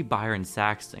can't be Byron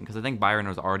Saxton, because I think Byron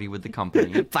was already with the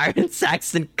company. Byron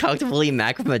Saxton cucked Willie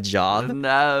Mack from a job. It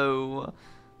No.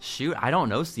 Shoot, I don't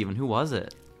know, Steven. Who was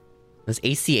it? was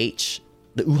ACH.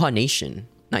 The Uha Nation.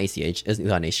 Not ACH, it was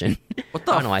Uha Nation. What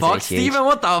the I don't know why I fuck, said ACH. Steven?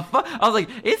 What the fuck? I was like,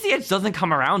 ACH doesn't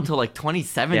come around until like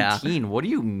 2017. What do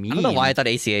you mean? I don't know why I thought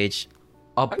ACH.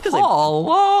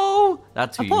 Apollo.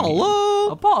 That's who you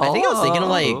mean. Apollo. I think I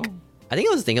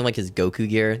was thinking like his Goku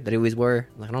gear that he always wore.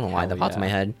 Like, I don't know why that popped in my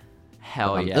head.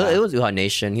 Hell yeah. It was Uha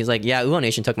Nation. He's like, yeah, Uha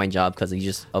Nation took my job because he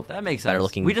just that makes better sense.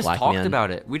 looking We just black talked man.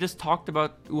 about it. We just talked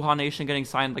about Uha Nation getting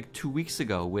signed like 2 weeks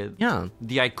ago with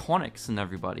the Iconics and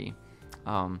everybody.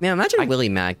 Man, imagine Willie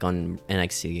Mack on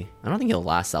NXT. I don't think he'll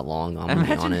last that long. I'm gonna be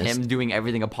Imagine honest. him doing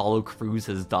everything Apollo Crews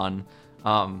has done.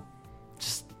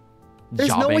 Just There's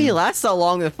no jobbing. way he lasts that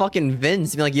long with fucking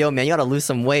Vince. Be like, yo, man, you gotta lose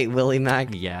some weight, Willie Mack.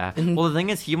 Yeah. Well, the thing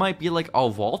is, he might be like a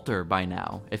Walter by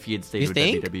now if he had stayed with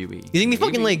WWE. You think he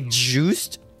fucking like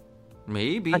juiced?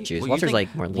 Maybe. Not juiced. Well, Walter's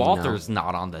like more lean Walter's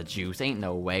not on the juice. Ain't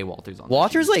no way Walter's on.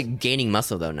 Walter's the juice. like gaining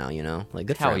muscle though now. You know, like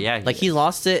good for Hell him. yeah, he like he is.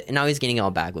 lost it and now he's gaining it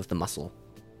all back with the muscle.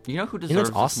 You know who looks deserves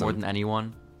this awesome. more than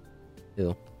anyone?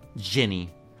 Who? Ginny.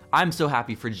 I'm so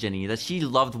happy for Ginny that she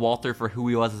loved Walter for who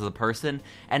he was as a person,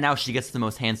 and now she gets the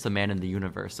most handsome man in the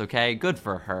universe. Okay, good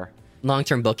for her.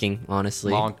 Long-term booking,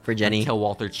 honestly, for Jenny. Until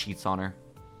Walter cheats on her.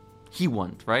 He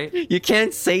won't, right? You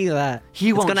can't say that.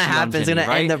 He won't. It's gonna cheat on happen. It's Ginny, gonna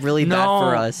right? end up really bad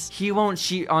for us. He won't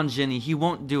cheat on Ginny. He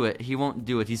won't do it.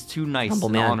 He's too nice Humble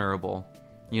and man. honorable.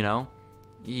 You know.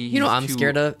 You know what I'm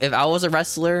scared of? If I was a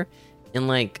wrestler and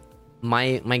like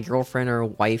my girlfriend or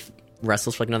wife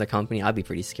wrestles for like another company, I'd be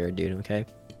pretty scared, dude. Okay,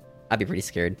 I'd be pretty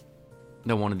scared.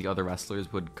 No one of the other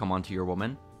wrestlers would come onto your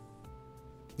woman.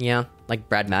 Yeah, like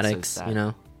Brad That's so Maddox, sad. you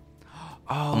know.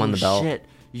 Oh, I'm on the belt. shit.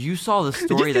 You saw the Did you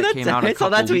story see that came out a I saw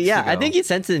couple that tweet. weeks Yeah, ago. I think you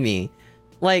sent it to me.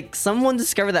 Like someone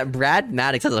discovered that Brad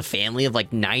Maddox has a family of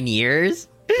like 9 years.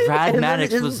 Brad And then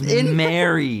Maddox it's was in-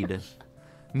 married.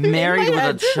 In my Married with a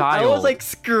head, child. I was like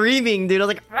screaming, dude. I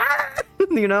was like,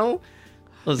 you know,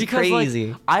 it was Because, crazy.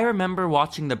 Like, I remember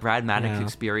watching the Brad Maddox Yeah.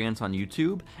 experience on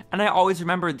YouTube, and I always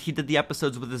remembered he did the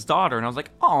episodes with his daughter, and I was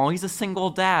like, oh, he's a single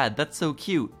dad. That's so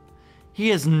cute. He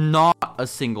is not a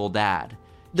single dad.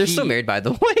 They're still married, by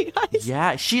the way, guys.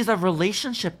 Yeah, she's a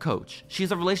relationship coach.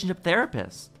 She's a relationship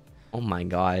therapist. Oh my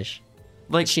gosh.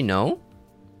 Like, Does she know?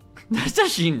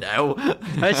 does she know?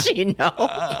 Does she know?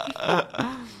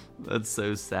 That's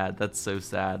so sad. That's so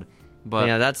sad. But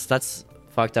yeah, that's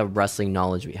fucked up wrestling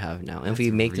knowledge we have now. And if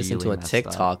we make this into really a messed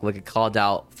TikTok, we get called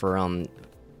out for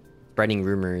spreading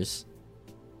rumors.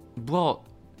 well,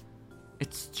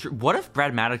 it's true. What if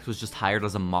Brad Maddox was just hired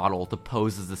as a model to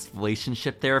pose as this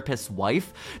relationship therapist's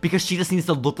wife because she just needs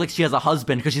to look like she has a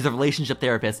husband because she's a relationship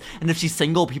therapist, and if she's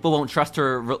single, people won't trust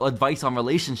her advice on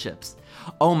relationships.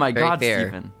 Oh my Very God, fair.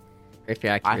 Steven. Very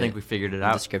accurate. I think we figured it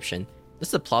out. Description. This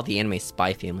is the plot of the anime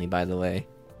Spy Family, by the way.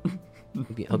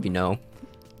 Hope you know.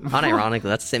 Unironically,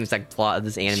 that's the same exact plot of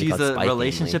this anime She's called a Spy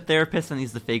relationship Family. therapist and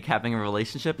he's the fake having a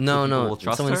relationship. No, so people no. will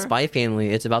trust So in her? Spy Family,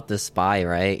 it's about this spy,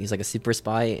 right? He's like a super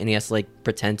spy, and he has to like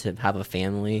pretend to have a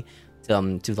family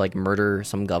to like murder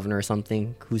some governor or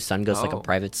something whose son goes to like a Oh.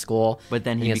 private school. But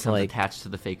then And he has to, becomes like, attached to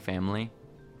the fake family.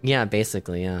 Yeah,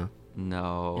 basically, yeah.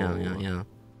 No. Yeah.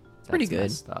 It's pretty good.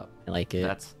 Messed up. I like it.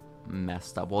 That's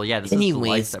messed up. Well, yeah, this is the life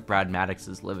Anyways. that Brad Maddox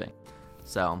is living.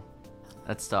 So,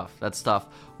 that's tough. That's tough.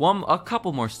 A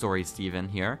couple more stories, Steven,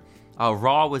 here.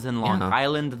 Raw was in Long Yeah.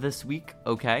 Island this week,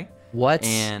 okay? What?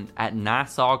 And at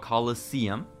Nassau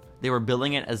Coliseum, they were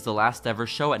billing it as the last ever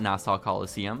show at Nassau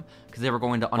Coliseum because they were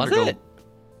going to Was undergo. it?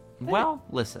 Well,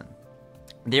 listen,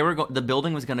 the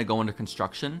building was going to go under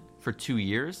construction for 2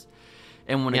 years,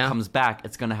 and when it Yeah. comes back,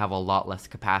 it's going to have a lot less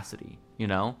capacity. You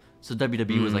know, so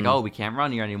WWE was like, "Oh, we can't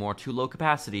run here anymore. Too low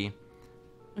capacity."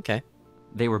 Okay.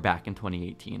 They were back in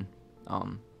 2018.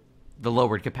 The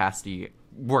lowered capacity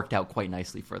worked out quite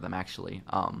nicely for them, actually.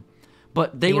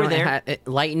 But they were there.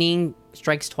 Lightning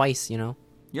strikes twice, you know?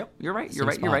 Yep, you're right. You're Same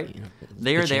right. You're spot, right. you know,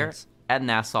 They good are there chance. at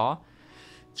Nassau.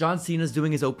 John Cena's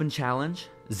doing his open challenge.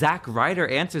 Zack Ryder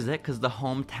answers it because the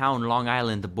hometown Long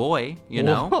Island boy, you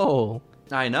know. Whoa.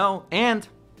 I know. And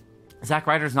Zack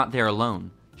Ryder's not there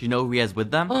alone. Do you know who he has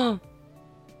with them?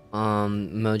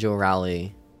 Mojo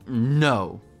Raleigh.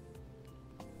 No.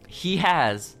 He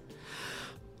has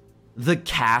the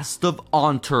cast of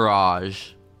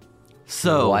Entourage.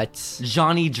 So, What?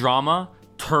 Johnny Drama,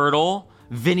 Turtle,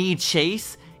 Vinny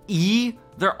Chase, E,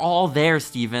 they're all there,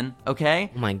 Steven,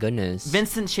 okay? Oh my goodness.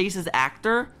 Vincent Chase's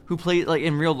actor, who played, like,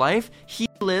 in real life, he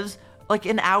lives, like,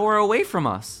 an hour away from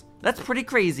us. That's pretty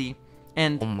crazy.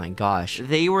 And Oh my gosh.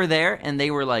 they were there, and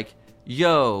they were like,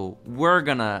 yo, we're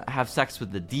gonna have sex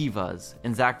with the divas.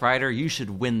 And Zack Ryder, you should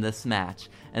win this match.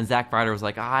 And Zack Ryder was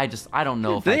like, I don't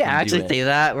know if Did I they can actually do it. say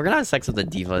that? We're gonna have sex with the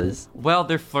divas. Well,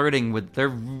 they're flirting with,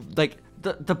 they're, like,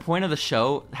 the point of the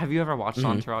show, have you ever watched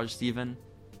Entourage, Steven?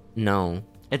 No.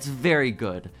 It's very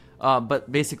good.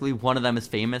 But basically, one of them is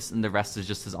famous, and the rest is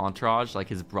just his entourage, like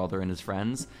his brother and his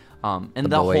friends. And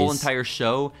the whole boys. entire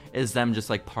show is them just,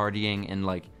 like, partying and,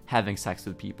 like, having sex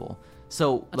with people.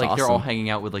 So, That's like, they're all awesome. hanging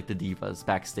out with, like, the divas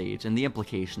backstage. And the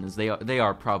implication is they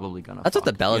are probably gonna That's what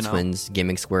the fuck, Bella you know? Twins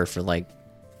gimmicks were for like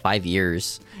 5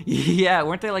 years. Yeah,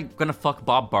 weren't they, like, gonna fuck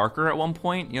Bob Barker at one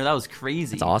point? You know, that was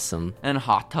crazy. It's awesome. And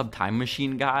Hot Tub Time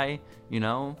Machine guy, you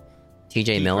know? TJ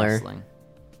Peak Miller. Wrestling.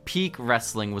 Peak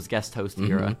Wrestling was guest host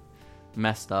era.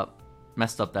 Messed up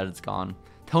that it's gone.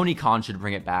 Tony Khan should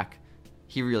bring it back.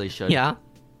 He really should. Yeah.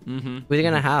 Who are they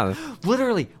gonna have?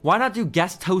 Literally, why not do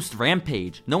guest host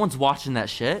Rampage? No one's watching that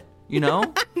shit, you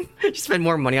know? Just spend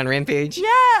more money on Rampage.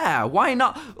 Yeah, why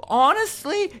not?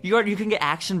 Honestly, you can get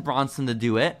Action Bronson to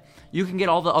do it. You can get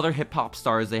all the other hip hop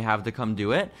stars they have to come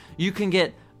do it. You can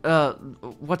get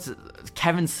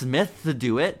Kevin Smith to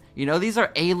do it. You know, these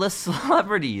are A-list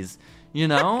celebrities. You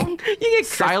know, You can get Chris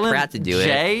Silent Pratt to do it.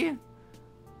 J.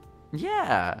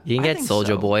 Yeah, You can I get think Soulja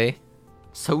so. Boy.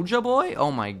 Soulja Boy?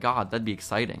 Oh my god, that'd be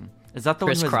exciting. Is that the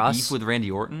Criss one who has Cross? beef with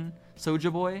Randy Orton?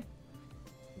 Soulja Boy?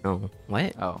 No.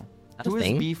 What? Oh, That a who has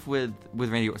thing? beef with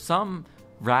Randy Orton? Some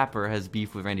rapper has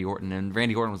beef with Randy Orton, and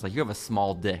Randy Orton was like, "You have a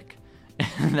small dick,"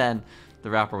 and then the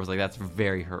rapper was like, "That's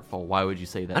very hurtful. Why would you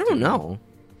say that?" I to don't me?" know.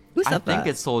 Who said I think that?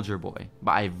 it's Soulja Boy,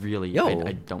 but I really, Yo,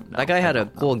 I don't know. That guy had I a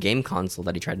don't know. cool game console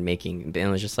that he tried making, and it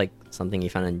was just like something he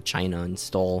found in China and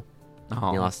stole.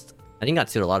 Oh, He lost. I think got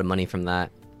sued a lot of money from that.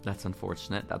 that's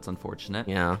unfortunate. That's unfortunate.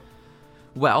 Yeah.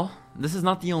 Well, this is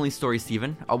not the only story,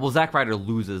 Steven. Well, Zack Ryder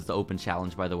loses the Open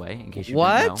Challenge, by the way, in case you didn't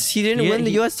know. What? He didn't win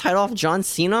the U.S. title off John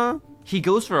Cena? He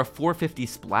goes for a 450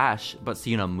 splash, but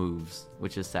Cena moves,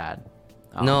 which is sad.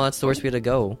 No, that's the worst way to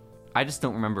go. I just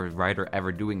don't remember Ryder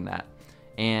ever doing that.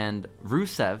 And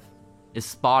Rusev is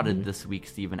spotted this week,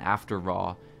 Steven, after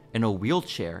Raw, in a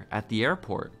wheelchair at the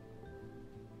airport.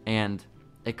 And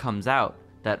it comes out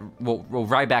that, well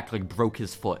Ryback, like, broke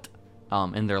his foot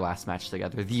in their last match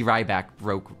together. The Ryback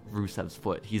broke Rusev's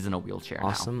foot. He's in a wheelchair now.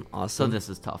 Awesome. So this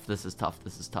is tough. This is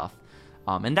tough.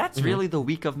 And that's really the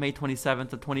week of May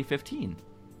 27th of 2015.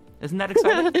 Isn't that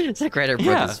exciting? Zack Ryder broke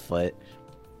Yeah. his foot.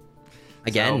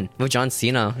 Again, with John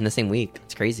Cena in the same week.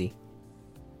 It's crazy.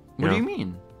 What do you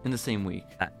mean in the same week?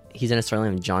 He's in a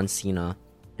storyline with John Cena,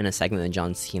 in a segment with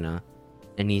John Cena,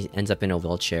 and he ends up in a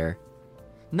wheelchair.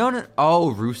 No.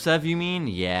 Oh, Rusev, you mean?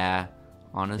 Yeah.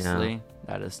 Honestly,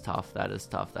 that is tough. That is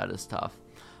tough.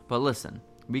 But listen,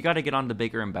 we got to get on to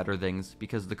bigger and better things,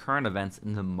 because the current events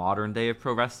in the modern day of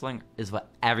pro wrestling is what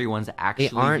everyone's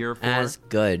actually here for. They aren't as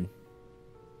good.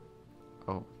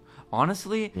 Oh,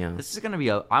 honestly, this is gonna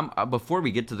be before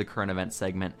we get to the current event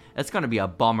segment, it's gonna be a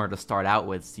bummer to start out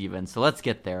with, Steven. So let's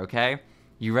get there, okay?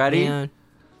 You ready? Yeah.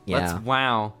 Let's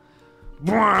wow.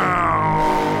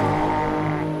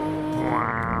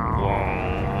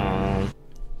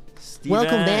 Steven.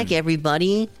 Welcome back,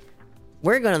 everybody.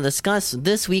 We're gonna discuss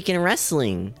This Week in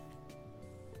Wrestling.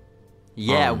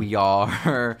 Yeah, we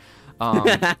are.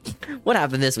 What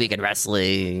happened this week in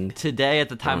wrestling? Today, at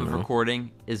the time of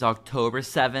recording, is October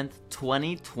 7th,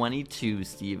 2022,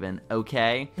 Steven,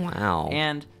 okay? Wow.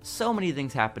 And so many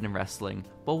things happen in wrestling,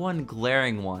 but one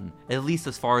glaring one, at least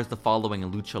as far as the following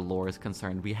Lucha lore is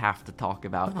concerned, we have to talk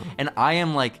about. And I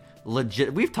am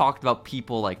legit. We've talked about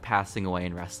people passing away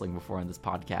in wrestling before on this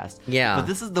podcast. Yeah. But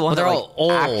this is the one that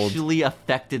actually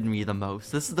affected me the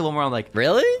most. This is the one where I'm like,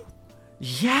 really?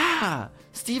 Yeah,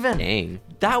 Steven. Dang.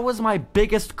 That was my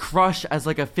biggest crush as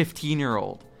a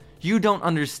 15-year-old. You don't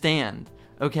understand,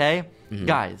 okay?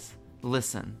 Guys,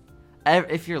 listen.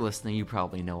 If you're listening, you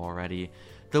probably know already.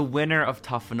 The winner of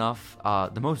Tough Enough,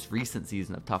 the most recent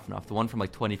season of Tough Enough, the one from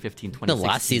 2015, 2016. The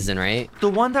last season, right? The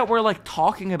one that we're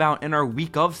talking about in our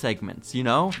week of segments,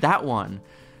 that one.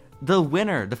 The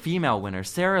winner, the female winner,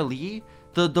 Sarah Lee,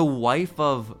 the wife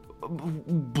of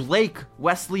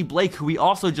Wesley Blake, who we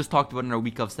also just talked about in our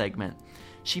week of segment.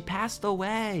 She passed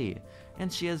away,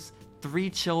 and she has 3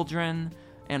 children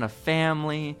and a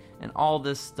family and all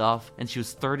this stuff, and she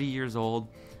was 30 years old.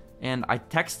 And I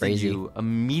texted you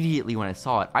immediately when I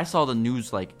saw it. I saw the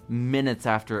news minutes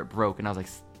after it broke, and I was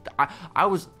like, I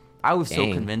was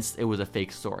so convinced it was a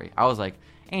fake story. I was like,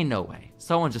 ain't no way,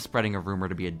 someone's just spreading a rumor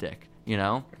to be a dick,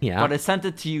 Yeah. But I sent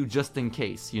it to you just in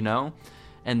case,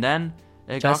 And then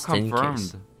it got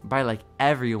confirmed by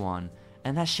everyone,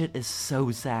 and that shit is so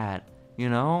sad,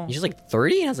 She's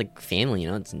 30 and has family,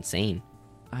 it's insane.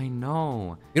 I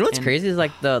know. You know what's crazy is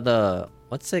the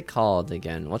what's it called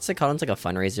again? What's it called? It's a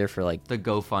fundraiser for the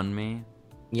GoFundMe.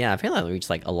 Yeah, apparently it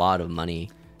reached a lot of money.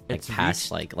 It's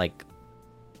past like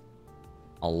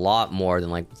a lot more than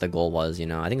what the goal was.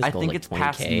 I think it's it's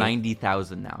past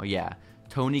 90,000 now. Yeah,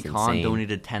 Tony Khan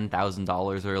donated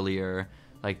 $10,000 earlier.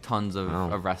 Tons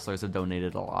of wrestlers have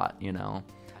donated a lot, I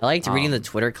liked reading the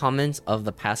Twitter comments of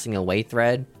the passing away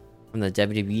thread from the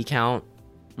WWE account,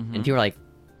 and people were like,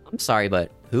 I'm sorry, but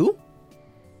who?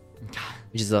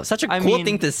 Which is such a cool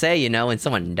thing to say, when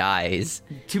someone dies.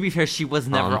 To be fair, she was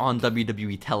never on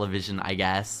WWE television, I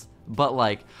guess.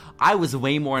 But, I was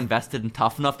way more invested in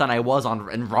Tough Enough than I was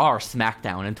in Raw or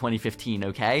SmackDown in 2015,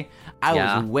 okay? I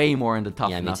was way more into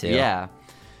Tough Enough. Me too. Yeah.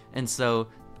 And so,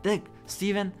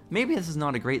 Steven, maybe this is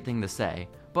not a great thing to say,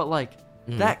 but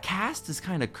that cast is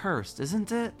kind of cursed,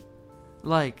 isn't it?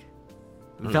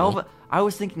 I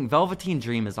was thinking Velveteen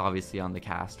Dream is obviously on the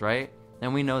cast, right?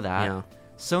 And we know that. Yeah.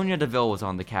 Sonya Deville was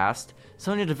on the cast.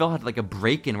 Sonya Deville had a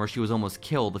break-in where she was almost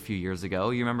killed a few years ago.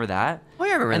 You remember that? Oh,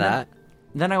 I remember that.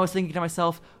 Then I was thinking to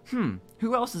myself, who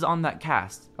else is on that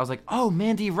cast? I was like, oh,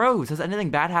 Mandy Rose. Has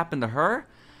anything bad happened to her?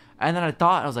 And then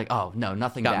I was like, oh, no,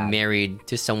 nothing bad. Got married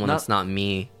to someone that's not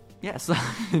me. Yes.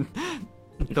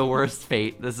 The worst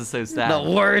fate. This is so sad.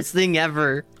 The worst thing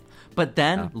ever. But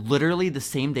then, literally the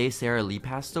same day Sarah Lee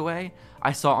passed away,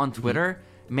 I saw on Twitter,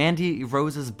 Mandy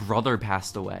Rose's brother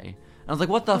passed away. And I was like,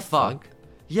 what the fuck?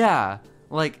 Yeah.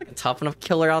 A Tough Enough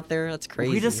killer out there? That's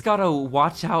crazy. We just gotta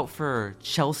watch out for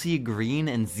Chelsea Green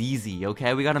and ZZ,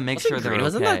 okay? We gotta make sure they're okay.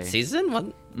 Was in that season?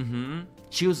 What?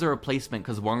 She was the replacement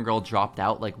because one girl dropped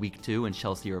out week 2 and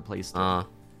Chelsea replaced her.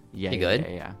 Yeah, good?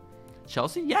 Yeah.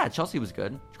 Chelsea? Yeah, Chelsea was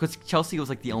good. Because Chelsea was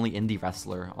the only indie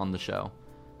wrestler on the show.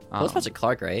 Well, it's Patrick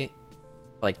Clark, right?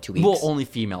 For 2 weeks? Well, only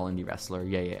female indie wrestler.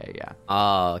 Yeah.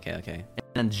 Oh, okay.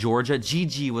 And Georgia,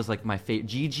 Gigi was my favorite.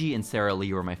 Gigi and Sarah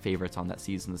Lee were my favorites on that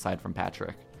season, aside from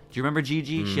Patrick. Do you remember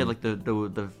Gigi? She had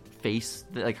the face,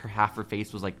 half her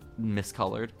face was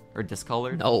miscolored or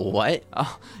discolored. Oh, what?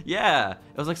 Oh, yeah.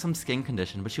 It was some skin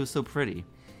condition, but she was so pretty.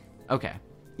 Okay.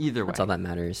 Either way. That's all that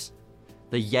matters.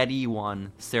 The Yeti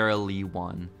won, Sarah Lee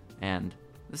won, and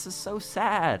this is so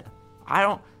sad. I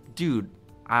don't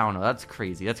know. That's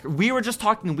crazy. We were just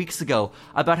talking weeks ago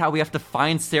about how we have to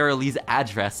find Sarah Lee's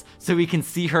address so we can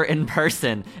see her in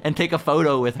person and take a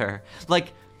photo with her.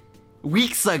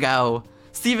 Weeks ago.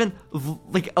 Steven,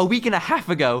 like a week and a half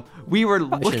ago, we were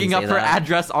looking up her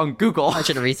address on Google. I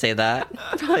shouldn't re-say that.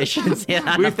 Probably shouldn't say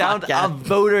that. We found a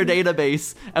voter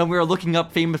database, and we were looking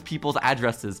up famous people's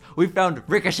addresses. We found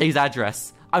Ricochet's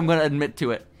address. I'm gonna admit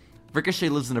to it. Ricochet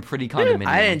lives in a pretty condominium.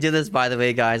 I didn't do this, by the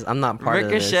way, guys. I'm not part of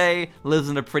this. Ricochet lives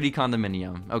in a pretty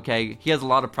condominium, okay? He has a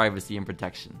lot of privacy and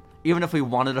protection. Even if we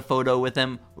wanted a photo with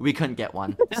him, we couldn't get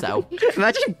one, so.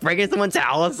 Imagine breaking someone's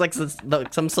house, like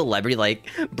some celebrity, like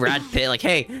Brad Pitt, like,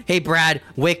 hey, Brad,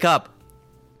 wake up.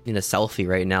 Need a selfie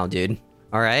right now, dude.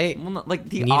 All right? Well, no, like,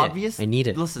 the obvious... I need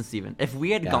it. Listen, Steven, if we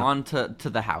had gone to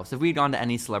the house, if we had gone to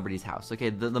any celebrity's house,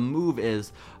 okay, the move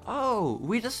is, oh,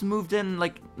 we just moved in,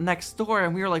 like, next door,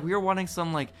 and we were wanting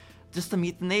some, like, just to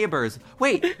meet the neighbors.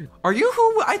 Wait, are you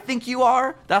who I think you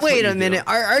are? That's Wait a minute,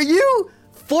 are you...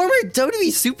 former WWE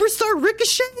superstar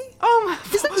Ricochet?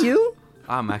 Is that you?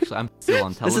 I'm still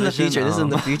on television. This is in the future. This is in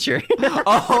the future.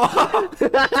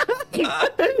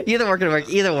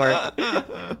 Either work.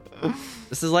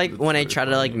 This is like when I try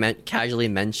to like casually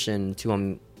mention to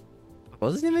him, what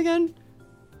was his name again?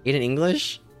 Aiden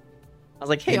English. I was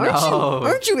like, hey,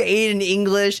 aren't you Aiden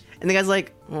English? And the guy's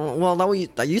like, well,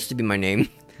 that used to be my name.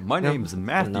 My name's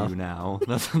Matthew now.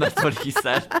 That's what he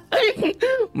said.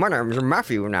 My name's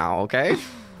Matthew now, okay?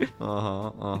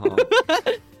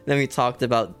 Then we talked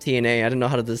about TNA. I didn't know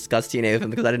how to discuss TNA with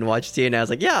him because I didn't watch TNA. I was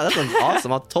like, yeah, that sounds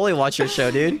awesome. I'll totally watch your show,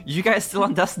 dude. You guys still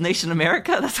on Destination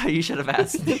America? That's how you should have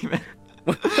asked, Steven.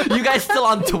 You guys still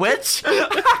on Twitch?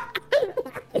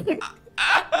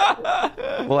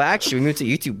 Well, actually, we moved to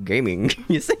YouTube Gaming.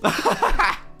 You see?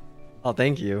 Oh,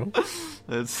 thank you.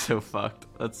 That's so fucked.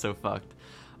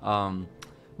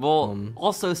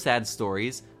 Also sad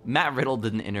stories. Matt Riddle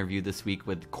did an interview this week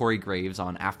with Corey Graves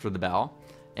on After the Bell,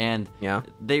 and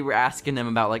they were asking him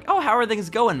about like, oh, how are things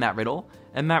going, Matt Riddle?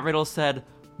 And Matt Riddle said,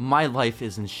 my life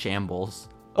is in shambles.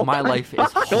 My life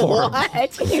is horrible.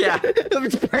 What? Yeah.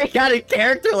 Break out of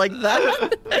character like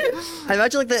that. I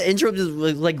imagine like the intro is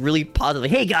like really positive.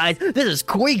 Like, hey guys, this is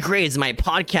Corey Graves, my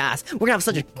podcast. We're gonna have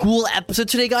such a cool episode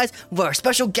today, guys, with our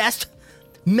special guest,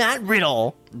 Matt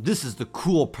Riddle. This is the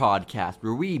cool podcast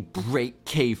where we break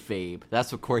kayfabe.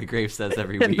 That's what Corey Graves says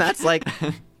every week. And Matt's like,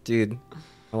 dude,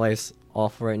 my life's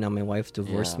awful right now. My wife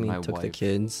divorced me, took the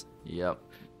kids. Yep.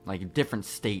 Like a different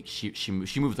state. She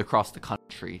moved across the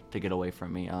country to get away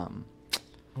from me.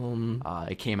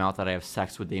 It came out that I have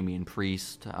sex with Damian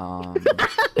Priest. I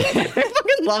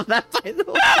fucking love that, by the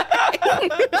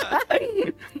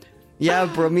way. Yeah,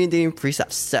 bro, me and Damian Priest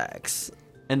have sex.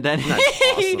 And then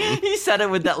he said it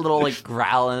with that little like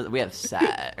growl. We have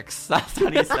sex. That's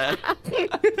what he said.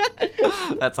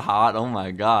 That's hot. Oh my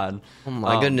god. Oh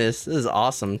my goodness. This is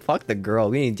awesome. Fuck the girl.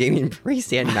 We need Damian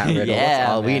Priest and Matt Riddle. That's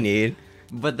all we need.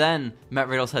 But then Matt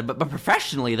Riddle said, but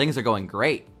professionally, things are going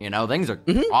great. You know, things are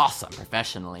awesome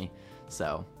professionally.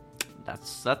 So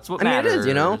that's what matters. It is,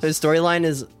 you know? His storyline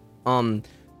is them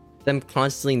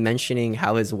constantly mentioning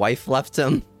how his wife left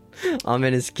him. And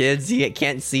his kids he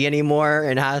can't see anymore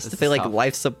and has to pay like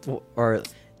life support or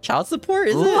child support.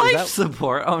 Is it? Life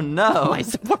support? Oh no! Life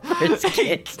support for his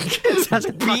kids.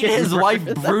 Beat his wife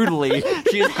brutally.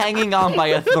 She's hanging on by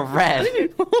a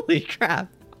thread. Holy crap!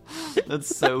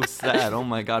 That's so sad. Oh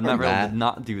my god, Matt Riddle did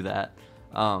not do that.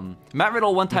 Matt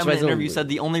Riddle one time in an interview said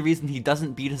the only reason he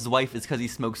doesn't beat his wife is because he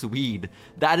smokes weed.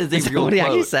 That is a real quote.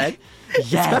 What he said?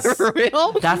 Yes. Is that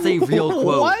real? That's a real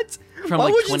quote. What? From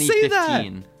like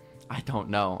 2015. I don't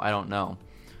know.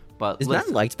 But is Matt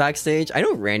liked backstage? I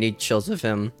know Randy chills with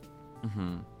him.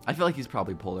 I feel like he's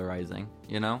probably polarizing,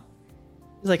 you know?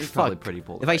 He's like, fuck, probably pretty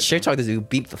polarizing. If I shit talk this dude,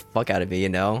 beat the fuck out of me, you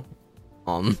know?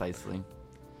 Precisely.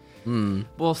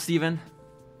 Well, Steven,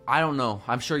 I don't know.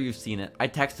 I'm sure you've seen it. I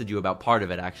texted you about part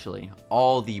of it, actually.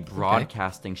 All the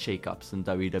broadcasting shakeups in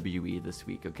WWE this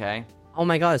week, okay? Oh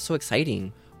my god, it's so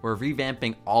exciting. We're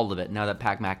revamping all of it now that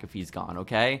Pat McAfee's gone,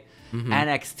 okay?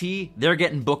 NXT, they're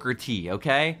getting Booker T,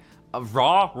 okay?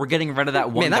 Raw, we're getting rid of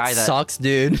that one guy that sucks,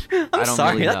 dude. I'm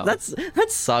sorry. Really that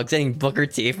sucks. Getting Booker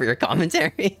T for your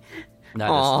commentary.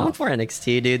 Oh, poor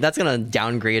NXT, dude. That's gonna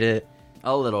downgrade it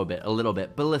a little bit.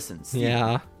 But listen,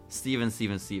 Steven,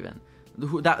 Steven.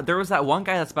 There was that one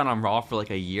guy that's been on Raw for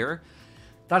like a year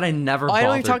that I never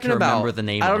bothered to remember the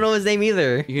name. I don't know his name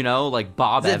either. You know, like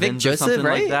Bob Evans or something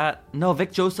like that. No,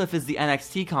 Vic Joseph is the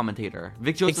NXT commentator.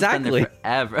 Vic Joseph's been there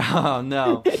forever. Oh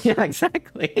no. Yeah,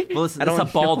 exactly. Well, listen, it's a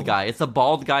bald guy. It's a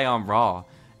bald guy on Raw,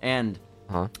 and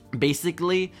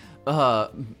basically,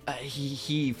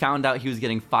 he found out he was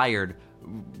getting fired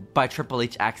by Triple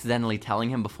H accidentally telling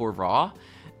him before Raw.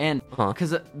 And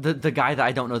because the guy that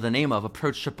I don't know the name of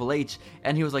approached Triple H,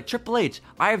 and he was like, Triple H,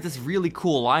 I have this really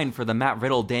cool line for the Matt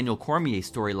Riddle Daniel Cormier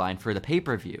storyline for the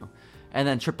pay-per-view. And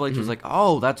then Triple H was like,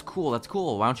 oh, that's cool.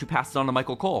 Why don't you pass it on to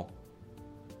Michael Cole?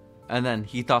 And then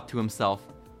he thought to himself,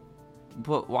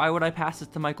 but why would I pass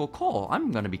it to Michael Cole?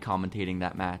 I'm going to be commentating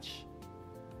that match.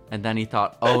 And then he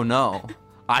thought, oh no,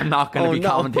 I'm not going to be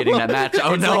commentating that match.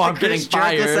 Oh no, like I'm getting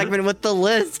fired. Segment with the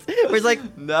list. Where he's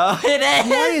like, no, it is.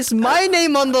 Why is my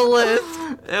name on the list?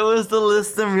 It was the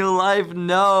list in real life.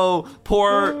 No,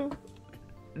 poor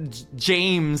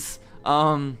James.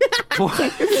 Poor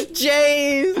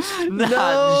James.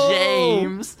 Not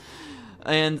James.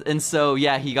 And so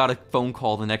yeah, he got a phone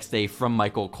call the next day from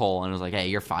Michael Cole and was like, hey,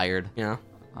 you're fired. Yeah.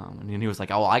 And he was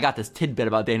like, oh, well, I got this tidbit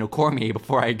about Daniel Cormier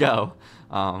before I go.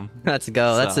 Let's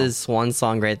go. That's his swan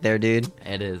song right there, dude.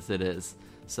 It is.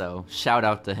 So shout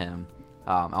out to him.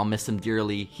 I'll miss him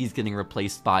dearly. He's getting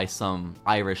replaced by some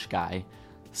Irish guy.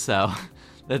 So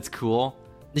that's cool.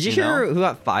 Did you hear who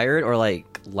got fired or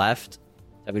like left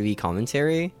WWE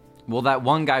commentary? Well, that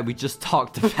one guy we just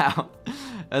talked about.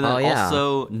 And then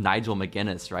also Nigel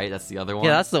McGuinness, right? That's the other one.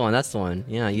 Yeah, that's the one.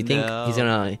 Yeah, you think he's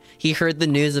gonna... He heard the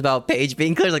news about Paige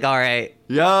being cleared, like, all right.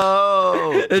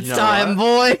 Yo! It's time,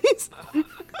 boys!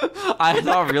 I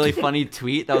saw a really funny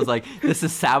tweet that was like, this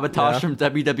is sabotage from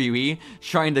WWE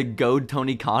trying to goad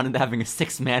Tony Khan into having a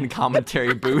 6-man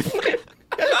commentary booth.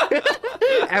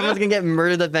 Everyone's gonna get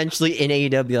murdered eventually in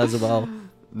AEW as well.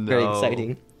 No. Very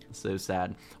exciting. So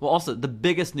sad. Well, also, the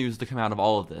biggest news to come out of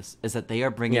all of this is that they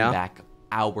are bringing back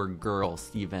our girl,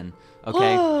 Steven.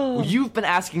 Okay? You've been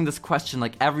asking this question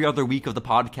like every other week of the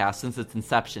podcast since its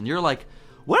inception. You're like,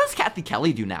 what does Cathy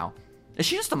Kelley do now? Is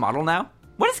she just a model now?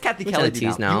 What does Cathy Kelley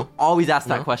do now? You always ask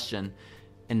that question.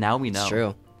 And now we know. It's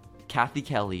true. Cathy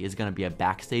Kelley is going to be a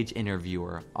backstage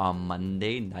interviewer on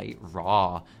Monday Night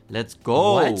Raw. Let's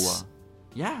go. What?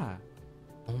 Yeah.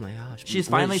 Oh my gosh. She's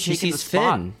finally taken the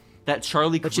spot that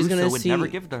Charlie Caruso would never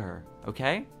give to her.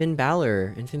 Okay? Finn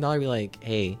Balor. And Finn Balor be like,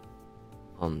 hey,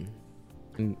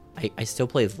 I still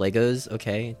play with Legos,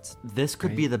 okay? This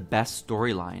could be the best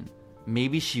storyline.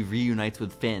 Maybe she reunites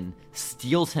with Finn,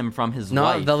 steals him from his wife.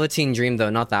 Not Velveteen Dream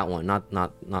though, not that one. Not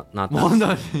that. Well,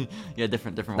 no, yeah,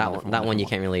 different that one you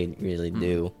can't really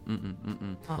do.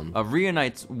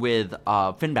 Reunites with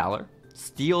Finn Balor,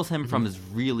 steals him from his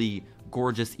really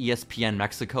gorgeous ESPN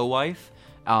Mexico wife.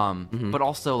 But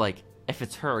also like if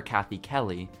it's her or Cathy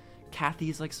Kelley,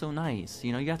 Cathy's like so nice,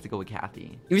 you know. You have to go with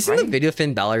Cathy. Have you seen the video of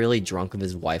Finn Balor really drunk with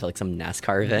his wife at like some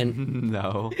NASCAR event?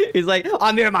 No. He's like,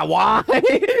 I'm here with my wife.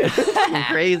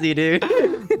 Crazy, dude.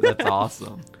 That's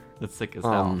awesome. That's sick as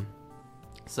hell.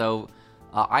 So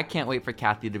I can't wait for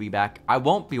Cathy to be back. I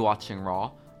won't be watching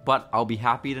Raw, but I'll be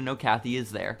happy to know Cathy is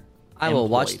there. I will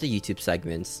watch the YouTube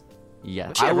segments.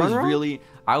 Yes, I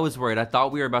was worried. I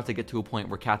thought we were about to get to a point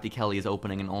where Cathy Kelley is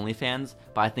opening an OnlyFans,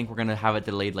 but I think we're gonna have it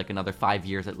delayed like another 5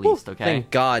 years at least. Okay.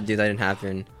 Thank God, dude, that didn't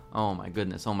happen. Oh my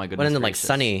goodness. But then like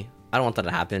Sunny, I don't want that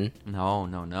to happen.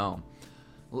 No.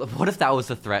 What if that was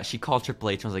the threat? She called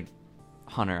Triple H and was like,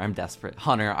 Hunter, I'm desperate.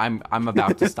 Hunter, I'm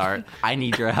about to start. I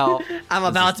need your help. I'm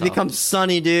about to become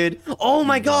Sunny, dude. Oh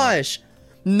my gosh.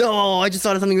 No, I just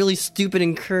thought of something really stupid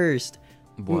and cursed.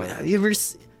 What? Have you ever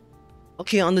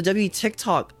Okay, on the W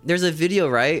TikTok, there's a video,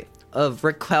 right, of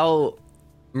Raquel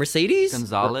Mercedes?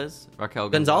 Raquel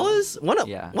Gonzalez? One of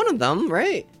them,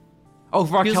 right? Oh,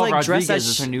 Raquel like, Rodriguez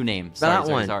is her new name.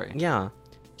 Sorry. Yeah.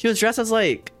 She was dressed as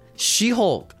like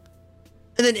She-Hulk.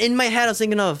 And then in my head, I was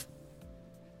thinking of,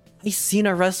 I've seen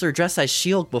a wrestler dressed as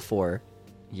She-Hulk before.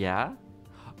 Yeah?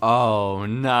 Oh,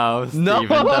 no, Steven,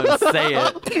 don't say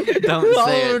it. Don't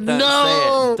say it.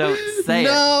 Don't say it.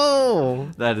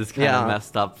 No. That is kind of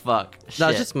messed up. Fuck.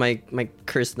 That's just my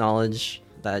cursed knowledge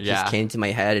that just came to my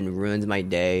head and ruined my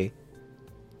day.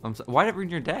 Why did it ruin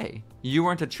your day? You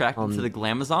weren't attracted to the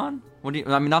Glamazon? What do you?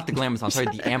 I mean, not the Glamazon. Sorry,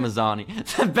 the Amazon.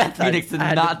 Beth Phoenix did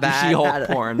not do She-Hulk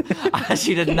porn.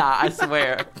 She did not. I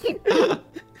swear.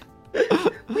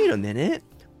 Wait a minute.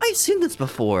 I've seen this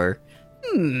before.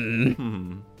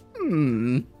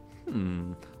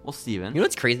 Well, Steven. You know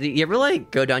what's crazy? You ever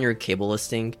like go down your cable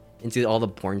listing into all the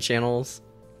porn channels?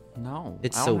 No.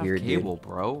 It's I so don't have weird, cable, dude.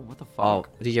 bro. What the fuck? Oh,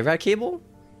 did you ever have cable?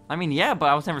 I mean, yeah, but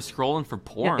I was never scrolling for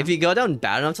porn. Yeah, if you go down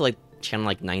bad enough to like channel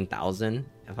like 9,000,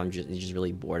 if I'm just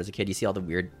really bored as a kid, you see all the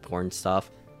weird porn stuff.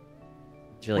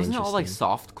 It's really Wasn't it all like interesting.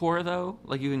 softcore though?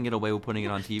 Like you can get away with putting it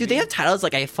on TV. Dude, they have titles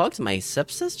like I fucked my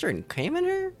stepsister and came in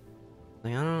her.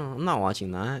 Like I don't know, I'm not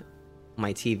watching that.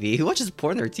 My TV. Who watches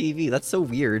porn on their TV? That's so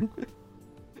weird.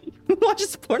 Who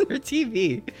watches porn on their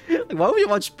TV? Like, why would you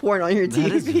watch porn on your TV?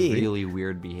 That is really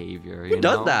weird behavior. Who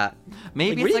does that?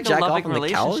 Maybe like, it's like a loving on the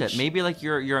relationship. couch? Maybe like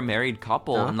you're a married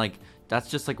couple and like that's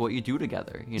just like what you do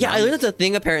together. You Yeah, know? I learned a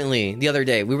thing apparently the other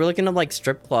day. We were looking up like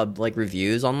strip club like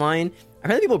reviews online, I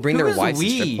heard people bring Who their is wives to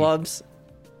strip we? clubs.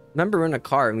 Remember, we're in a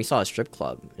car and we saw a strip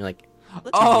club. You're like,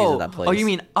 let's visit that place. Oh, you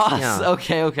mean us? Yeah.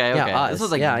 Okay. Yeah, This us.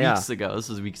 was like Yeah, weeks ago. This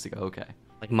was weeks ago. Okay.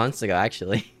 Like months ago,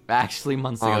 actually. Actually,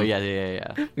 months ago.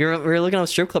 Yeah. We were looking up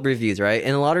strip club reviews, right?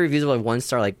 And a lot of reviews were like 1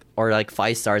 star, or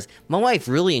 5 stars. My wife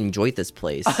really enjoyed this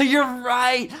place. You're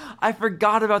right. I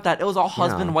forgot about that. It was all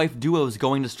husband-wife duos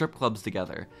going to strip clubs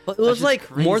together. But it was That's like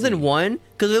just more crazy. than one,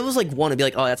 because it was like one, it'd be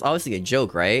like, oh, that's obviously a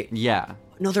joke, right? Yeah.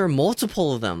 No, there are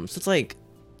multiple of them. So it's like,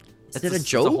 is it a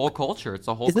joke? It's a whole culture. It's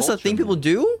a whole Is this culture, a thing people man.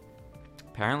 do?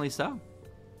 Apparently so.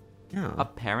 Yeah.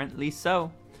 Apparently so.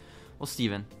 Well,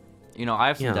 Steven, I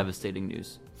have some Yeah. devastating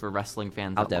news for wrestling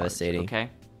fans. How at large, devastating? okay?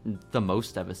 The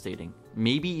most devastating.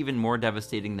 Maybe even more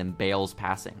devastating than Bael's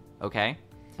passing, okay?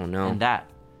 Oh no. And that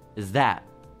is that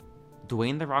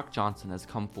Dwayne "The Rock" Johnson has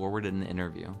come forward in an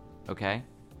interview, okay?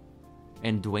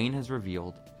 And Dwayne has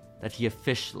revealed that he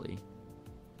officially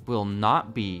will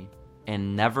not be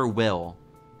and never will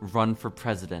run for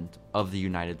president of the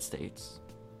United States.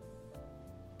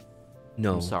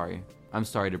 No. I'm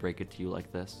sorry to break it to you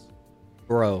like this.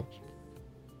 Bro.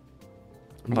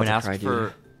 I'm about When to asked cry, for,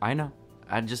 dude. I know.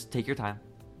 I just take your time.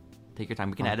 Take your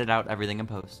time. We can edit out everything in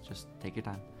post. Just take your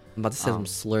time. I'm about to say some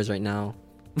slurs right now.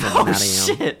 Oh mad I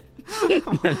am. shit!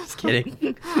 I'm just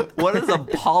kidding. What is a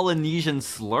Polynesian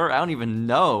slur? I don't even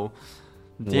know.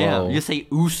 Damn, Whoa. you say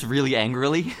 "oos" really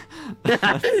angrily?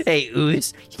 Hey,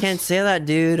 Oos. You can't say that,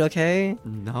 dude, okay?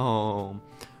 No.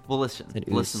 Well, listen. Said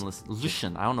oos.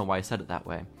 Listen. I don't know why I said it that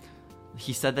way.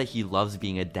 He said that he loves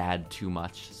being a dad too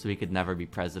much, so he could never be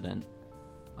president.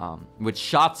 Which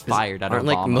shots fired at Aren't,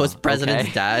 Obama. like, most presidents'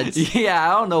 okay? dads? Yeah,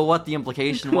 I don't know what the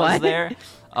implication was What? there.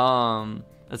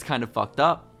 That's kind of fucked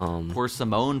up. Poor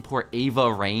Simone, poor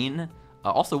Ava Rain.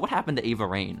 Also, what happened to Ava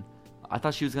Rain? I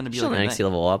thought she was gonna be She's like on a NXT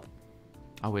level up.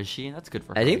 Oh, is she? That's good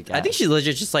for her. I think guess. she's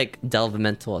legit just like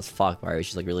developmental as fuck, right?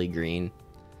 She's like really green.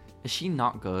 Is she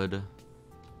not good?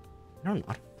 I don't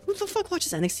know. Who the fuck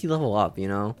watches NXT level up, you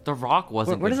know? The Rock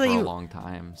wasn't Where good does for that a even- long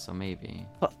time, so maybe.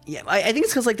 Well, yeah, I think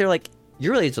it's because like they're like,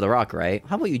 you're related to The Rock, right?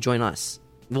 How about you join us?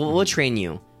 We'll train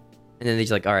you. And then they're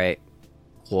just like, all right,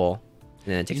 cool.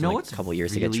 And then it takes You know them, like, what's a couple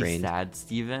years really to get trained. sad,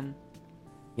 Steven?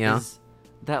 Yeah. Is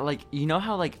that like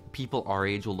how like people our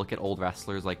age will look at old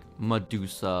wrestlers like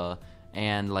Medusa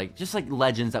and like just like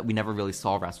legends that we never really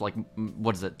saw wrestle, like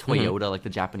what is it, Toyota, like the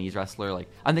Japanese wrestler, like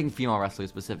I'm thinking female wrestlers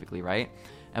specifically, right?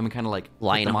 And we kind of like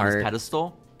put them on this Lionheart.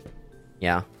 pedestal.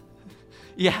 Yeah.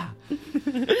 Yeah.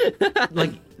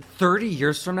 Like 30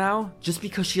 years from now, just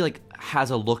because she like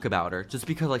has a look about her, just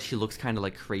because like she looks kind of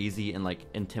like crazy and like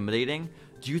intimidating,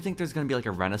 do you think there's gonna be like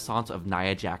a renaissance of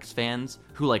Nia Jax fans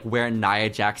who like wear Nia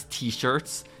Jax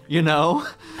t-shirts, and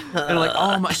like,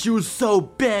 oh my, she was so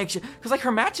big, because like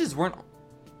her matches weren't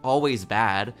always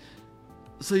bad,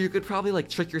 so you could probably like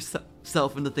trick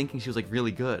yourself into thinking she was like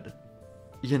really good,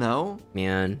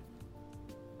 Man.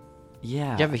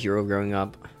 Yeah. Did you have a hero growing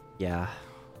up? Yeah.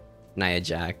 Nia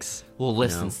Jax. Well,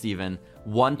 listen, No. Steven.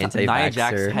 One time, Anti-vaxxer. Nia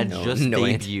Jax had No, just no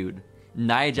debuted.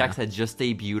 Nia Jax had just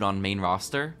debuted on main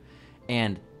roster,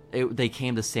 and they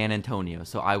came to San Antonio,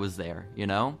 so I was there,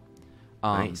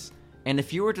 Nice. And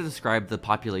if you were to describe the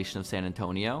population of San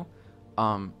Antonio,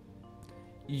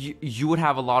 you would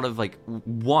have a lot of, like,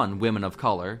 women of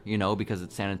color, because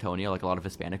it's San Antonio, like a lot of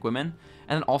Hispanic women.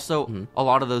 And then also, a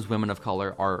lot of those women of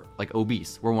color are, like,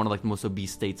 obese. We're one of, like, the most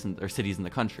obese states or cities in the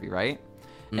country, right?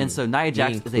 And so Nia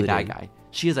Jax is a bad guy.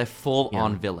 She is a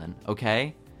full-on villain,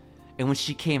 okay? And when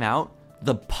she came out,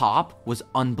 the pop was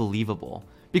unbelievable.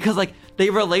 Because, like, they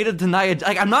related to Nia.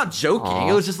 Like, I'm not joking. Aw.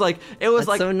 It was just like, That's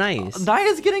like, so nice.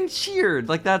 Nia's getting cheered.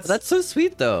 Like, that's so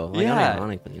sweet though. Like, Yeah.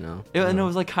 Ironically, and it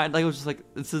was like it was just like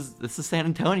this is San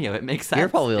Antonio. It makes sense. You're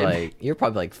probably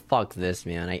It- like, fuck this,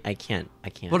 man. I can't.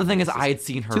 But the thing is, This I had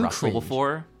seen her too wrestle cringe.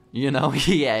 before.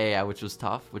 Yeah, which was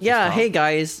tough. Yeah, hey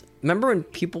guys, remember when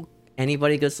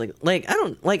anybody goes like I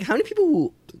don't like how many people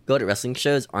who go to wrestling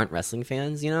shows aren't wrestling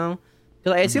fans, Because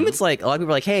I assume it's like a lot of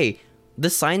people are like, hey, the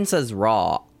sign says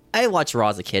Raw. I watched Raw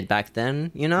as a kid back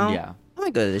then, Yeah. I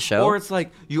might go to the show. Or it's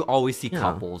like you always see Yeah.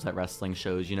 couples at wrestling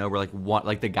shows, where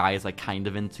like the guy is like kind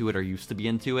of into it or used to be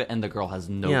into it, and the girl has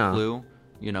no Yeah. clue,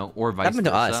 or vice That happened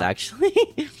to versa. us actually. When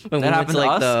we That went to happened to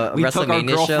like us? the We took our WrestleMania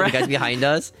show, the girlfriend? guys behind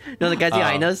us. No, the guys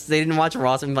behind us, they didn't watch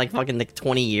Raw in like fucking like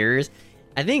 20 years.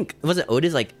 I think was it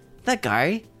Otis like that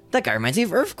guy reminds me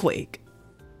of Earthquake.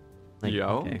 Like, Yo,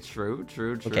 okay. true.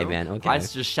 Okay, man, okay. I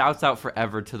just shouts out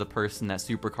forever to the person at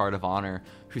Supercard of Honor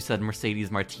who said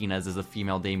Mercedes Martinez is a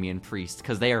female Damian Priest,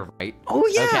 because they are right. Oh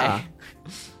yeah.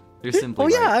 Okay. They're simply Oh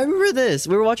yeah, right. I remember this.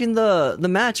 We were watching the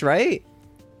match, right?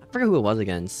 I forget who it was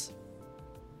against.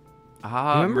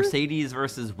 Mercedes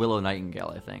versus Willow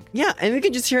Nightingale, I think. Yeah, and we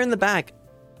can just hear in the back.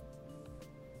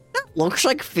 That looks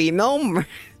like female.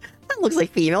 That looks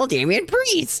like female Damian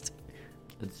Priest.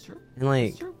 It's true. And like,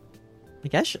 It's true. I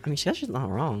guess she's not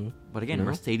wrong. But again, you know?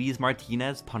 Mercedes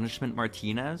Martinez, Punishment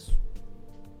Martinez.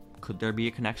 Could there be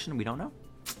a connection? We don't know.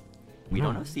 We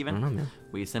don't know, Steven. I don't know, man.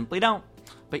 We simply don't.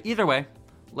 But either way,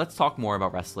 let's talk more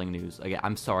about wrestling news. Again,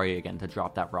 I'm sorry again to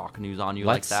drop that Rock news on you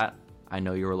like that. I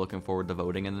know you were looking forward to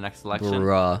voting in the next election.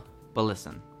 Bruh. But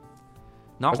listen.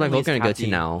 Where's my vote gonna go to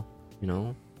now? You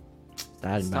know?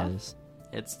 Sad about this.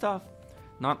 It's tough.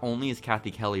 Not only is Cathy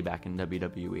Kelley back in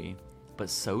WWE, but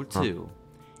so too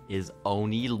is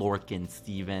Oni Lorcan,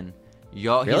 Steven.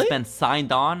 Really? He's been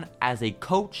signed on as a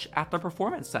coach at the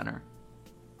Performance Center.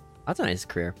 That's a nice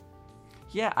career.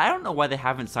 Yeah, I don't know why they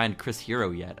haven't signed Chris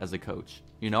Hero yet as a coach.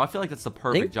 You know, I feel like that's the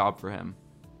perfect job for him.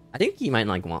 I think he might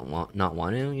like not want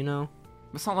to, you know?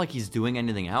 It's not like he's doing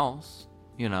anything else,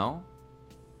 you know?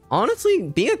 Honestly,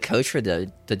 being a coach for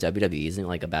the WWE isn't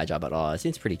like a bad job at all. It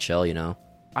seems pretty chill, you know?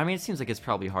 I mean, it seems like it's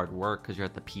probably hard work because you're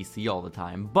at the PC all the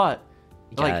time, but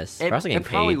Yes, like, it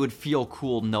probably would feel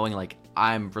cool knowing like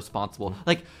I'm responsible.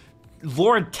 Like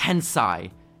Lord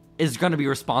Tensai is going to be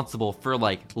responsible for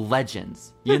like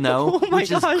legends, you know?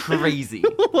 Which is crazy.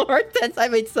 Lord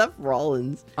Tensai made Seth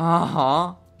Rollins.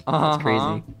 That's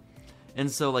crazy.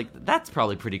 And so like that's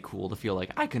probably pretty cool to feel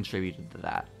like I contributed to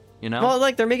that, you know? Well,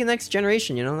 like they're making the next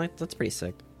generation, you know? Like that's pretty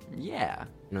sick. Yeah.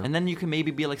 No. And then you can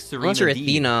maybe be like Serena Unless you're Deeb.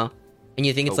 Athena and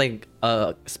you think it's like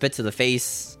a spit to the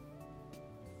face.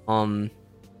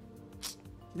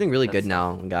 She's doing really good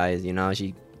now, guys. You know,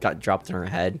 she got dropped on her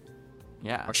head.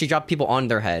 Yeah. Or she dropped people on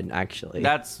their head, actually.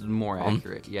 That's more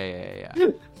accurate. Yeah.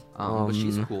 But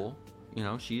she's cool. You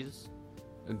know, she's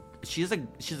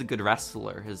a good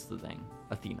wrestler is the thing,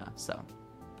 Athena. So.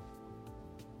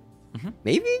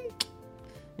 Maybe?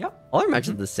 Yep. All her matches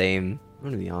are the same. I'm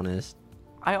gonna be honest.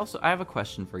 I have a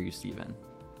question for you, Steven.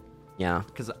 Yeah.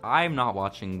 Because I'm not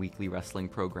watching weekly wrestling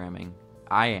programming.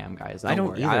 I am, guys. I don't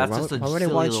worry. either. That's just a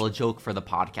silly little joke for the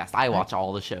podcast. I watch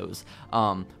all the shows.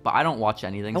 But I don't watch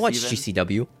anything, I watch Steven.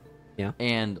 GCW. Yeah.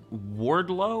 And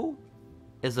Wardlow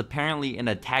is apparently in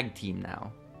a tag team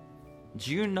now.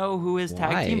 Do you know who his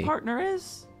tag team partner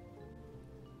is?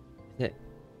 Is it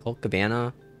Colt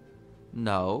Cabana?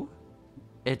 No.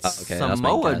 It's okay, that's my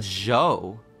Samoa guess.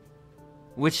 Joe.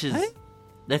 Which is... What?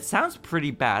 That sounds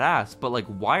pretty badass, but like,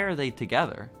 why are they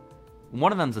together?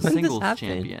 One of them's a When did this singles happen?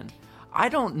 champion. I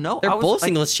don't know. They're both like,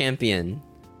 singles champion.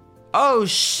 Oh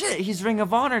shit, he's Ring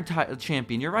of Honor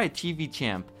champion. You're right, TV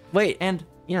champ. Wait, And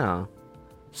yeah.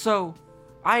 so,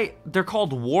 they're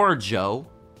called War Joe,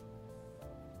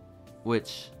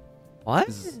 which What?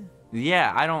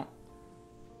 yeah, I don't.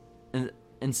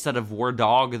 Instead of War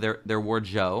Dog, they're War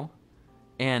Joe,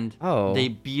 and they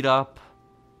beat up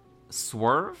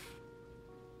Swerve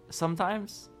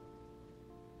sometimes.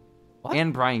 What?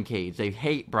 And Brian Cage. They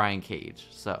hate Brian Cage,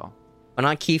 so. But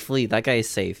not Keith Lee. That guy is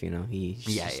safe, you know. He's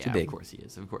just too big. Of course he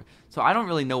is, of course. So I don't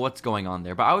really know what's going on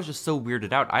there, but I was just so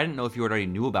weirded out. I didn't know if you already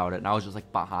knew about it, and I was just like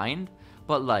behind.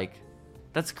 But like,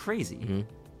 that's crazy. Mm-hmm.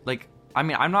 Like, I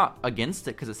mean, I'm not against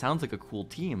it because it sounds like a cool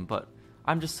team, but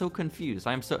I'm just so confused.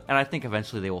 And I think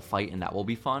eventually they will fight, and that will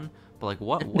be fun. But like,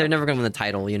 what? They're never gonna win the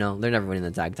title, you know. They're never winning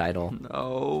the tag title.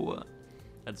 No,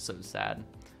 that's so sad.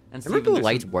 And Remember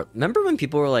when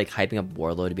people were like hyping up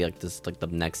Wardlow to be like this, like the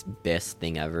next best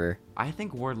thing ever? I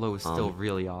think Wardlow is still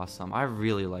really awesome. I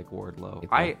really like Wardlow.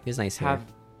 He has nice hair. have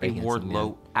a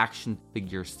Wardlow action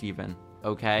figure, Steven.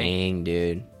 Okay? Dang,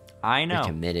 dude. I know. You're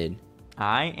committed.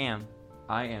 I am.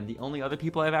 The only other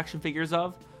people I have action figures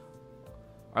of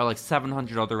are like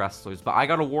 700 other wrestlers, but I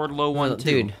got a Wardlow one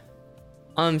too. Dude,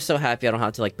 I'm so happy I don't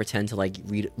have to like pretend to like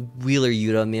read Wheeler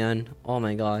Yuta, man. Oh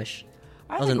my gosh.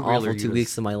 That was an awful 2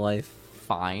 weeks of my life.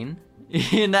 Fine.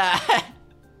 You know?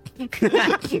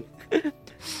 Can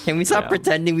we stop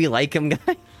pretending we like him,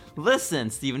 guys? Listen,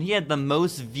 Steven, he had the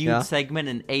most viewed segment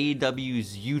in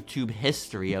AEW's YouTube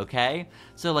history, okay?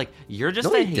 So, like, you're just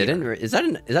a hater. Didn't. Is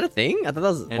that a thing? I thought that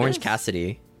was Orange is.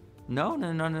 Cassidy. No.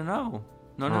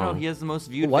 He has the most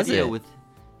viewed What was video it? with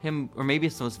him, or maybe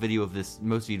it's the most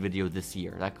viewed video this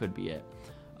year. That could be it.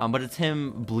 But it's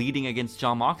him bleeding against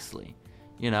Jon Moxley,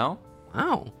 you know?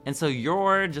 Wow. And so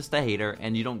you're just a hater,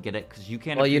 and you don't get it because you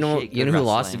can't. Well, you know good who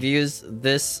lost wrestling. views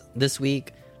this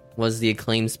week was the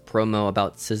Acclaim's promo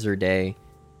about Scissor Day,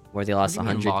 where they lost What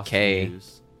do you mean lost 100K.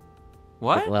 views?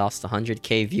 What? They lost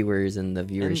 100K viewers in the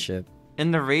viewership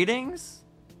In the ratings?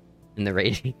 in the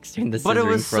ratings during the But it scissoring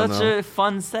was promo. such a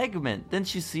fun segment.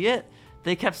 Didn't you see it?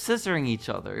 They kept scissoring each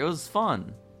other. It was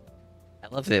fun. I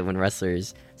love it when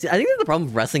wrestlers. See, I think that's the problem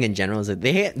with wrestling in general is that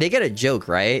they get a joke,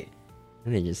 right?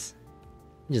 And they just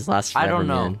last forever, I don't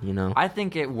know. man, you know? I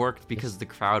think it worked because the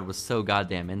crowd was so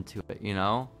goddamn into it, you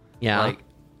know? Yeah. Like,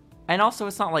 and also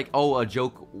it's not like, oh, a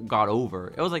joke got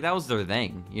over. It was like, that was their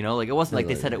thing, you know? Like, it wasn't like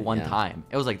they said it one time.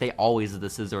 It was like, they always did the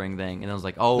scissoring thing. And it was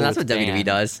like, oh, And that's what WWE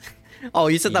does. Oh,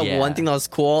 you said that one thing that was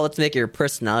cool? Let's make it your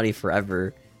personality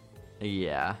forever.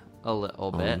 Yeah, a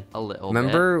little bit.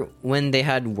 Remember when they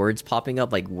had words popping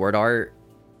up, like word art?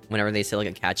 Whenever they say like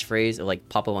a catchphrase, it like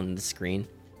pop up on the screen.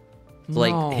 So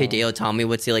like Hideo Tommy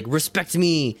would say like respect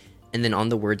me, and then on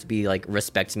the words be like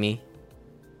respect me.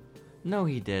 No,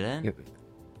 he didn't. You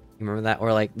remember that?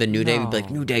 Or like the New Day would be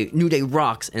like New Day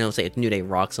rocks, and it'll say New Day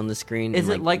rocks on the screen. Is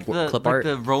and, it like the clip art?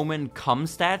 the Roman cum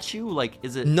statue? Like,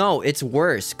 is it? No, it's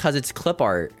worse because it's clip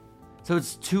art. So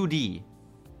it's 2D.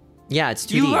 Yeah, it's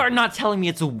 2D. You are not telling me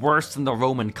it's worse than the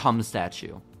Roman cum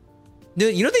statue.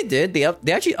 Dude, you know what they did? They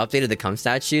actually updated the cum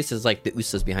statue, so it's like the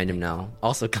Usos behind him now,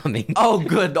 also coming. Oh,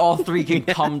 good. All three can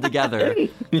come together.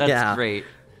 That's great.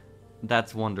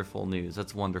 That's wonderful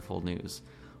news.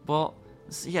 Well,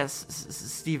 yes,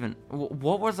 Steven,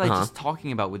 what was I just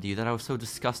talking about with you that I was so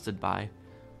disgusted by?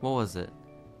 What was it?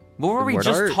 What were we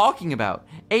just talking about?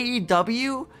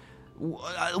 AEW?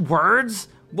 Words?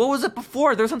 What was it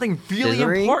before? There was something really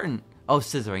important. Oh,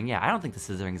 scissoring. Yeah, I don't think the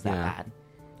scissoring's that bad.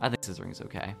 I think scissoring's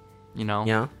okay. You know?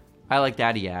 Yeah. I like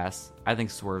Daddy Ass. I think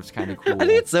Swerve's kind of cool. I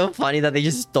think it's so funny that they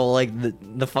just stole like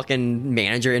the fucking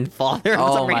manager and father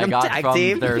of some random tag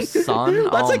team. Their son.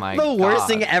 That's like the worst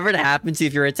thing ever to happen to you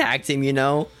if you're a tag team, you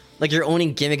know? Like your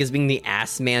only gimmick is being the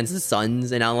ass man's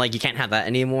sons, and now like you can't have that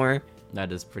anymore.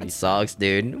 That is pretty. That sucks,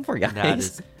 dude. Poor guys. That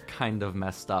is kind of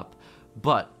messed up.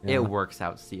 But it works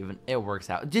out, Steven. It works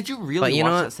out. Did you really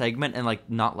watch that segment and like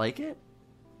not like it?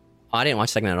 Oh, I didn't watch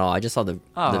the segment at all. I just saw the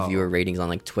viewer ratings on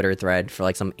like Twitter thread for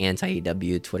like some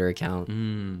anti-AEW Twitter account.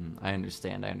 I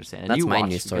understand. And that's my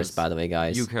news source, by the way,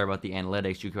 guys. You care about the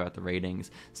analytics. You care about the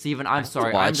ratings. Steven, I'm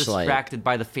sorry. I'm distracted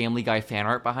by the Family Guy fan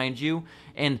art behind you,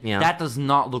 and that does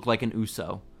not look like an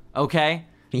Uso. Okay?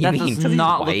 That does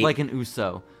not look like an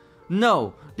Uso.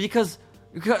 No, because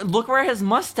look where his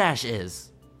mustache is.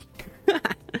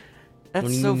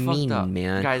 That's so fucked up,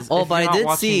 man. Guys, but I did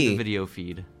see the video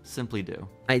feed. Simply do.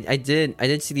 I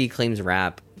did see the Acclaim's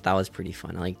rap. That was pretty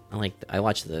fun. I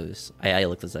watch those. I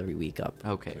look those every week up.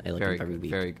 Okay, I look up every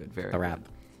week. Very good. Very the rap.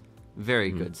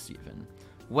 Very good, Steven.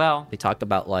 Well, they talked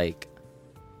about like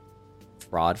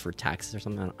fraud for taxes or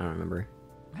something. I don't remember.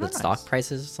 With stock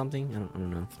prices or something. I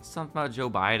don't know. Something about Joe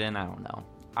Biden. I don't know.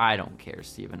 I don't care,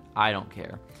 Steven. I don't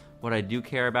care. What I do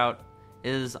care about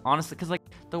is honestly because like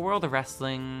the world of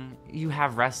wrestling, you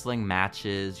have wrestling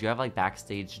matches, you have like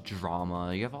backstage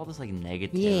drama, you have all this like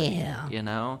negativity, you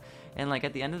know, and like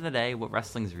at the end of the day what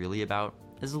wrestling's really about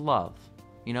is love,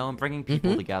 you know, and bringing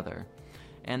people together.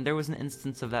 And there was an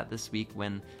instance of that this week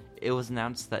when it was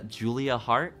announced that Julia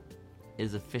Hart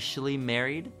is officially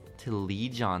married to Lee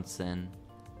Johnson.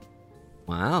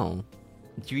 Wow.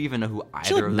 Do you even know who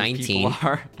either of those people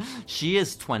are? She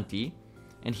is 20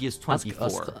 and he is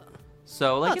 24.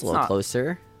 So, like, it's a little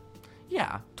closer.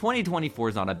 Yeah, 2024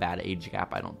 is not a bad age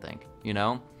gap, I don't think, you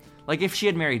know? Like, if she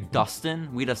had married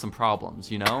Dustin, we'd have some problems,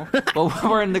 you know? But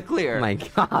we're in the clear. Oh my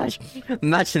gosh.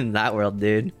 Imagine that world,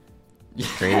 dude.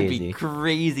 Crazy. That'd be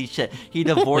crazy shit. He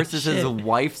divorces his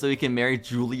wife so he can marry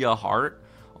Julia Hart?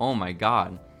 Oh my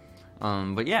god.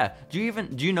 But yeah, do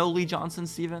you know Lee Johnson,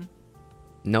 Steven?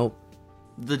 Nope.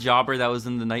 The jobber that was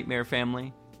in the Nightmare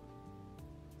Family?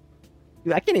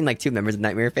 Dude, I can't name like two members of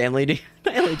Nightmare Family, dude.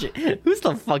 Who's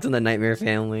the fuck's in the Nightmare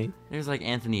Family? There's like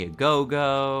Anthony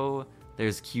Ogogo,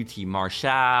 there's QT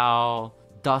Marshall,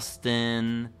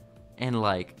 Dustin, and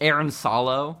like Aaron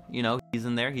Solo. You know, he's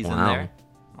in there. He's in there.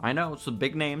 I know, so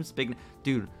big names,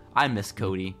 dude. I miss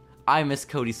Cody. I miss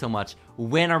Cody so much.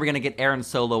 When are we gonna get Aaron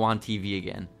Solo on TV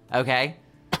again? Okay?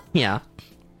 Yeah.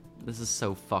 This is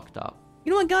so fucked up.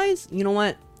 You know what, guys? You know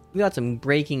what? We got some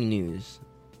breaking news.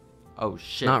 Oh,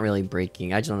 shit. Not really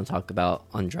breaking. I just want to talk about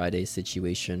Andrade's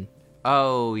situation.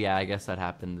 Oh, yeah, I guess that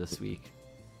happened this week.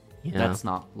 Yeah. That's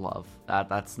not love.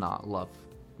 That's not love.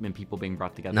 When people being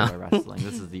brought together by wrestling.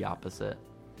 This is the opposite.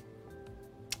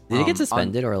 Did he get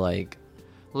suspended or like...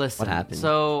 Listen, what happened?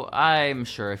 So I'm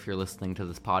sure if you're listening to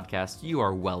this podcast, you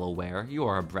are well aware. You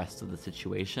are abreast of the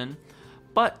situation.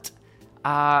 But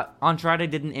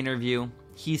Andrade did an interview.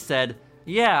 He said...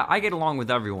 Yeah, I get along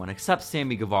with everyone except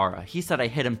Sammy Guevara. He said I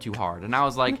hit him too hard, and I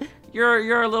was like,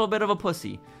 "You're a little bit of a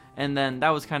pussy." And then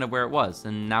that was kind of where it was,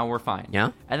 and now we're fine.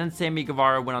 Yeah. And then Sammy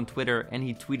Guevara went on Twitter and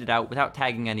he tweeted out without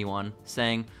tagging anyone,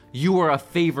 saying, "You are a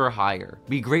favor hire.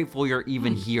 Be grateful you're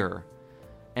even here."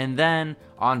 And then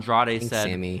Andrade said,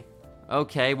 Sammy.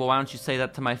 "Okay, well why don't you say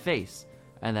that to my face?"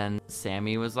 And then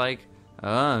Sammy was like,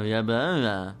 oh yeah, blah,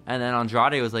 blah. And then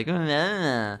Andrade was like, oh,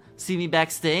 blah, see me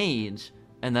backstage.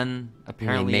 And then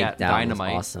apparently at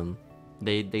Dynamite, awesome.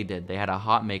 They did. They had a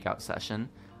hot makeout session.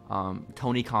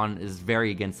 Tony Khan is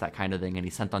very against that kind of thing, and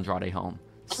he sent Andrade home.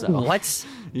 So what?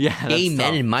 Yeah, gay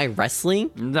men in my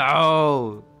wrestling?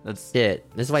 No, that's shit.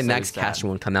 This is why so Max sad. Caster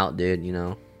won't come out, dude. You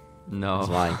know. No,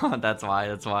 that's why.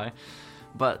 that's why.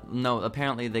 But no,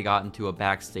 apparently they got into a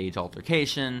backstage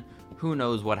altercation. Who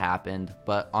knows what happened?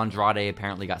 But Andrade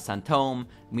apparently got sent home,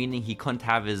 meaning he couldn't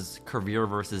have his career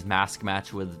versus mask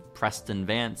match with Preston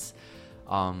Vance.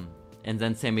 And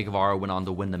then Sammy Guevara went on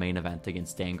to win the main event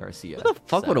against Dan Garcia. Who the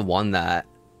fuck would have won that?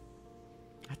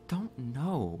 I don't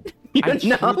know. You I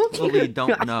know? truthfully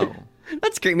don't know.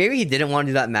 That's great. Maybe he didn't want to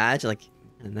do that match. Like,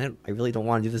 and I really don't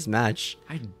want to do this match.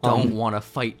 I don't want to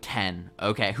fight 10.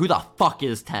 Okay, who the fuck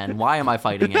is 10? Why am I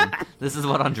fighting him? This is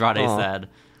what Andrade said.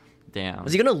 Damn.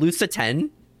 Was he gonna lose to 10?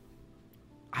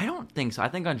 I don't think so. I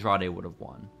think Andrade would have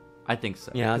won. I think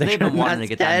so. Yeah, they've been wanting to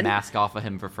get 10. that mask off of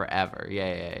him for forever.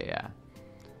 Yeah.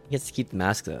 He gets to keep the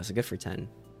mask though, so good for 10.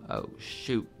 Oh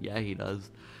shoot. Yeah, he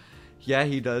does. Yeah,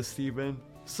 he does, Steven.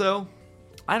 So,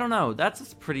 I don't know.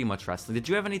 That's pretty much wrestling. Did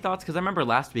you have any thoughts? Because I remember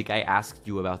last week I asked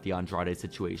you about the Andrade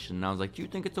situation. And I was like, do you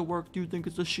think it's a work? Do you think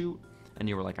it's a shoot? And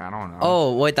you were like, I don't know.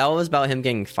 Oh, wait, that was about him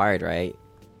getting fired, right?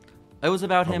 It was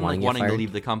about him wanting wanting to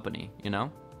leave the company, you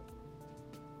know?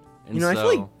 And I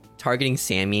feel like targeting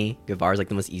Sammy Guevara is like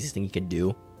the most easiest thing you could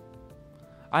do.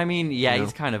 I mean, yeah, you know?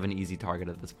 he's kind of an easy target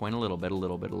at this point. A little bit.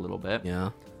 Yeah.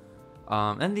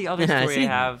 And the other story I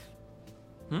have...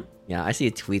 Yeah, I see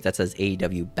a tweet that says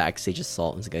AEW backstage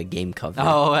assault. It's like a game cover.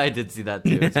 Oh, I did see that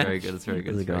too. It's very good. It's very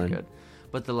good. How's It's it very going? good.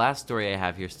 But the last story I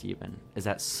have here, Steven, is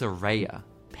that Saraya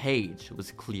Page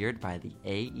was cleared by the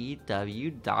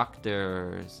AEW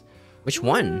doctors. Which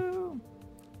one? Woo.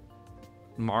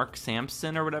 Mark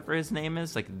Sampson or whatever his name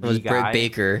is, like It the was guy. Britt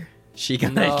Baker. She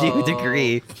got a new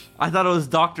degree. I thought it was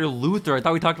Dr. Luther. I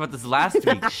thought we talked about this last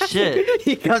week. Shit.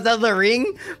 He comes out of the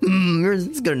ring.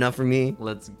 It's good enough for me.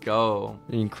 Let's go.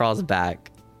 And he crawls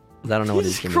back. I don't know what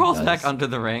He his just gimmick crawls does. back under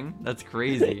the ring. That's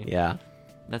crazy. Yeah.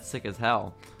 That's sick as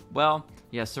hell. Well,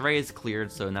 yeah, Saraya is cleared,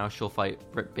 so now she'll fight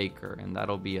Britt Baker, and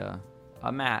that'll be a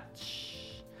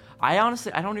match. I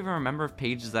honestly don't even remember if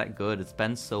Paige is that good. It's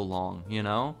been so long, you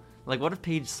know? Like, what if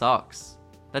Paige sucks?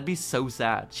 That'd be so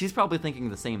sad. She's probably thinking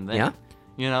the same thing. Yeah?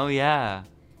 You know, yeah.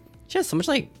 She has so much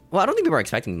I don't think people were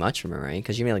expecting much from her, right?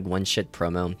 Because she made like one shit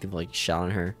promo and people like shot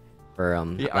on her for Yeah, that our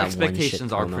one shit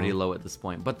expectations are promo. pretty low at this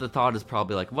point. But the thought is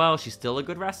probably like, well, she's still a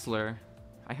good wrestler.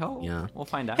 I hope. Yeah. We'll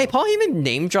find out. Hey, Paul Heyman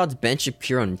name dropped Ben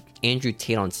Shapiro and Andrew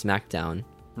Tate on SmackDown.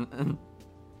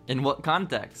 In what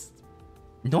context?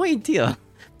 No idea.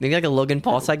 Maybe like a Logan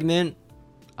Paul segment.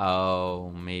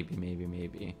 Oh,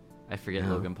 maybe. I forget Yeah.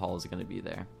 Logan Paul is going to be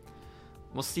there.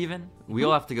 Well, Steven,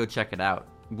 we'll have to go check it out.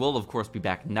 We'll, of course, be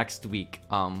back next week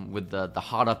with the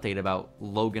hot update about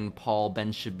Logan Paul,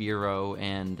 Ben Shapiro,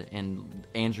 and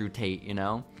Andrew Tate, you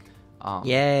know?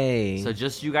 Yay. So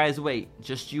just you guys wait.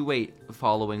 Just you wait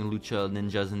following Lucha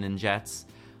Ninjas and Ninjets.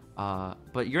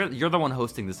 But you're the one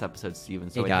hosting this episode, Steven,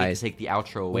 so Hey, I hate guys. to take the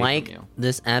outro away like from you.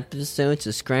 this episode,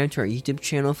 subscribe to our YouTube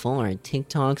channel, follow our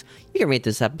TikToks. You can rate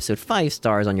this episode 5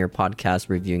 stars on your podcast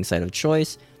reviewing site of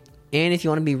choice. And if you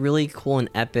want to be really cool and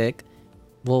epic,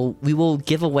 we will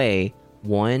give away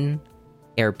one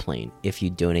airplane if you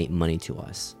donate money to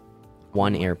us.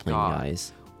 One airplane, God.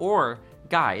 guys. Or,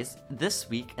 guys, this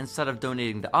week, instead of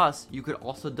donating to us, you could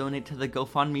also donate to the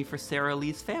GoFundMe for Sarah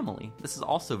Lee's family. This is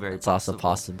also very It's also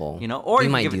possible. You know, or we you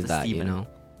might can give do it to that, Steven, you know?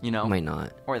 You know? We might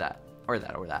not. Or that.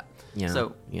 Yeah,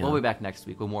 So, yeah. we'll be back next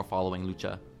week with more Following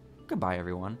Lucha. Goodbye,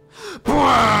 everyone.